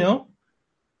 you know.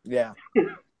 Yeah.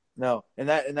 No, and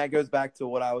that goes back to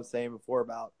what I was saying before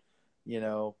about,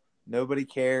 nobody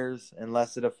cares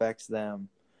unless it affects them.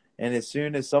 And as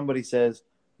soon as somebody says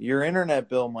your internet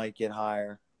bill might get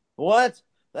higher, what?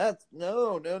 That's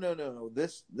no, no, no, no, no.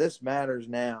 This matters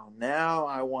now. Now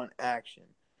I want action.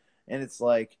 And it's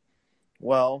like,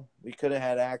 well, we could have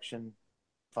had action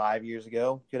 5 years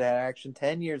ago. Could have had action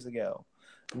 10 years ago.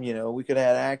 We could have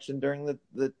had action during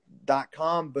the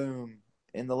 .com boom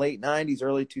in the late 90s,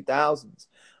 early 2000s.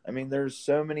 I mean, there's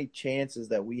so many chances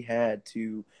that we had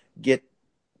to get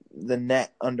the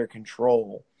net under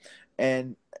control.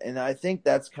 And I think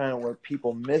that's kind of where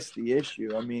people miss the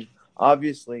issue. I mean,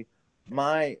 obviously,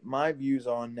 my views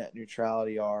on net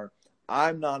neutrality are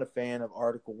I'm not a fan of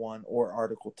Article 1 or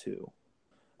Article 2.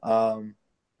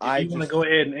 If you want to go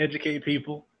ahead and educate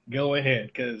people, go ahead,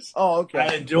 because okay.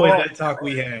 I enjoyed that talk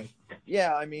we had.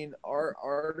 Yeah, I mean, our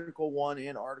Article 1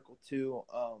 and Article 2.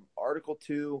 Article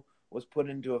 2 was put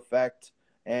into effect,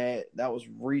 and that was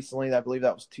recently. I believe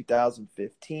that was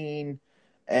 2015,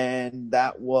 and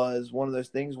that was one of those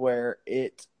things where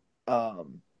it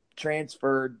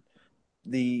transferred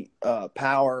the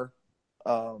power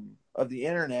of the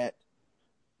internet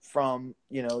from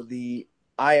the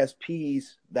ISPs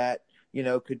that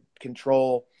could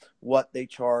control what they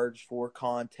charge for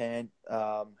content,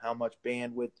 how much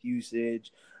bandwidth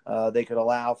usage. They could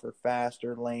allow for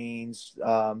faster lanes,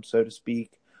 so to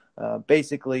speak.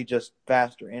 Basically, just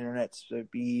faster internet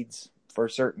speeds for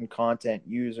certain content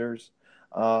users.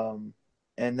 And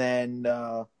then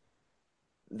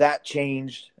that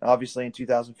changed, obviously, in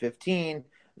 2015.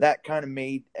 That kind of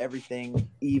made everything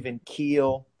even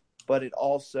keel, but it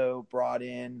also brought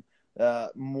in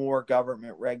more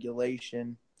government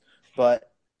regulation.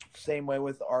 But same way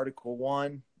with Article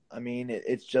 1. I mean,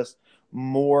 it's just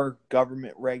more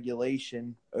government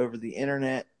regulation over the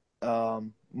internet,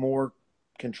 more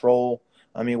control.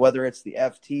 I mean, whether it's the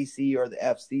FTC or the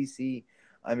FCC,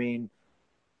 I mean,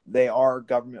 they are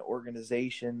government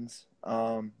organizations.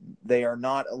 They are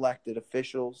not elected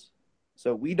officials.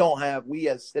 So we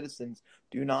as citizens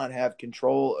do not have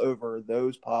control over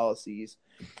those policies.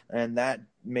 And that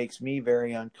makes me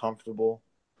very uncomfortable.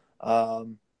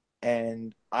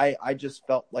 And I just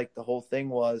felt like the whole thing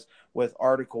was with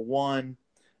Article 1,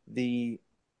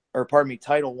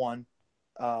 Title 1.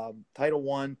 Title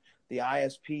 1, the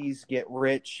ISPs get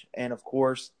rich. And of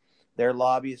course, their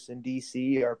lobbyists in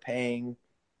DC are paying,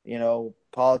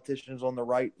 politicians on the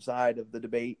right side of the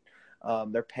debate.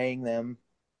 They're paying them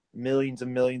millions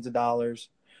and millions of dollars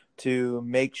to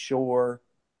make sure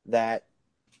that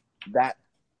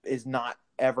is not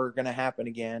ever going to happen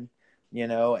again,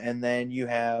 and then you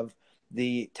have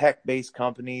the tech-based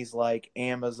companies like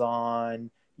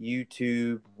Amazon,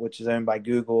 YouTube, which is owned by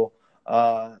Google,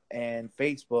 and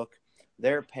Facebook.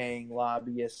 They're paying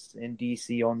lobbyists in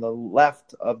DC on the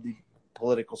left of the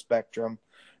political spectrum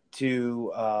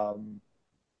to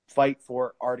fight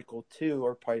for Article 2,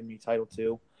 or pardon me, Title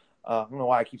 2. I don't know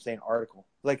why I keep saying article,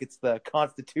 like it's the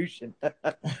Constitution,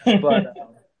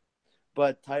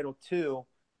 but Title 2,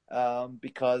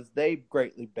 because they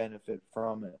greatly benefit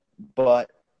from it. But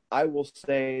I will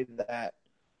say that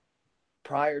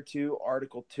prior to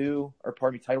Article 2, or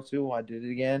pardon me, Title 2, I did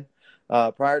it again.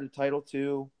 Prior to Title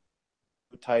 2,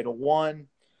 Title One.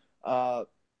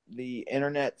 The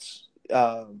internet's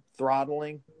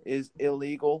throttling is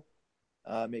illegal.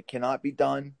 It cannot be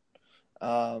done.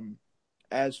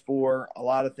 As for a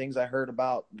lot of things I heard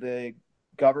about the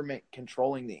government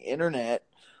controlling the internet,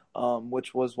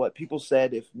 which was what people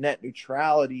said if net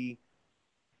neutrality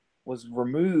was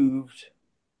removed,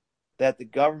 that the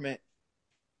government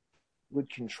would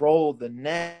control the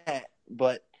net,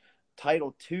 but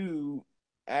Title II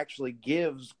actually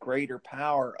gives greater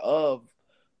power of,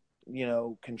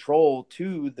 control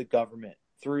to the government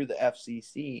through the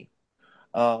FCC.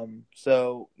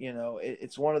 So,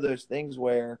 it's one of those things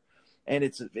where, and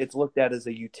it's looked at as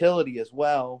a utility as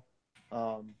well.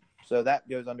 So that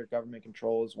goes under government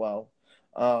control as well.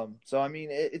 So, I mean,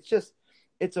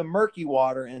 it's a murky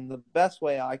water. And the best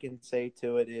way I can say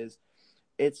to it is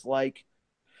it's like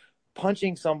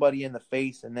punching somebody in the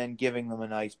face and then giving them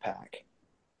an ice pack.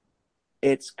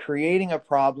 It's creating a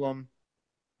problem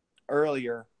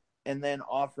earlier and then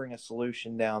offering a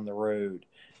solution down the road.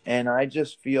 And I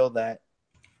just feel that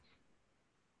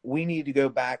we need to go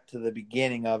back to the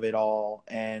beginning of it all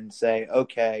and say,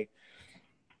 okay,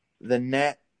 the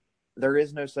net, there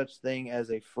is no such thing as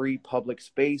a free public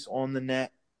space on the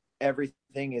net.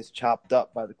 Everything is chopped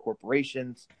up by the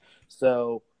corporations.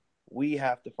 So we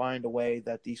have to find a way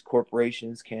that these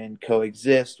corporations can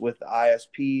coexist with the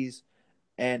ISPs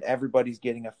and everybody's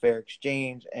getting a fair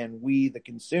exchange, and we, the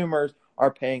consumers,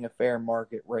 are paying a fair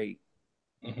market rate.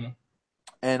 Mm-hmm.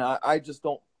 And I just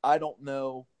don't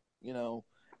know,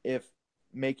 if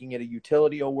making it a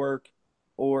utility will work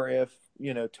or if,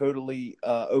 totally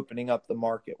opening up the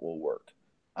market will work.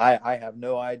 I have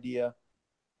no idea,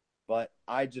 but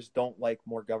I just don't like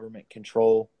more government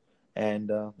control. And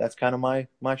that's kind of my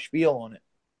spiel on it.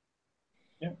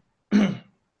 Yeah.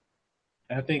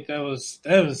 I think that was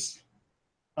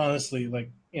honestly,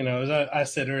 like, as I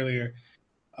said earlier,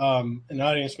 an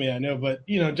audience may not know, but,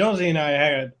 Jonesy and I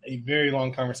had a very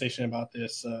long conversation about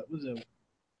this. Was it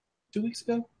 2 weeks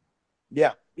ago?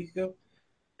 Yeah. Weeks ago?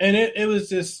 And it was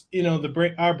just,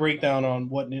 our breakdown on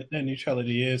what net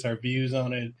neutrality is, our views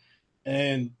on it,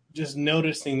 and just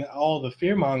noticing all the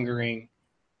fear mongering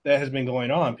that has been going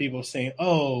on. People saying,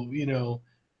 oh, the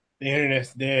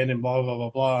internet's dead and blah, blah, blah,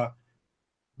 blah.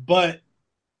 But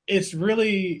it's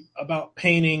really about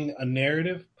painting a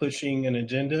narrative, pushing an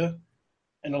agenda.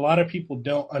 And a lot of people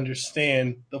don't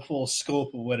understand the full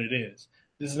scope of what it is.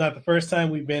 This is not the first time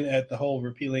we've been at the whole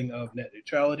repealing of net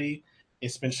neutrality.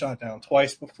 It's been shot down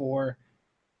twice before.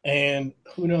 And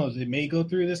who knows? It may go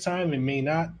through this time. It may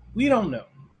not. We don't know.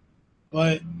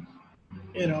 But,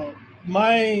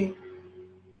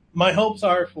 my hopes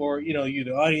are for, you,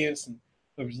 the audience, and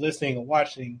whoever's listening or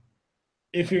watching,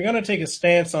 if you're going to take a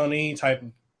stance on any type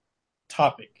of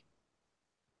topic,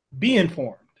 be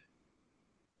informed.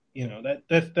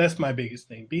 That's my biggest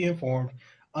thing. Be informed.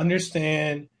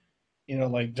 Understand,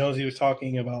 like Jonesy was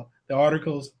talking about the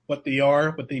articles, what they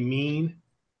are, what they mean,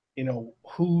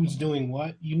 who's doing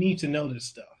what. You need to know this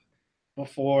stuff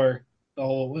before the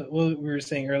whole, what we were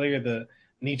saying earlier, the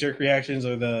knee-jerk reactions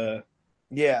or the,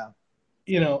 yeah,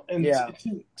 and yeah.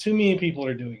 Too many people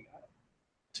are doing that.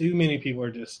 Too many people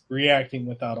are just reacting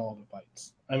without all the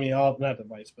bites. I mean, not the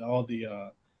bites, but all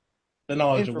the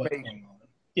knowledge of what's going on.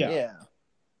 Yeah.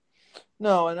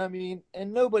 No, and I mean,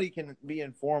 and nobody can be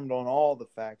informed on all the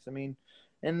facts. I mean,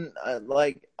 and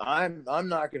like I'm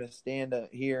not going to stand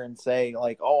here and say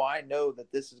like, oh, I know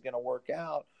that this is going to work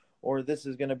out or this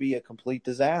is going to be a complete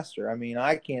disaster. I mean,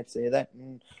 I can't say that,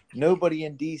 and nobody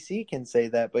in DC can say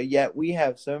that. But yet we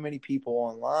have so many people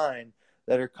online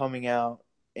that are coming out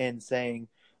and saying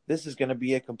this is going to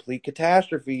be a complete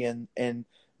catastrophe, and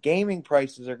gaming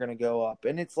prices are going to go up,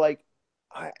 and it's like,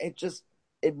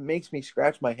 it makes me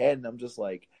scratch my head, and I'm just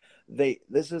like,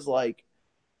 this is like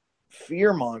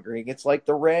fear mongering. It's like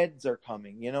the Reds are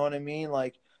coming, you know what I mean?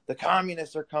 Like the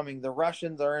communists are coming, the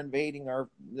Russians are invading,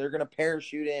 they're gonna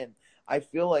parachute in. I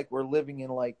feel like we're living in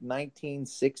like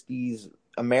 1960s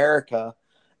America,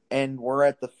 and we're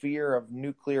at the fear of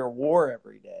nuclear war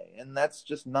every day, and that's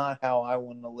just not how I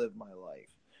want to live my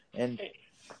life. And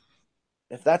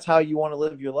if that's how you want to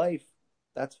live your life,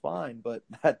 that's fine, but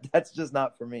that's just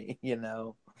not for me,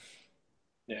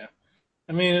 Yeah.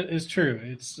 I mean, it's true.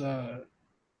 It's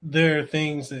there are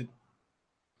things that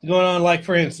going on, like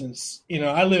for instance,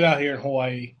 I live out here in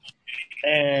Hawaii,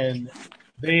 and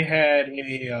they had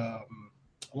I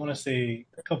want to say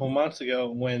a couple months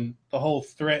ago when the whole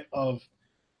threat of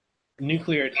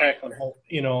nuclear attack on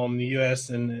the U.S.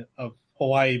 and of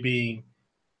Hawaii being,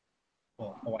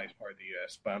 well, Hawaii's part of the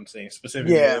U.S., but I'm saying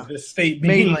specifically this state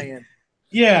being mainland.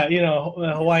 Yeah,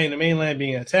 Hawaii and the mainland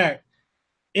being attacked.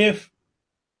 If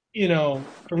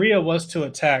Korea was to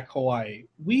attack Hawaii,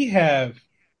 we have,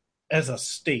 as a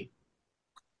state,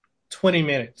 20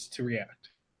 minutes to react.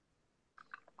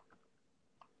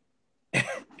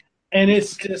 And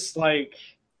it's just like,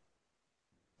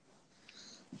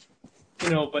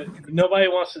 but nobody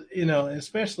wants to,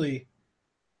 especially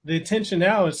the attention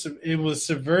now is it was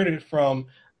subverted from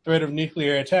threat of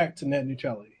nuclear attack to net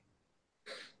neutrality.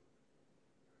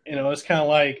 It's kind of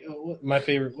like what's my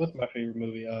favorite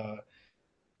movie?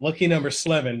 Lucky Number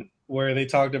 11, where they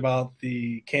talked about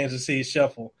the Kansas City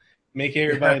Shuffle, make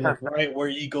everybody look right where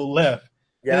you go left.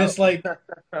 And Yeah. it's like,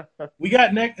 we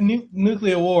got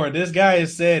nuclear war. This guy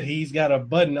has said he's got a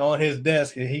button on his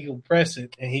desk and he can press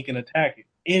it and he can attack it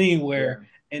anywhere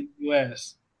in the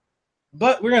U.S.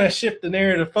 But we're going to shift the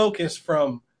narrative focus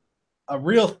from a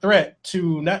real threat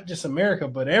to not just America,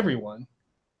 but everyone,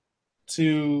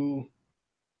 to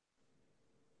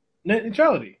net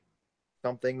neutrality.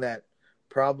 Something that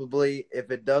probably,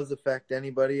 if it does affect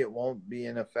anybody, it won't be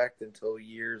in effect until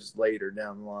years later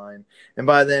down the line. And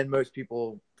by then, most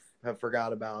people have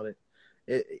forgot about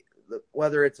it.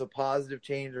 Whether it's a positive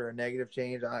change or a negative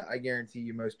change, I guarantee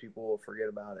you most people will forget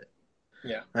about it.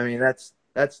 Yeah. I mean, that's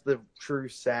the true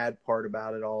sad part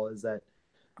about it all, is that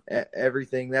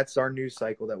everything, that's our news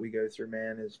cycle that we go through,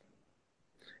 man,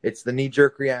 it's the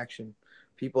knee-jerk reaction.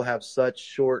 People have such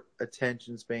short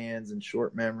attention spans and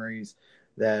short memories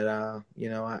that, I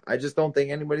just don't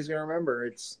think anybody's going to remember.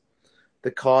 It's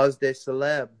the cause de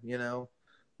celeb,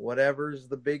 whatever's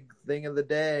the big thing of the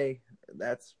day,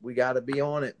 we got to be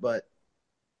on it. But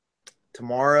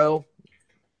tomorrow,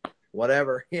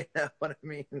 whatever, you know what I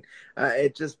mean?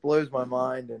 It just blows my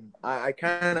mind. And I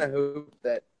kind of hope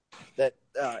that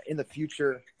in the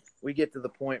future we get to the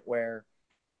point where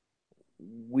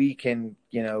we can,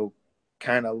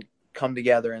 kind of come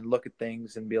together and look at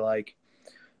things and be like,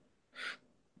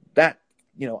 that,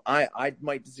 I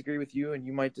might disagree with you and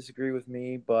you might disagree with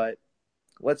me, but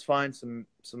let's find some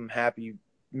happy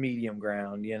medium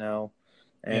ground,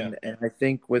 And I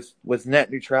think with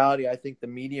net neutrality, I think the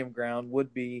medium ground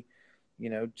would be,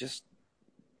 just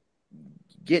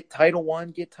get Title I,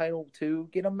 get Title II,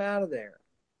 get them out of there,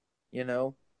 get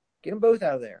them both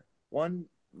out of there. One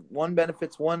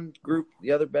benefits one group,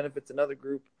 the other benefits another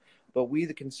group, but we,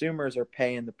 the consumers, are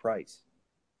paying the price,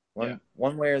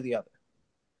 one way or the other.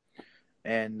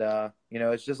 And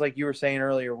it's just like you were saying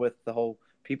earlier with the whole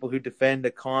people who defend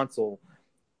a console.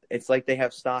 It's like they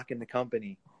have stock in the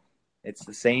company. It's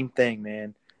the same thing,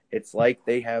 man. It's like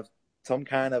they have some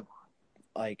kind of,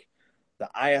 like, the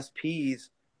ISPs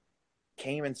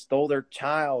came and stole their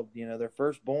child, their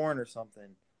firstborn or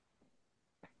something.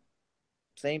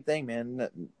 Same thing, man.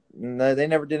 No, they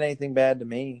never did anything bad to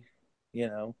me,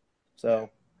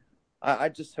 So I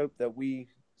just hope that we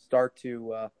start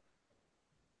to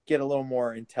get a little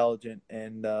more intelligent,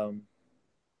 and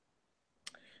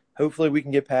hopefully we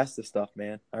can get past this stuff,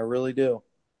 man. I really do.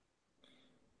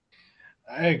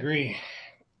 I agree.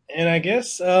 And I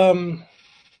guess on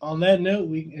that note,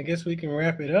 I guess we can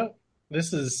wrap it up.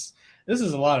 This is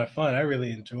a lot of fun. I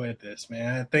really enjoyed this,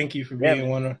 man. Thank you for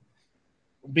being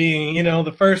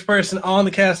the first person on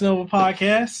the Casanova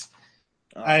podcast.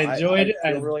 I enjoyed it.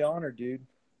 I feel really honored, dude.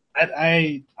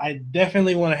 I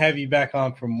definitely want to have you back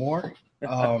on for more. We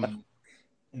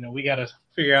got to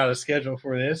figure out a schedule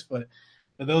for this, but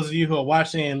for those of you who are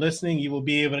watching and listening, you will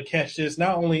be able to catch this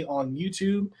not only on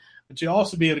YouTube, but you'll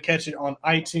also be able to catch it on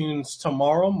iTunes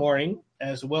tomorrow morning,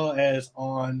 as well as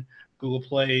on Google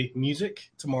Play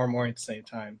Music tomorrow morning at the same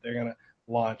time. They're going to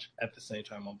launch at the same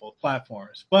time on both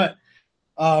platforms. But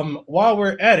while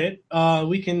we're at it,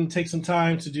 we can take some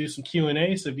time to do some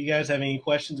Q&A. So if you guys have any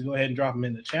questions, go ahead and drop them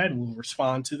in the chat, and we'll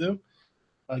respond to them.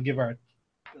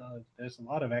 There's a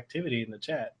lot of activity in the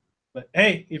chat. But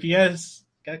hey, if you guys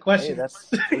got questions, hey,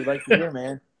 that's what we like to hear,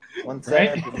 man. One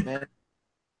second, right? Man.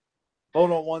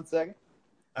 Hold on 1 second.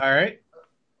 All right.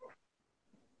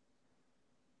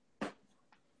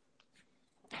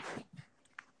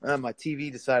 My TV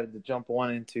decided to jump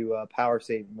on into power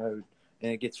saving mode,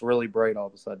 and it gets really bright all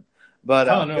of a sudden. But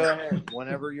go ahead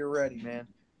whenever you're ready, man.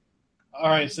 All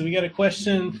right, so we got a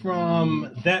question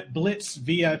from That Blitz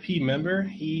VIP member.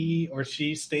 He or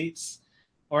she states,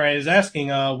 or is asking,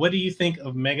 what do you think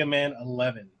of Mega Man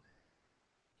 11?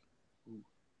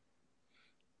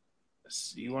 Let's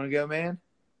see. You want to go, man?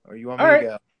 Or you want me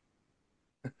to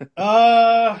go?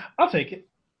 I'll take it.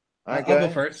 I'll go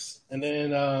first, and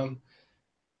then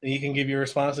you can give your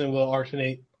response, and we'll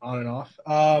alternate on and off.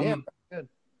 Yeah, good.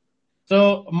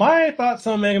 So my thoughts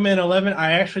on Mega Man 11,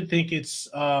 I actually think it's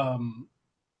I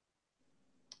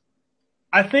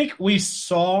think we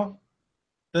saw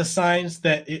the signs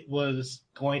that it was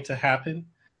going to happen.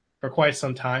 for quite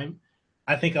some time.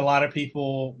 I think a lot of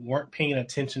people weren't paying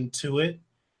attention to it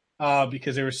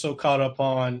because they were so caught up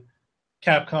on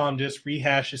Capcom just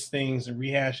rehashes things and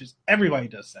rehashes. Everybody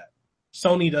does that.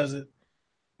 Sony does it.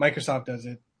 Microsoft does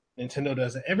it. Nintendo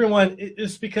does it. Everyone.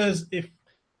 It's because if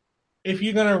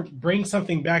you're gonna bring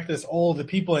something back that's old that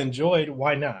people enjoyed,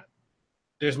 why not?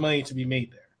 There's money to be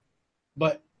made there.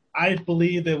 But I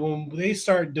believe that when they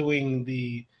start doing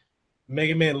the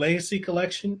Mega Man Legacy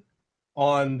Collection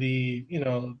on the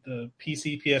the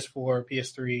PC, PS4,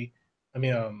 PS3,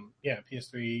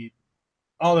 PS3,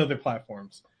 all other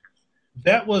platforms,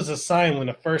 that was a sign when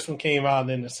the first one came out and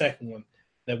then the second one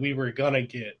that we were gonna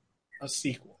get a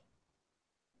sequel.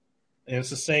 And it's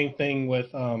the same thing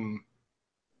with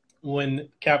when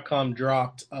Capcom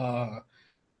dropped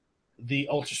the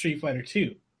Ultra Street Fighter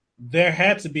 2. There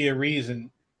had to be a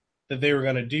reason that they were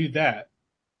going to do that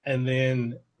and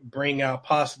then bring out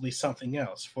possibly something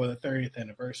else for the 30th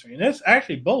anniversary. And that's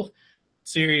actually both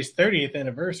series 30th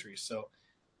anniversaries. So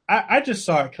I just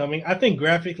saw it coming. I think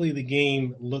graphically the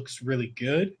game looks really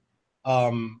good.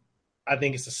 I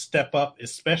think it's a step up,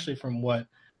 especially from what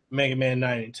Mega Man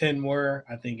 9 and 10 were.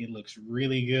 I think it looks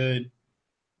really good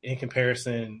in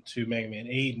comparison to Mega Man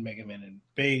 8 and Mega Man and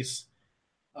Base.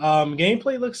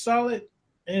 Gameplay looks solid.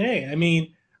 And hey, I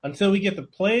mean, until we get to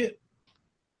play it,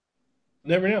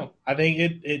 never know. I think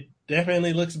it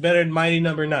definitely looks better than Mighty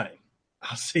Number 9.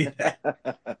 I'll see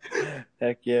that.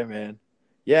 Heck yeah, man.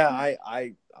 Yeah,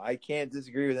 I can't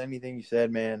disagree with anything you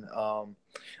said, man.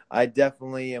 I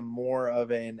definitely am more of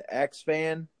an X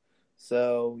fan.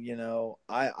 So,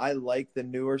 I like the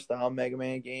newer style Mega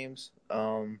Man games.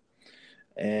 And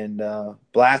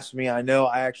Blasphemy, I know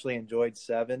I actually enjoyed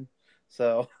 7.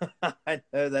 So I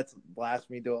know that's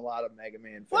blasphemy to a lot of Mega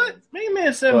Man fans. What? Mega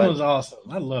Man 7 was awesome.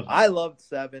 I loved it. I loved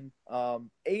 7.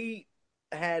 8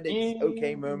 had its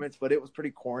okay moments, but it was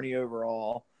pretty corny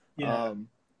overall. Yeah.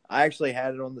 I actually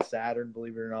had it on the Saturn,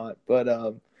 believe it or not. But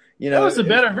that was a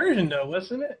better version, though,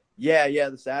 wasn't it? Yeah.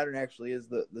 The Saturn actually is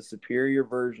the superior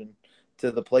version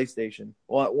to the PlayStation.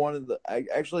 Well, a lot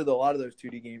of those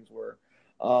 2D games were.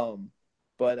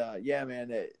 Yeah,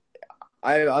 man.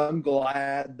 I'm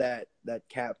glad that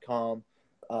Capcom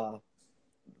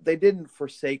they didn't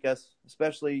forsake us,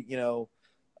 especially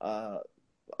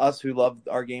us who love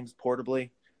our games portably.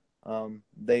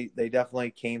 They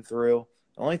definitely came through.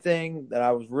 The only thing that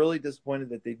I was really disappointed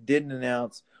that they didn't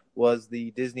announce was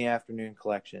the Disney Afternoon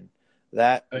Collection.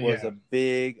 That was a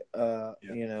big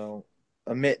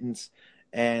omittance,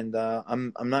 and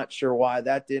I'm not sure why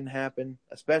that didn't happen,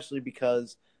 especially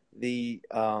because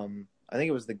I think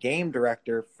it was the game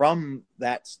director from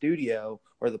that studio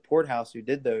or the port house who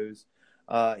did those.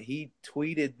 He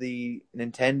tweeted the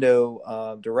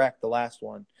Nintendo Direct, the last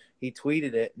one. He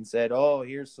tweeted it and said, "Oh,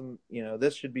 here's some,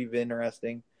 this should be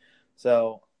interesting."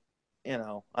 So, I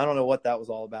don't know what that was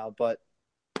all about, but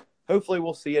hopefully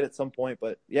we'll see it at some point.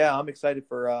 But yeah, I'm excited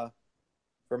for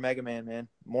Mega Man, man.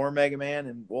 More Mega Man,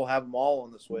 and we'll have them all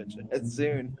on the Switch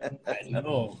soon. I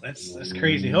know, that's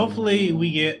crazy. Hopefully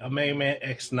we get a Mega Man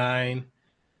X9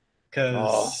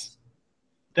 because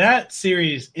that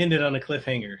series ended on a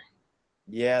cliffhanger.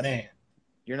 Yes, man,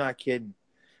 you're not kidding.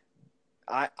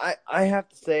 I have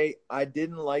to say I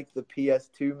didn't like the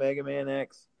PS2 Mega Man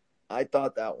X. I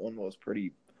thought that one was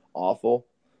pretty awful,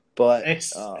 but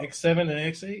X7 and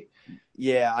X8.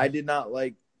 Yeah, I did not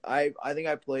like. I think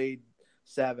I played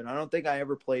 7. I don't think I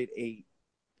ever played 8.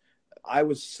 I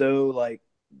was so I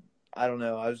don't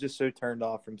know. I was just so turned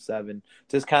off from 7,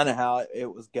 just kind of how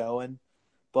it was going.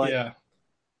 But yeah,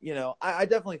 I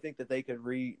definitely think that they could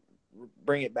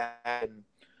bring it back. And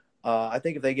I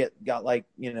think if they got a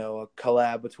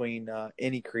collab between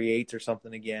Any Creates or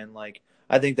something again,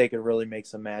 I think they could really make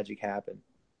some magic happen.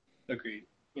 Agreed.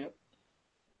 Yep.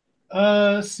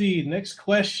 Let's see. Next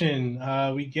question.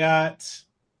 We got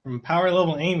from Power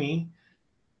Level Amy.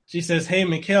 She says, "Hey,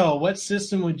 Mikkel, what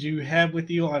system would you have with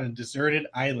you on a deserted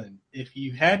island? If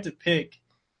you had to pick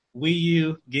Wii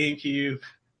U, GameCube."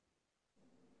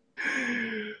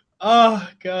 Oh,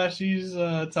 gosh, she's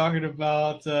talking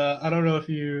about, I don't know if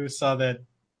you saw that,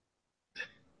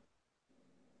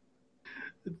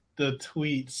 the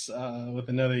tweets with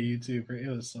another YouTuber. It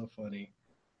was so funny.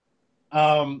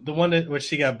 The one where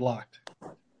she got blocked.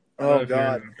 Oh,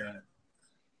 God.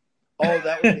 Oh,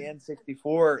 that was the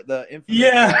N64, the infamous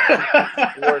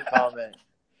N64 comment.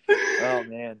 Oh,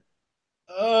 man.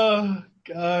 Oh,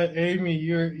 God, Amy,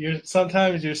 you're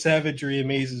sometimes your savagery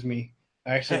amazes me.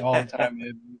 Actually, all the time.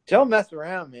 Don't mess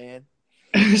around, man.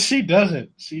 She doesn't.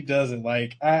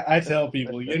 I tell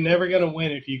people, you're never gonna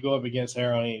win if you go up against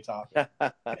her on any topic.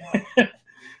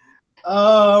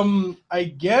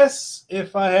 I guess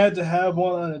if I had to have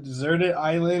one on a deserted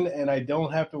island and I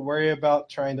don't have to worry about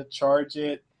trying to charge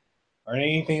it or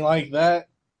anything like that,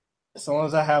 as long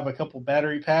as I have a couple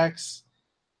battery packs,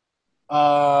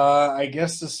 I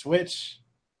guess the Switch.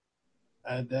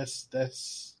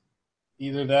 That's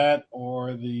either that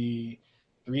or the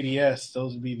 3DS.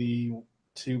 Those would be the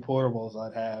two portables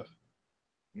I'd have.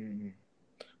 Mm.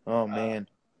 Oh man,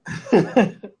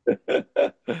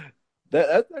 Uh,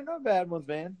 they're not bad ones,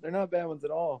 man. They're not bad ones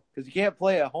at all. Because you can't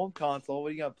play a home console. What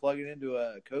are you gonna plug it into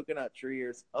a coconut tree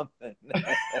or something?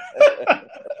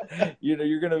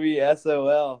 You're gonna be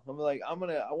SOL. I'm like, I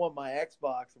want my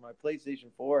Xbox or my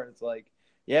PlayStation 4, and it's like,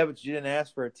 yeah, but you didn't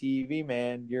ask for a TV,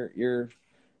 man. You're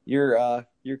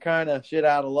kind of shit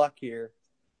out of luck here.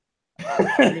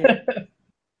 I mean,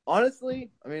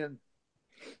 honestly,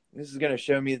 this is going to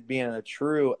show me being a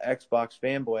true Xbox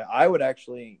fanboy. I would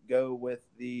actually go with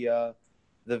the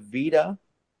Vita,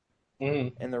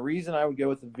 and the reason I would go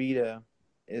with the Vita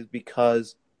is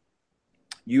because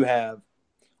you have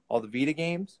all the Vita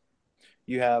games,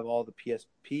 you have all the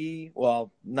PSP,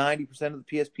 well, 90% of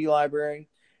the PSP library,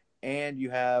 and you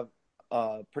have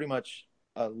pretty much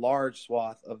a large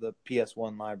swath of the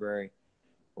PS1 library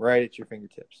right at your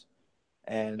fingertips.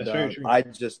 And That's very true.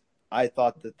 I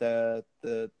thought that the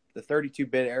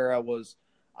 32-bit era was,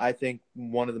 I think,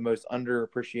 one of the most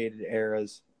underappreciated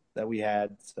eras that we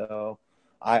had. So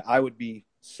I would be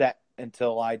set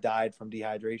until I died from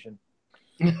dehydration.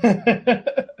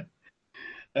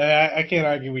 I can't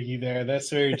argue with you there. That's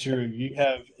very true. You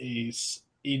have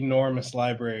enormous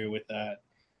library with that.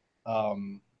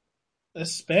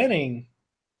 It's spanning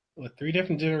with three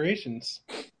different generations,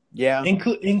 Yeah,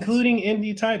 including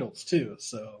indie titles too.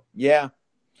 So yeah.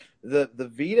 The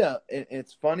Vita,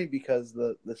 it's funny because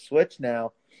the Switch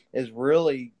now is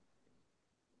really,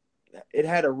 it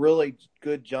had a really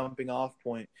good jumping off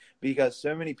point because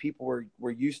so many people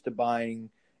were used to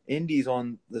buying indies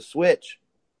on the Switch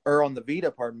or on the Vita,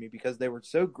 pardon me, because they were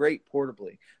so great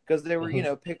portably, because they were,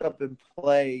 pick up and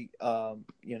play,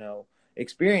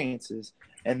 experiences.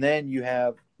 And then you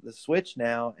have the Switch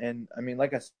now. And I mean,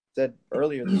 like I said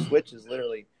earlier, the Switch is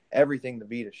literally everything the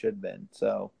Vita should have been.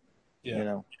 So,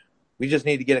 yeah. We just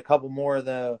need to get a couple more of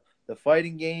the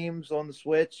fighting games on the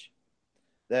Switch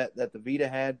that the Vita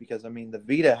had, because I mean the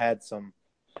Vita had some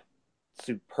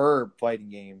superb fighting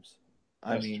games.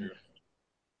 That's true.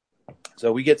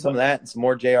 So we get some of that and some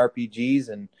more JRPGs,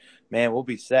 and man, we'll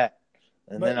be set.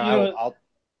 And then I'll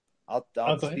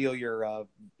steal your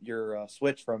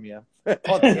Switch from you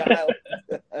on the island.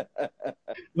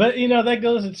 But that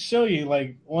goes to show you,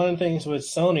 like, one of the things with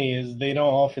Sony is they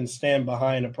don't often stand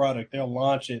behind a product. They'll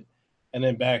launch it and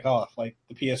then back off, like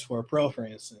the PS4 Pro, for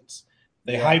instance.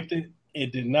 They hyped it.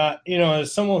 It did not,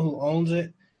 as someone who owns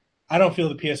it, I don't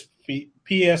feel the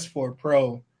PS4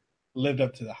 Pro lived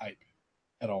up to the hype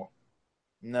at all.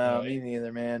 No, me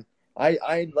neither, man.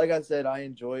 I like I said, I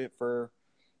enjoy it for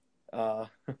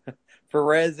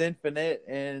Res Infinite,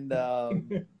 and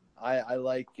I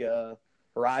like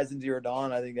Horizon Zero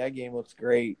Dawn. I think that game looks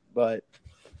great, but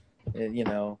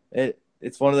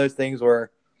it's one of those things where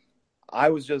I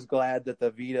was just glad that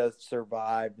the Vita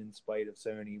survived in spite of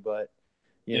Sony. But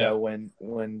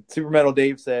when Super Metal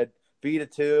Dave said Vita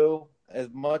 2, as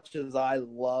much as I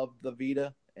love the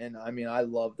Vita, and I mean I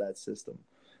love that system,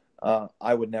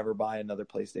 I would never buy another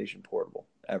PlayStation Portable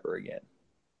ever again.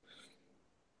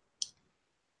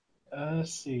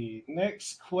 Let's see.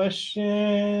 Next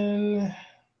question.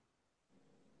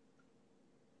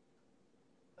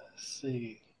 Let's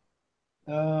see.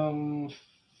 The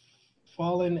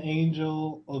Fallen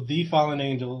Angel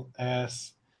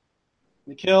asks,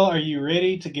 Mikhail, are you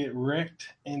ready to get wrecked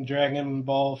in Dragon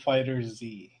Ball Fighter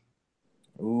Z?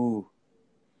 Ooh.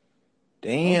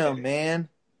 Damn, okay. Man.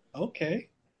 Okay.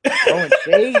 Throwing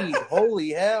shade.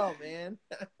 Holy hell, man.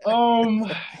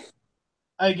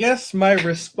 I guess my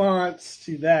response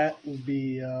to that would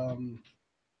be,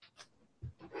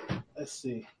 let's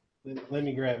see. Let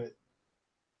me grab it.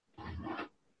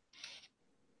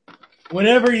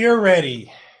 Whenever you're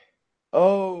ready.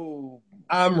 Oh,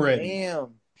 I'm ready.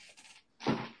 Damn.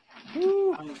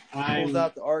 Pulls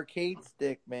out the arcade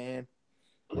stick, man.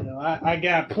 I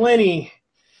got plenty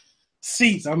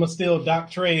seats. I'm going to steal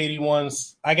Doc Trey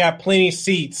 81's. I got plenty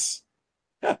seats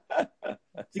to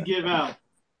give out.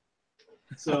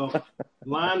 So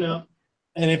line up.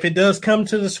 And if it does come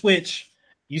to the Switch,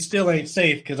 you still ain't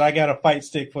safe because I got a fight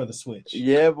stick for the Switch.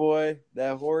 Yeah, boy.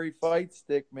 That Hori fight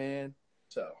stick, man.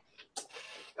 So,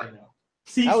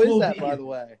 How is that, by the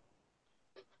way?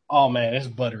 Oh, man, it's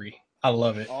buttery. I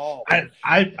love it. Oh,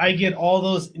 I get all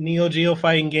those Neo Geo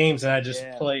fighting games, and I just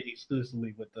yeah. play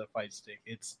exclusively with the fight stick.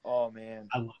 Oh man,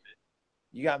 I love it.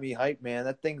 you got me hyped, man.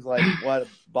 That thing's like what,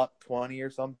 $120 or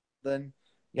something.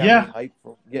 You got me Yeah. hyped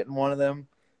for getting one of them.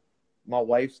 My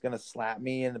wife's gonna slap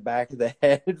me in the back of the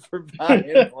head for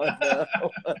buying one though.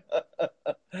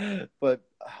 But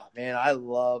oh, man, I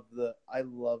love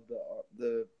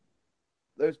the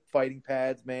those fighting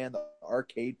pads, man. The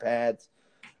arcade pads.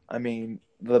 I mean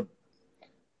the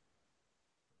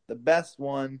best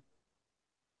one.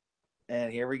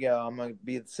 And here we go. I'm gonna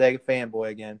be the Sega fanboy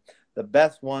again. The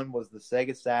best one was the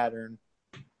Sega Saturn.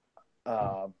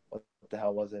 What the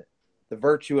hell was it? The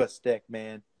Virtua Stick,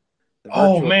 man. The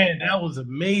Oh Virtua man, Pad. that was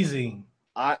amazing.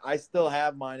 I still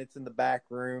have mine. It's in the back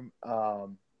room.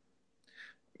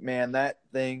 Man, that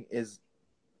thing is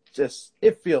just,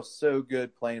 it feels so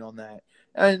good playing on that.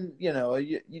 And,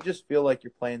 you just feel like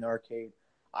you're playing the arcade.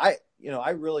 I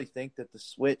really think that the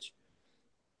Switch,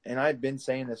 and I've been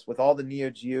saying this with all the Neo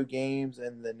Geo games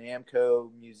and the Namco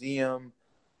Museum,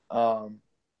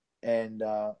 and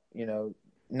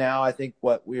now I think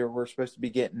what we're supposed to be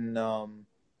getting,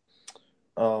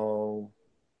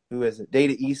 who is it?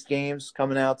 Data East games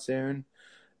coming out soon.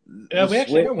 Yeah, The we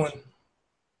actually Switch. got one.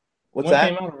 What's One that?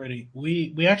 came out already.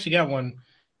 We actually got one.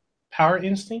 Power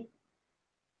Instinct.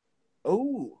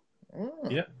 Oh,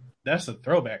 Yeah, that's a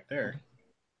throwback there.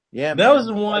 yeah, That was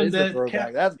man. the That one is a that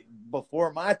throwback. That's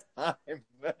before my time.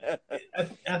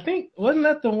 I think wasn't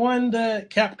that the one that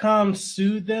Capcom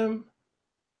sued them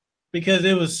because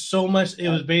it was so much. It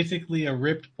was basically a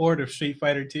ripped port of Street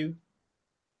Fighter 2.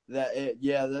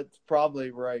 Yeah, that's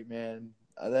probably right, man.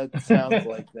 That sounds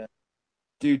like that.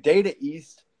 Dude, Data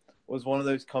East was one of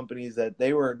those companies that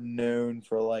they were known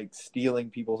for like stealing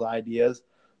people's ideas,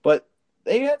 but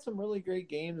they had some really great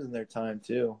games in their time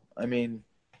too. I mean,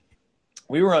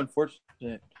 we were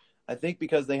unfortunate. I think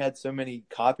because they had so many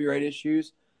copyright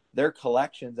issues, their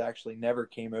collections actually never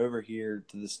came over here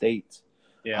to the States.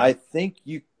 Yeah, I think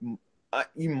you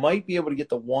might be able to get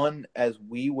the one as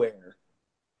WiiWare.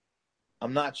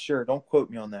 I'm not sure. Don't quote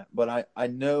me on that, but I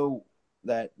know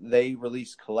that they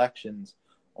released collections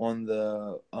on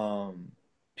the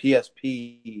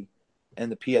PSP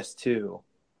and the PS2,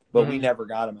 but we never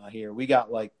got them out here. We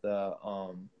got like the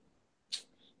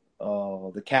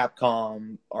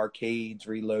Capcom arcades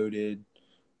reloaded,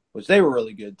 which they were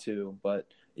really good too. But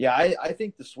yeah, I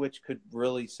think the Switch could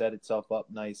really set itself up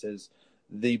nice as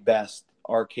the best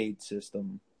arcade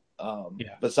system,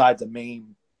 besides a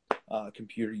main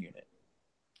computer unit.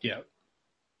 yeah.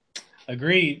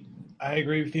 Agreed. I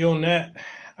agree with you on that.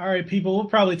 All right, people. We'll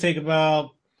probably take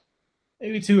about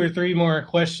maybe 2 or 3 more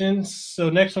questions. So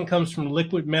next one comes from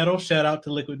Liquid Metal. Shout out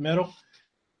to Liquid Metal.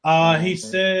 He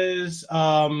says,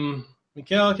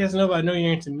 Mikhail Kasanova, I know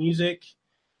you're into music.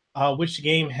 Which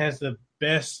game has the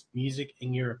best music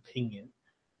in your opinion?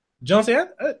 Jonesy,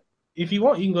 if you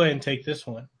want, you can go ahead and take this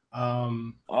one.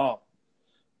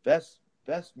 Best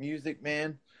music,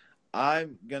 man.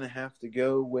 I'm gonna have to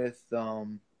go with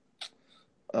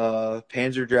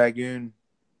Panzer Dragoon.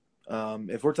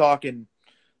 If we're talking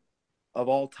of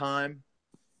all time,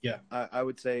 yeah, I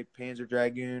would say Panzer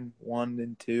Dragoon 1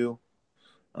 and 2.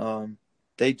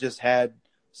 They just had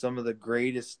some of the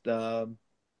greatest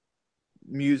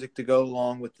music to go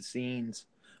along with the scenes.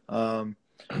 I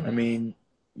mean,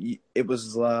 it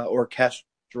was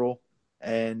orchestral,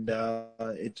 and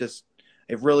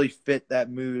it really fit that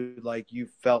mood. Like you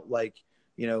felt like,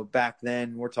 back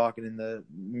then, we're talking in the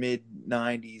mid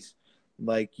 '90s,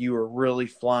 like you were really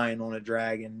flying on a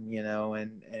dragon,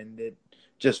 and it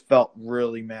just felt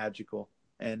really magical.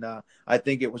 And I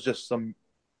think it was just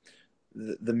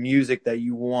the music that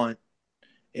you want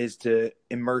is to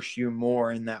immerse you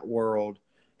more in that world,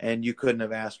 and you couldn't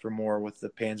have asked for more with the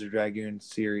Panzer Dragoon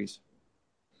series.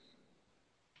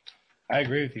 I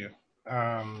agree with you.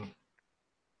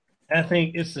 I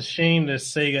think it's a shame that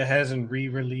Sega hasn't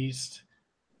re-released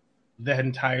that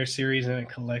entire series in a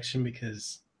collection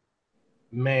because,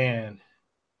 man,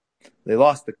 They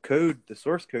lost the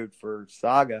source code for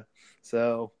Saga,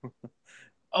 so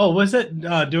oh, was it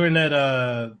during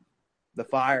that? the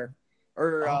fire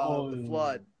or Oh, the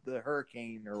flood, the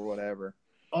hurricane or whatever.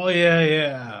 oh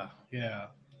yeah, Yeah,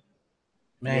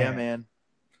 man. man.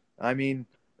 I mean,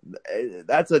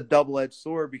 that's a double-edged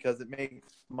sword because it makes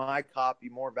my copy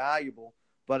more valuable,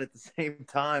 but at the same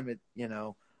time,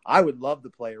 I would love to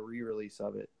play a re-release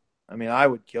of it. I mean, I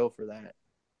would kill for that.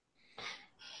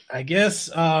 I guess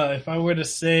if I were to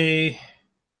say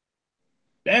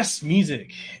best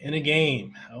music in a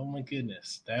game, oh my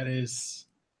goodness, that is.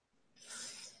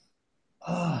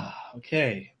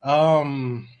 Okay.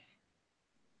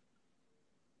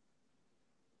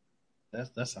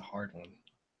 That's a hard one.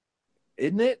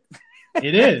 Isn't it?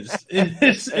 It is.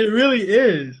 It really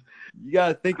is. You got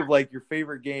to think of like your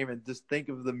favorite game and just think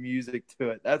of the music to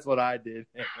it. That's what I did.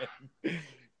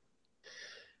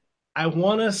 I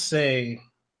want to say,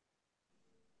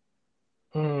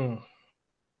 I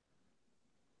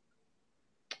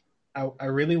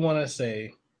really want to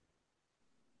say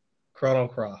Chrono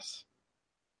Cross.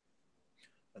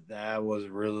 That was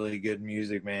really good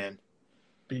music, man.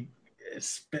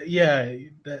 Yeah,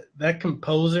 that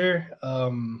composer,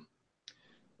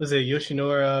 was it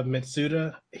Yoshinori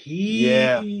Mitsuda?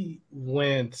 Yeah. He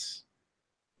went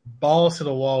balls to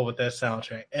the wall with that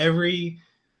soundtrack. Every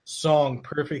song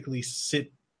perfectly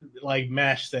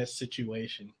matched that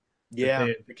situation that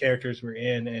Yeah. the characters were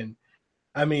in. And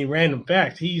I mean, random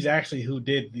fact, he's actually who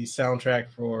did the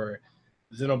soundtrack for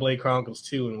Xenoblade Chronicles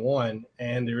 2 and 1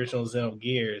 and the original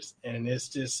Xenogears. And it's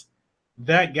just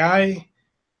that guy,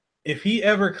 if he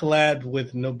ever collabed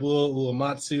with Nobuo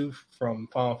Uematsu from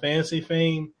Final Fantasy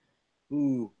fame,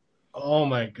 Ooh. oh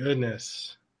my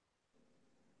goodness.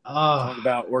 Talk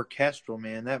about orchestral,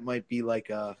 man. That might be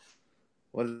like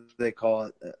what do they call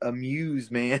it? A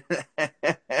muse, man.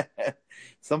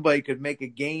 Somebody could make a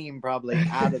game probably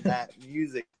out of that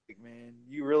music, man.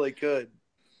 You really could.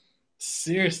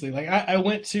 Seriously, like I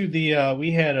went to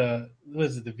we had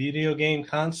the video game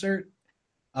concert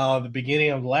the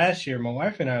beginning of last year. My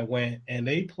wife and I went, and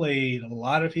they played a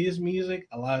lot of his music,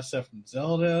 a lot of stuff from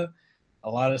Zelda, a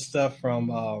lot of stuff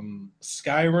from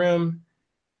Skyrim.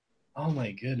 Oh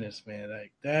my goodness, man!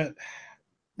 Like that.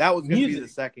 That was going to be the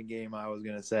Music. second game I was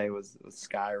going to say was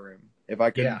Skyrim. If I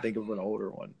couldn't Yeah. think of an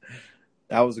older one,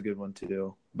 that was a good one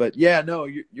too. But yeah, no,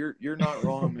 you're not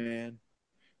wrong, man.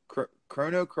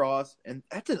 Chrono Cross, and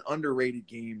that's an underrated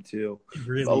game too. It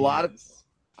really is.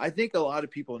 I think a lot of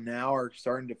people now are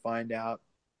starting to find out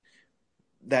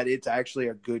that it's actually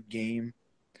a good game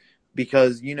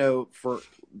because for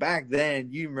back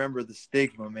then, you remember the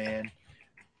stigma, man.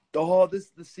 Oh, this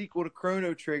is the sequel to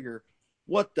Chrono Trigger.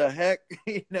 What the heck?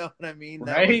 You know what I mean?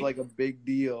 That was Right? like a big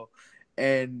deal.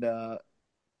 And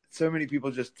so many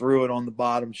people just threw it on the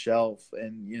bottom shelf.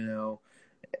 And,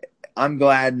 I'm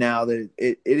glad now that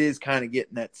it is kind of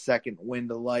getting that second wind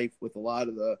of life with a lot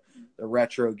of the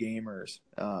retro gamers.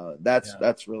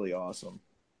 That's really awesome.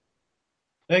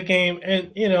 That game,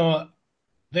 and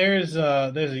there's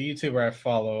a YouTuber I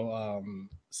follow,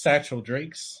 Satchel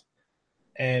Drakes,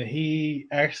 and he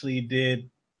actually did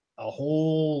a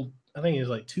whole, I think it was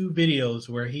like 2 videos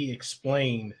where he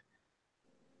explained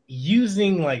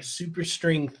using like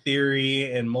superstring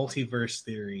theory and multiverse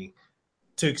theory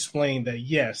to explain that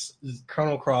yes,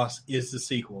 Chrono Cross is the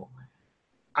sequel.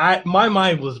 My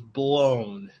mind was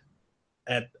blown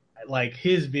at like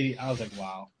his video. I was like,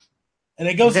 wow. And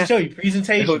it goes to show you That would be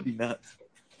presentation. nuts.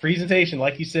 Presentation,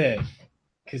 like you said,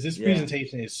 because this Yeah.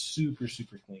 presentation is super,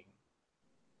 super clean.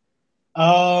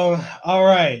 All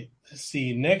right. Let's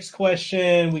see. Next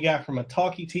question we got from a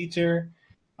talkie teacher.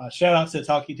 Shout out to the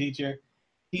talkie teacher.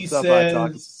 He What's up,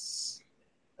 iTalkie? says,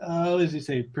 what does he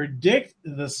say? Predict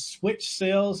the Switch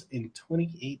sales in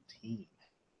 2018.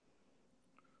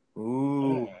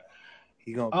 Ooh,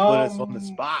 he gonna put us on the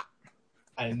spot.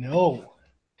 I know.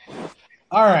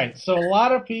 All right. So a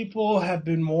lot of people have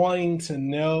been wanting to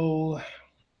know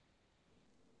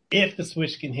if the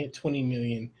Switch can hit 20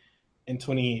 million in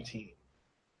 2018.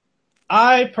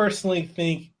 I personally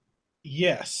think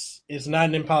yes, it's not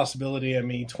an impossibility. I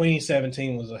mean,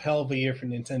 2017 was a hell of a year for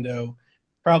Nintendo,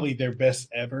 probably their best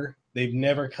ever. They've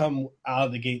never come out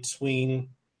of the gate swinging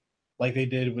like they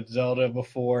did with Zelda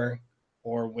before,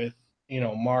 or with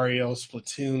Mario,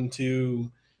 Splatoon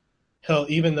 2. Hell,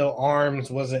 even though Arms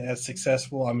wasn't as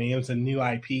successful, I mean, it was a new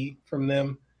IP from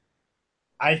them.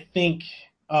 I think,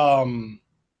 and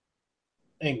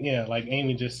yeah, like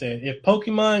Amy just said, if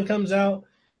Pokemon comes out,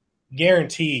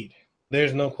 guaranteed,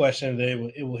 there's no question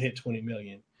that it will hit 20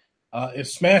 million. If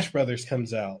Smash Brothers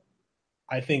comes out,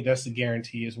 I think that's a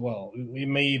guarantee as well. It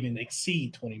may even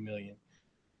exceed 20 million.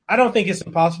 I don't think it's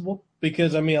impossible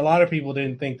because I mean a lot of people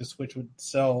didn't think the Switch would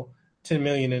sell 10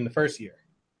 million in the first year,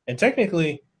 and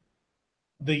technically,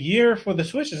 the year for the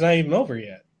Switch is not even over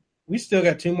yet. We still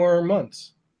got 2 more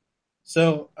months.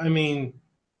 So I mean,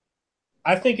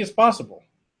 I think it's possible.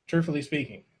 Truthfully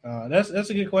speaking, that's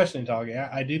a good question, Toggy.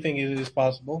 I do think it is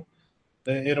possible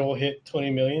that it'll hit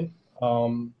 20 million.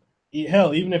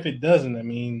 Hell, even if it doesn't, I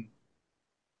mean,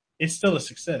 it's still a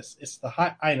success. It's the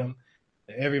hot item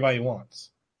that everybody wants.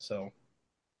 So,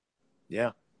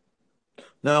 Yeah.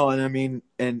 No, and I mean,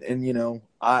 and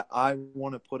I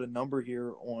want to put a number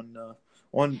here on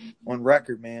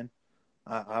record, man.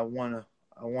 I want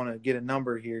to get a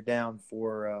number here down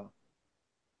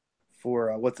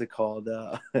what's it called?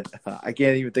 I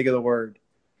can't even think of the word.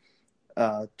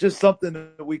 Just something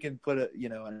that we can put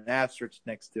an asterisk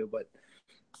next to. But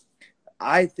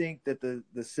I think that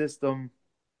the system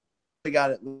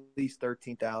got at least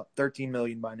 13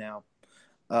 million by now.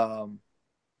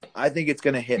 I think it's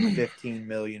going to hit 15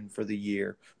 million for the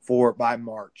year by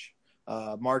March.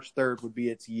 March 3rd would be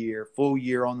its full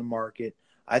year on the market.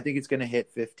 I think it's going to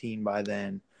hit 15 by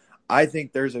then. I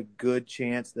think there's a good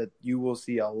chance that you will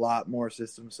see a lot more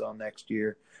systems sell next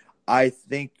year. I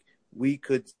think we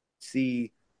could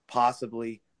see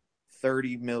possibly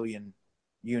 30 million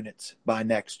units by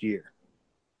next year.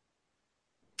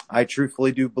 I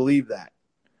truthfully do believe that.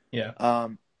 Yeah.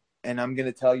 And I'm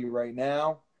going to tell you right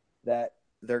now that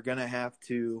they're going to have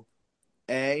to,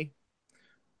 they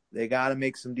got to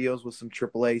make some deals with some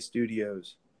AAA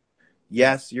studios.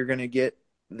 Yes, you're going to get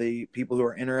the people who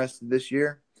are interested this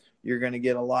year. You're going to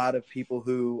get a lot of people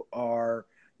who are,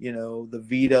 the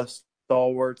Vita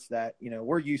stalwarts that,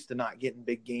 we're used to not getting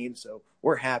big games, so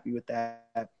we're happy with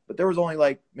that. But there was only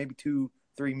like maybe 2-3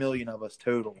 million of us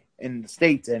total in the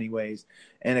States anyways,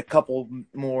 and a couple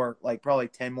more, like probably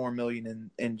 10 more million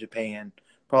in Japan,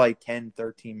 probably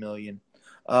 10-13 million.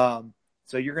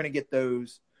 So you're going to get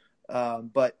those,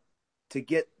 but to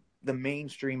get the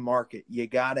mainstream market, you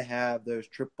got to have those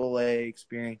AAA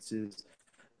experiences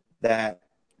that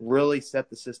really set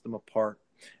the system apart.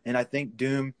 And I think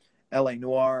Doom, LA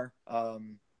Noire,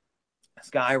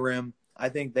 Skyrim, I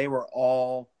think they were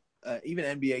all,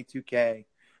 even NBA 2K,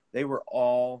 they were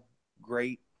all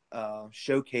great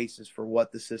showcases for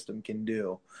what the system can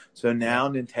do. So now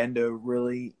Nintendo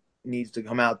really needs to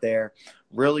come out there,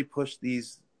 really push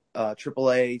these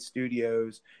AAA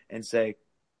studios and say,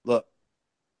 look,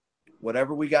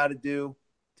 whatever we got to do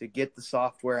to get the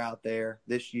software out there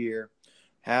this year,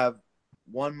 have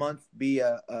 1 month be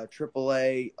a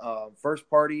AAA first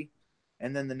party,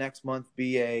 and then the next month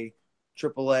be a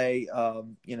AAA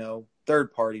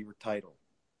third party title.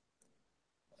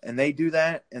 And they do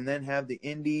that, and then have the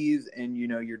indies and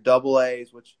your double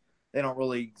A's, which they don't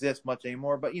really exist much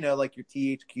anymore, but like your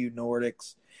THQ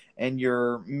Nordics and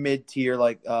your mid tier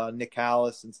like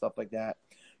Nicalis and stuff like that.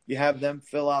 You have them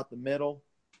fill out the middle.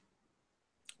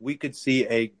 We could see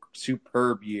a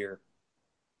superb year,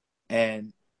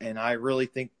 and I really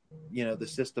think the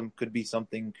system could be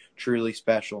something truly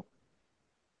special.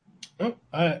 Oh,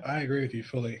 I agree with you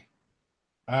fully.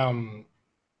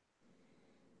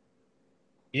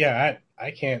 Yeah,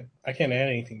 I can't add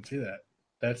anything to that.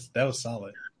 That was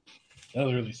solid. That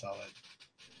was really solid.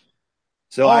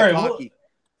 So All Ice right, Hockey,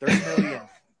 30 million.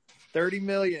 30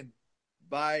 million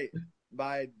by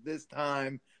this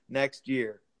time next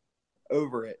year.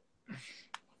 Over it.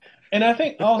 And I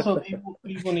think also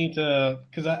people need to,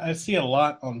 because I see a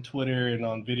lot on Twitter and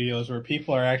on videos where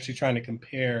people are actually trying to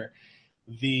compare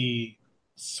the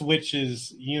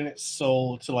Switch's units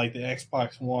sold to like the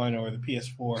Xbox One or the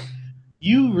PS4.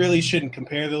 You really shouldn't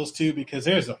compare those two because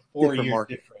there's a 4-year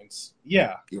difference.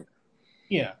 Yeah.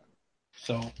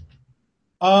 So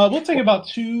we'll take about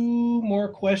 2 more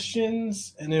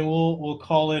questions and then we'll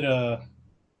call it a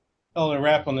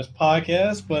wrap on this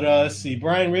podcast. But let's see.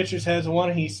 Brian Richards has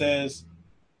one. He says,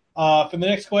 for the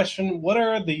next question, what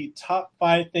are the top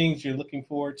 5 things you're looking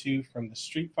forward to from the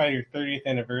Street Fighter 30th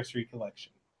Anniversary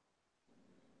Collection?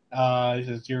 He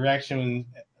says, your reaction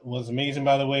was amazing,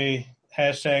 by the way.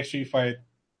 Hashtag Street Fighter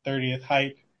 30th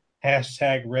hype.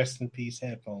 Hashtag rest in peace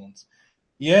headphones.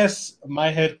 Yes,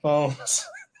 my headphones.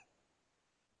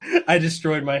 I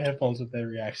destroyed my headphones with that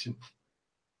reaction.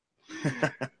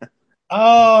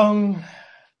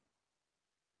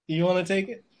 You want to take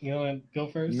it? You want to go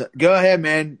first? No, go ahead,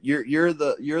 man. You're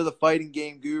the fighting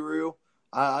game guru.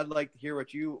 I'd like to hear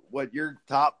what your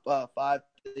top 5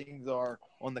 things are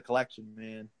on the collection,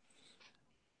 man.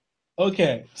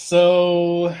 Okay,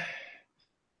 so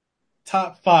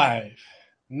top 5.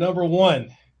 Number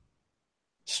 1,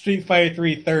 Street Fighter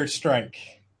 3 Third Strike.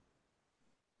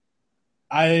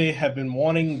 I have been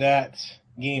wanting that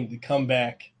game to come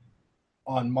back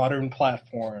on modern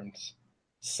platforms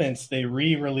since they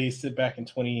re-released it back in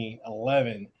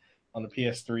 2011 on the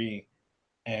PS3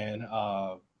 and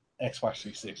Xbox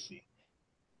 360.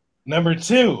 Number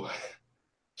 2,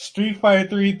 Street Fighter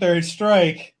 3 Third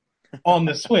Strike on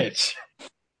the Switch.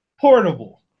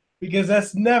 Portable. Because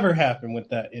that's never happened with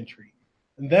that entry.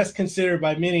 And that's considered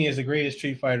by many as the greatest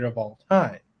Street Fighter of all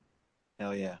time.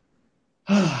 Hell yeah.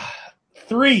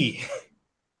 3,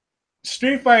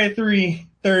 Street Fighter 3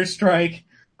 Third Strike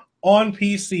on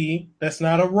PC. That's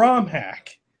not a ROM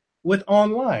hack with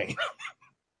online.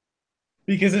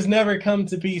 Because it's never come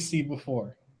to PC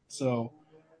before. So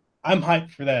I'm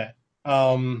hyped for that.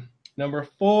 Number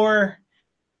 4,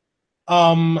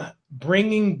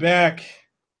 bringing back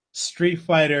Street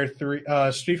Fighter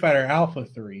 3, Street Fighter Alpha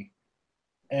 3,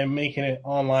 and making it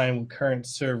online with current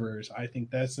servers. I think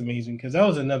that's amazing because that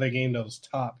was another game that was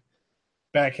top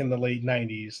back in the late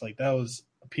 90s. Like that was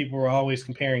people were always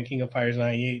comparing King of Fighters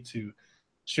 98 to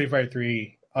Street Fighter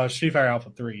 3, Street Fighter Alpha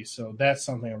 3. So that's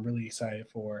something I'm really excited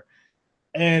for.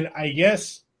 And I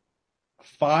guess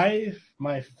 5,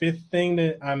 my 5th thing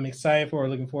that I'm excited for or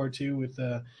looking forward to with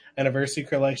the anniversary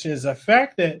collection is the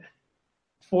fact that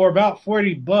for about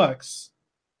 $40,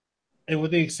 and with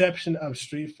the exception of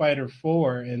Street Fighter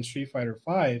 4 and Street Fighter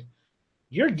 5,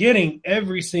 you're getting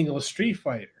every single Street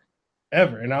Fighter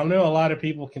ever. And I know a lot of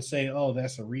people can say, oh,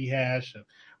 that's a rehash of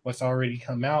what's already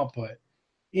come out. But,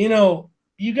 you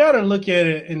got to look at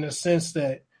it in the sense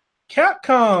that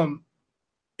Capcom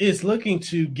is looking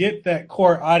to get that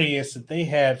core audience that they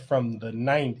had from the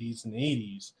 90s and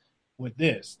 80s with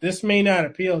this. This may not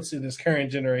appeal to this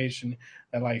current generation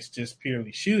that likes just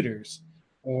purely shooters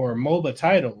or MOBA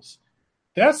titles.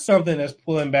 That's something that's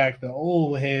pulling back the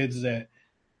old heads that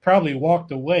probably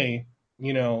walked away,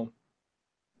 and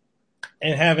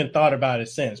haven't thought about it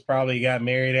since. Probably got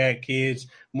married, had kids,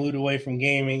 moved away from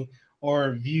gaming,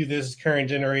 or view this current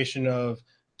generation of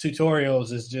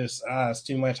tutorials as just, it's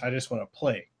too much. I just want to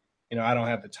play. I don't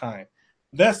have the time.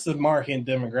 That's the market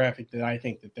demographic that I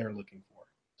think that they're looking for.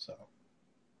 So,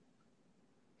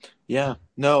 yeah,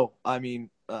 no, I mean,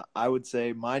 I would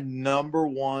say my number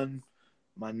one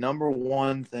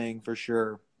thing for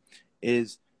sure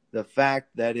is the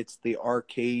fact that it's the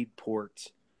arcade ports,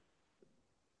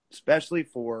 especially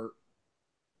for,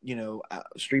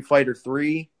 Street Fighter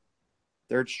 3,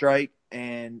 Third Strike,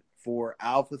 and for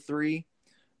Alpha 3,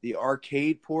 the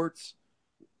arcade ports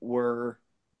were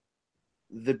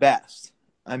the best.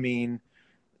 I mean,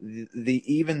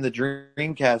 even the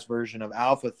Dreamcast version of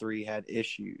Alpha 3 had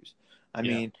issues. I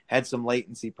mean, had some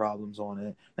latency problems on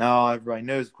it. Now everybody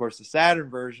knows, of course, the Saturn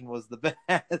version was the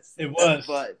best. it was.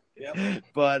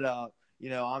 but I'm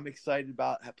excited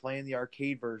about playing the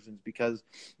arcade versions because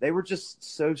they were just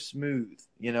so smooth,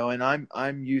 and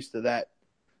I'm used to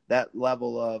that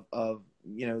level of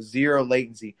zero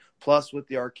latency. Plus, with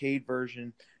the arcade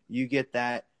version, you get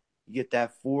that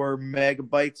 4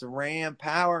 megabytes of RAM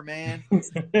power, man.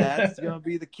 That's gonna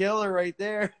be the killer right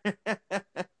there.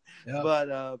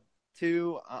 But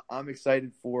 2, I'm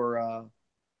excited for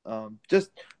just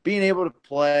being able to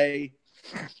play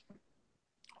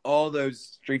all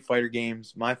those Street Fighter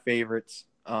games, my favorites,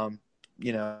 on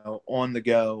the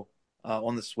go,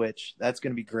 on the Switch. That's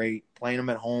going to be great. Playing them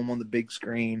at home on the big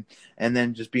screen, and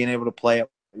then just being able to play at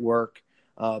work,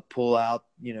 pull off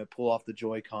the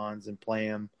Joy-Cons and play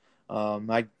them.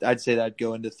 I'd say that I'd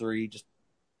go into 3, just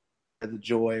the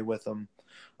joy with them.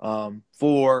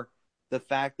 4, the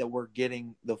fact that we're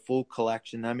getting the full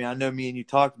collection. I mean, I know me and you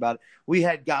talked about it. We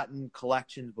had gotten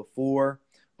collections before,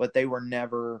 but they were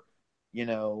never,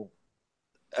 this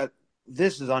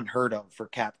is unheard of for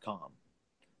Capcom.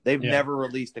 They've never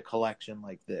released a collection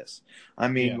like this. I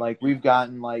mean, like we've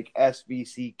gotten like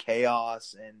SVC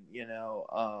Chaos and,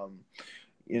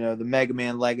 the Mega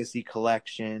Man Legacy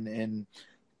Collection and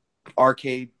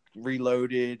Arcade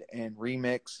Reloaded and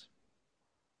Remix.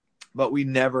 But we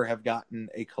never have gotten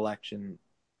a collection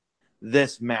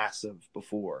this massive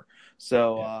before.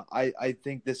 So I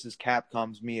think this is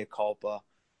Capcom's mea culpa,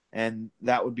 and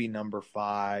that would be number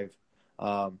 5.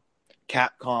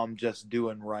 Capcom just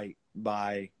doing right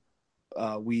by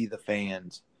we the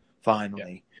fans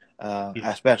finally,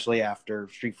 especially after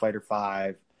Street Fighter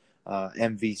 5,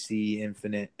 MVC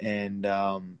Infinite, and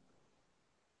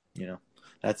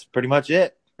that's pretty much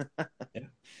it.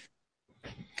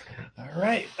 All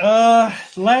right.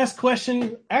 Last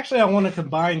question. Actually, I want to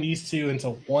combine these two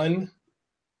into one.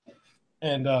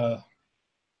 And the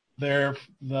two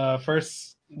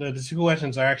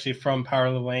questions are actually from Power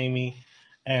Level Amy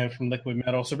and from Liquid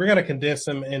Metal. So we're going to condense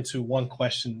them into one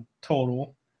question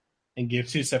total and give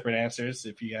 2 separate answers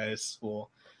if you guys will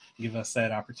give us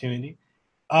that opportunity.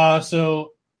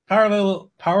 So Power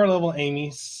Level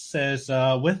Amy says,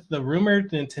 with the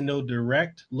rumored Nintendo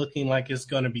Direct looking like it's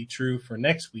going to be true for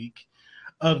next week,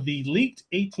 of the leaked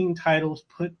 18 titles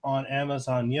put on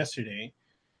Amazon yesterday,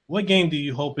 what game do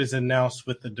you hope is announced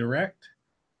with the Direct?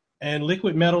 And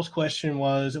Liquid Metal's question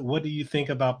was, what do you think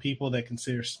about people that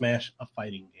consider Smash a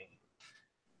fighting game?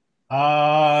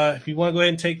 If you want to go ahead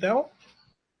and take that one.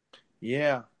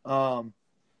 Yeah.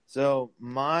 So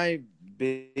my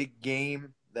big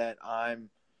game that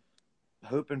I'm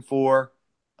hoping for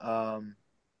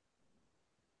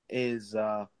is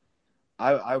I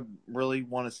really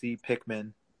want to see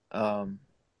Pikmin.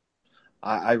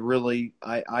 I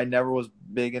never was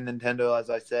big in Nintendo, as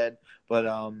I said, but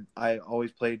I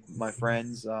always played my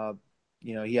friends.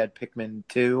 He had Pikmin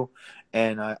 2,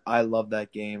 and I love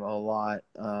that game a lot.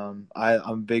 I'm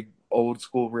a big old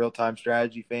school real time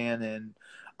strategy fan, and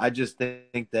I just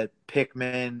think that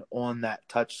Pikmin on that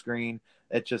touch screen,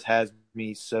 it just has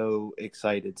me so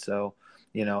excited. So,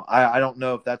 I don't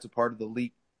know if that's a part of the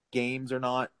leaked games or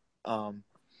not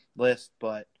list,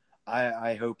 but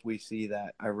I hope we see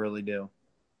that. I really do.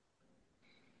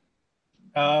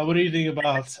 What do you think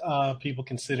about people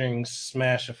considering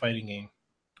Smash a fighting game?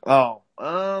 Oh,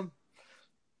 I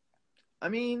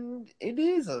mean, it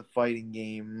is a fighting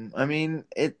game. I mean,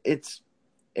 it's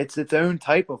its own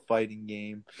type of fighting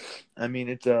game. I mean,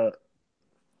 it's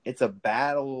a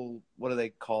battle. What do they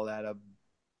call that? A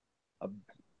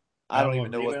I don't Battle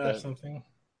even know what Arena or the something?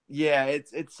 yeah.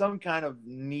 It's some kind of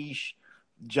niche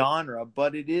genre,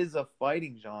 but it is a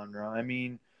fighting genre. I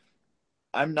mean,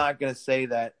 I'm not going to say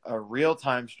that a real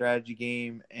time strategy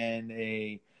game and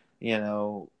a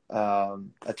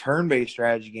turn based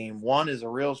strategy game, one is a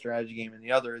real strategy game and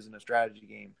the other isn't a strategy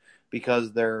game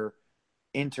because they're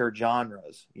inter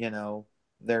genres,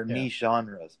 they're Yeah. niche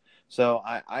genres. So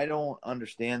I don't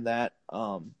understand that.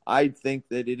 I think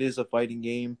that it is a fighting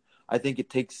game. I think it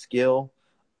takes skill.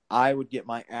 I would get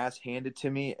my ass handed to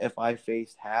me if I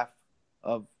faced half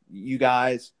of you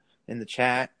guys in the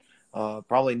chat.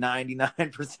 Probably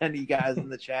 99% of you guys in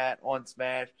the chat on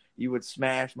Smash, you would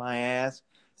smash my ass.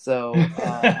 So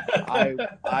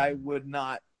I would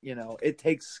not. It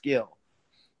takes skill.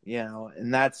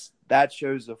 And that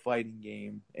shows a fighting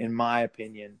game, in my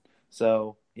opinion.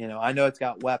 So I know it's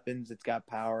got weapons, it's got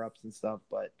power ups and stuff,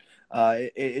 but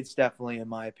it's definitely, in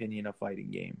my opinion, a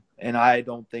fighting game. And I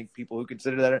don't think people who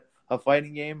consider that a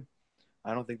fighting game,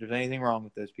 I don't think there's anything wrong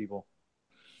with those people.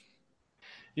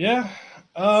 Yeah.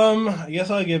 I guess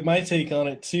I'll give my take on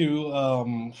it too.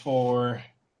 For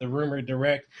the rumored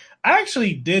direct, I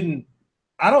actually didn't.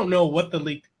 I don't know what the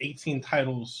leaked 18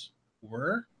 titles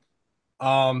were.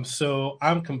 So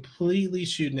I'm completely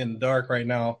shooting in the dark right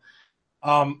now.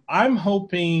 I'm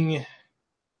hoping.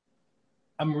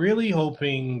 I'm really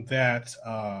hoping that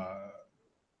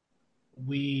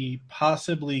we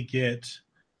possibly get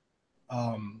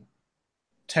um,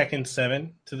 Tekken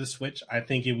 7 to the Switch. I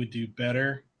think it would do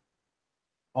better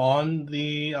on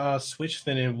the Switch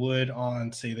than it would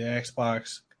on, say, the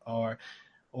Xbox or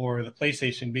the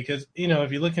PlayStation. Because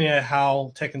if you're looking at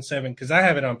how Tekken 7, because I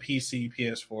have it on PC,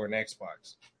 PS4, and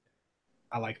Xbox.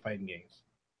 I like fighting games.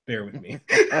 Bear with me.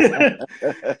 And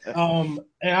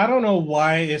I don't know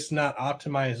why it's not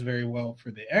optimized very well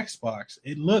for the Xbox.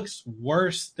 It looks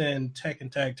worse than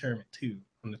Tekken Tag Tournament 2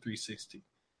 on the 360,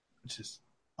 which is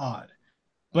odd.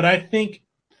 But I think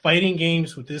fighting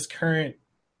games with this current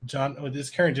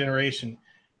generation,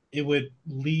 it would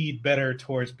lead better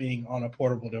towards being on a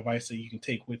portable device that you can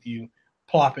take with you,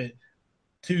 plop it,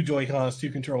 two Joy Cons,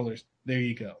 two controllers. There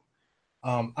you go.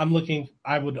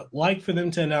 I would like for them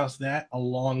to announce that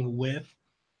along with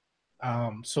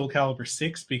Soul Calibur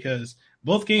 6 because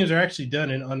both games are actually done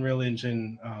in Unreal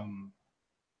Engine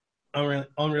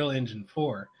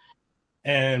 4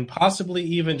 and possibly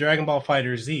even Dragon Ball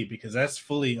Fighter Z because that's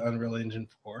fully Unreal Engine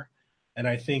 4. And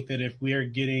I think that if we are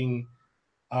getting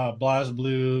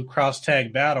BlazBlue Cross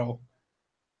Tag Battle,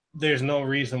 there's no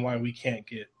reason why we can't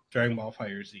get Dragon Ball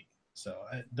Fighter Z. So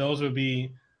those would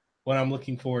be what I'm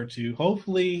looking forward to.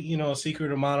 Hopefully, a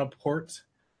Secret of Mana port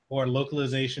or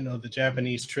localization of the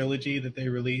Japanese trilogy that they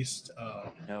released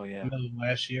Oh yeah. middle of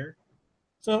last year.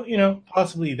 So,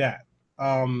 possibly that.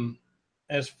 Um,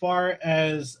 as far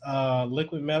as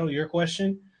Liquid Metal, your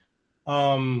question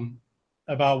um,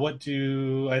 about what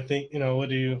do I think, what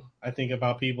do I think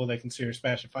about people that consider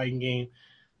Smash a fighting game?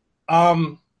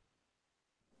 Um,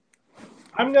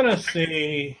 I'm gonna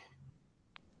say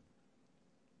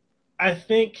I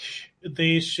think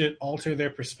they should alter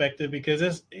their perspective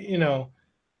because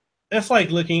that's like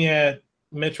looking at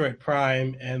Metroid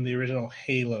Prime and the original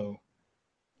Halo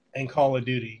and Call of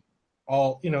Duty.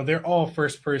 They're all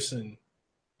first person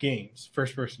games,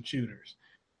 first person shooters,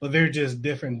 but they're just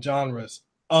different genres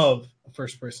of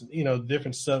first person,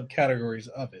 different subcategories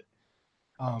of it.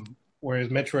 Whereas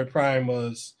Metroid Prime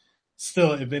was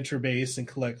still adventure based and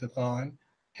collectathon.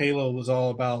 Halo was all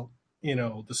about,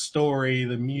 the story,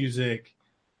 the music,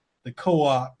 the co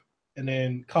op, and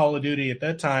then Call of Duty at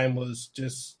that time was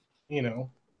just, you know,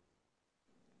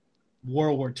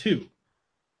 World War II.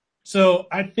 So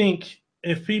I think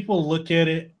if people look at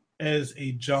it as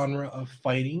a genre of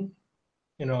fighting,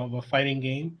 of a fighting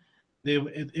game,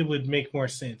 it would make more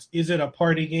sense. Is it a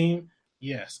party game?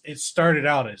 Yes, it started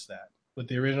out as that with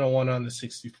the original one on the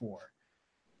 64.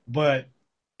 but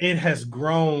it has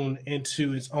grown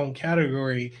into its own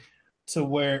category to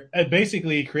where it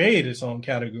basically created its own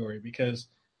category because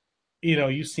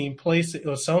you've seen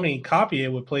Sony copy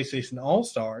it with PlayStation All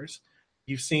Stars.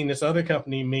 You've seen this other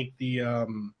company make the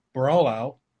Brawl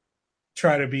Out,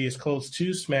 try to be as close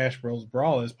to Smash Bros.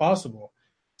 Brawl as possible.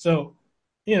 So,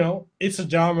 it's a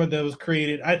genre that was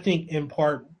created, I think, in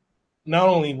part not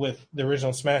only with the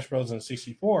original Smash Bros. In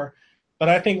 64, but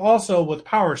I think also with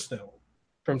Power Stone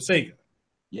from Sega.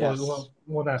 Yes. Well,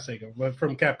 not Sega, but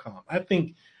from Capcom. I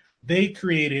think they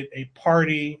created a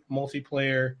party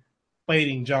multiplayer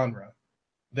fighting genre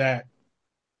that,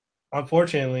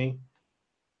 unfortunately,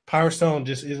 Power Stone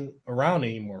just isn't around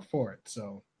anymore for it.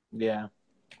 So yeah,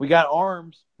 we got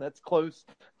ARMS. That's close.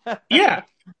 yeah,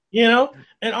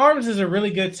 and ARMS is a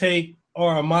really good take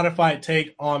or a modified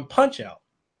take on Punch Out,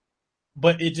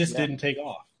 but it just didn't take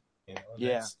off.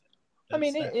 Yeah. I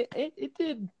mean, it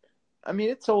did. I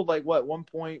mean, it sold like what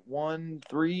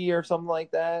 1.13 or something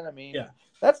like that. I mean,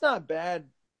 that's not bad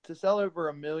to sell over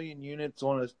 1 million units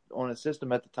on a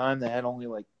system at the time that had only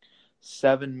like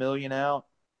 7 million out.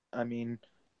 I mean,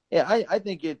 yeah, I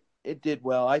think it did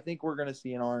well. I think we're going to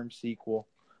see an ARMS sequel.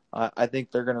 I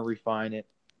think they're going to refine it.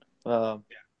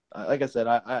 Like I said,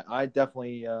 I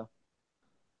definitely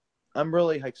I'm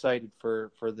really excited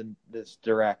for this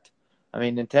Direct. I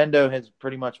mean, Nintendo has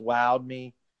pretty much wowed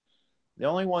me. The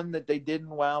only one that they didn't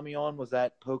wow me on was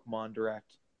that Pokemon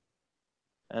Direct.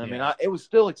 And I mean, it was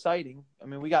still exciting. I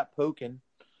mean, we got Pokken,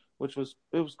 which was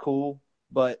cool,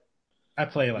 but I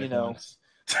played like once.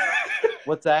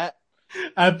 What's that?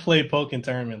 I played Pokken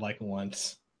Tournament like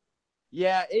once.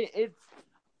 Yeah,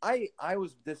 I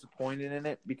was disappointed in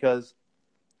it because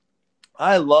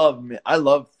I love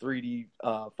 3D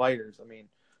fighters. I mean,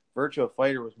 Virtua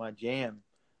Fighter was my jam.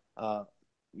 But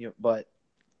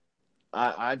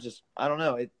I don't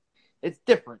know. It's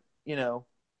different,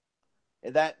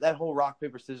 That whole rock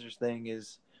paper scissors thing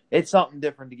it's something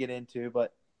different to get into,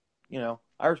 but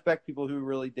I respect people who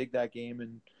really dig that game,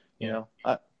 and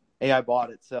I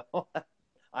bought it, so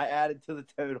I added to the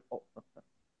total.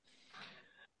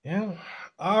 Yeah.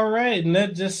 All right, and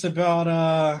that just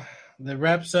about that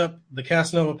wraps up the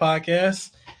Casanova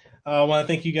podcast. I want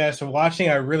to thank you guys for watching.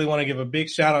 I really want to give a big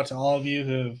shout out to all of you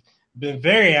who have been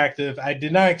very active. I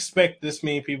did not expect this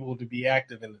many people to be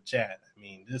active in the chat. I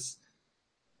mean, this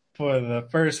for the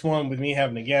first one with me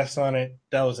having a guest on it,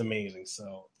 that was amazing.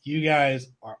 So you guys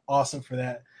are awesome for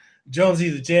that. Jonesy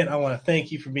the Gent, I want to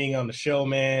thank you for being on the show,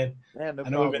 man. Yeah, no I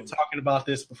know problem. we've been talking about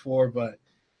this before, but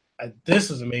this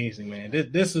was amazing, man.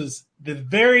 This was the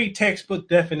very textbook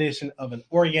definition of an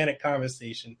organic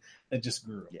conversation that just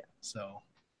grew. Yeah. So.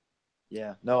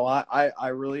 Yeah. No, I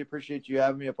really appreciate you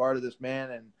having me a part of this,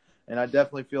 man, and I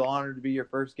definitely feel honored to be your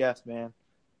first guest, man.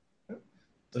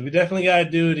 So we definitely got to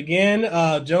do it again.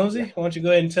 Jonesy, why don't you go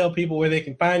ahead and tell people where they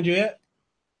can find you at?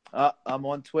 I'm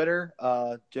on Twitter,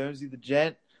 Jonesy The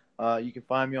Gent. You can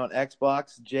find me on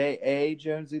Xbox, JA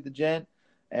Jonesy The Gent,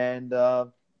 and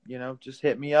just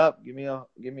hit me up, give me a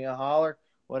holler,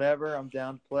 whatever. I'm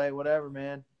down to play, whatever,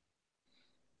 man.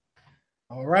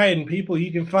 All right, and people, you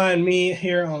can find me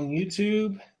here on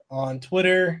YouTube, on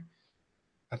Twitter.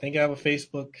 I think I have a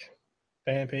Facebook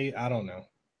fan page. I don't know.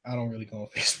 I don't really go on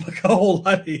Facebook a whole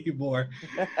lot anymore.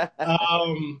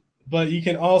 But you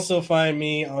can also find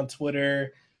me on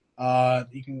Twitter.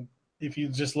 You can, if you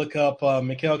just look up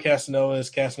Mikhail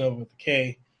Kasanova's Kasanova with a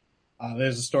K.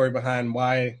 There's a story behind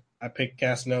why I picked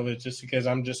Kasanova, just because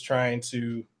I'm just trying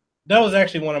to. That was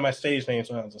actually one of my stage names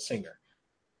when I was a singer.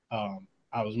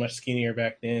 I was much skinnier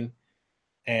back then,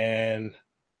 and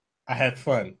I had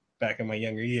fun back in my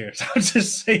younger years. I'll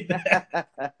just say that.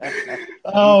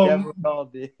 Oh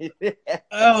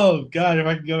God, if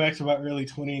I could go back to my early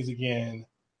 20s again.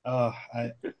 God.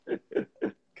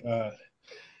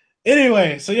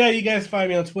 Anyway, so yeah, you guys find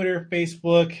me on Twitter,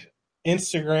 Facebook,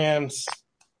 Instagrams.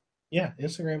 Yeah,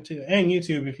 Instagram too, and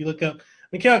YouTube. If you look up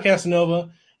Mikhail Kasanova,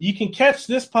 you can catch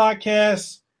this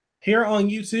podcast here on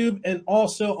YouTube and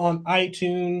also on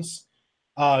iTunes,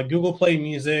 Google Play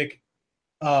Music,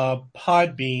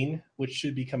 Podbean, which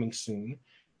should be coming soon,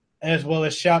 as well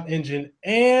as Shout Engine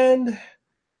and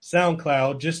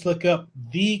SoundCloud. Just look up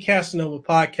the Kasanova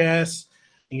Podcast,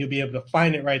 and you'll be able to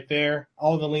find it right there.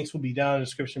 All the links will be down in the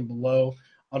description below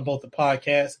on both the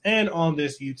podcast and on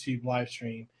this YouTube live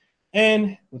stream.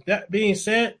 And with that being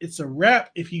said, it's a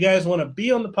wrap. If you guys want to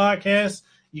be on the podcast,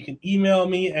 you can email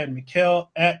me at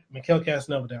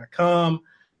mikhail@mikhailkasanova.com,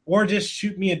 or just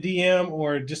shoot me a DM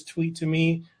or just tweet to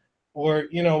me, or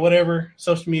whatever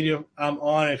social media I'm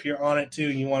on. If you're on it too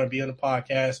and you want to be on the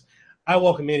podcast, I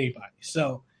welcome anybody.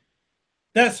 So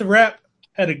that's a wrap.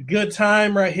 Had a good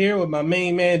time right here with my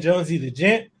main man, Jonesy the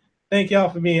Gent. Thank y'all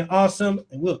for being awesome,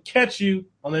 and we'll catch you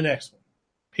on the next one.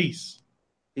 Peace.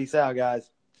 Peace out, guys.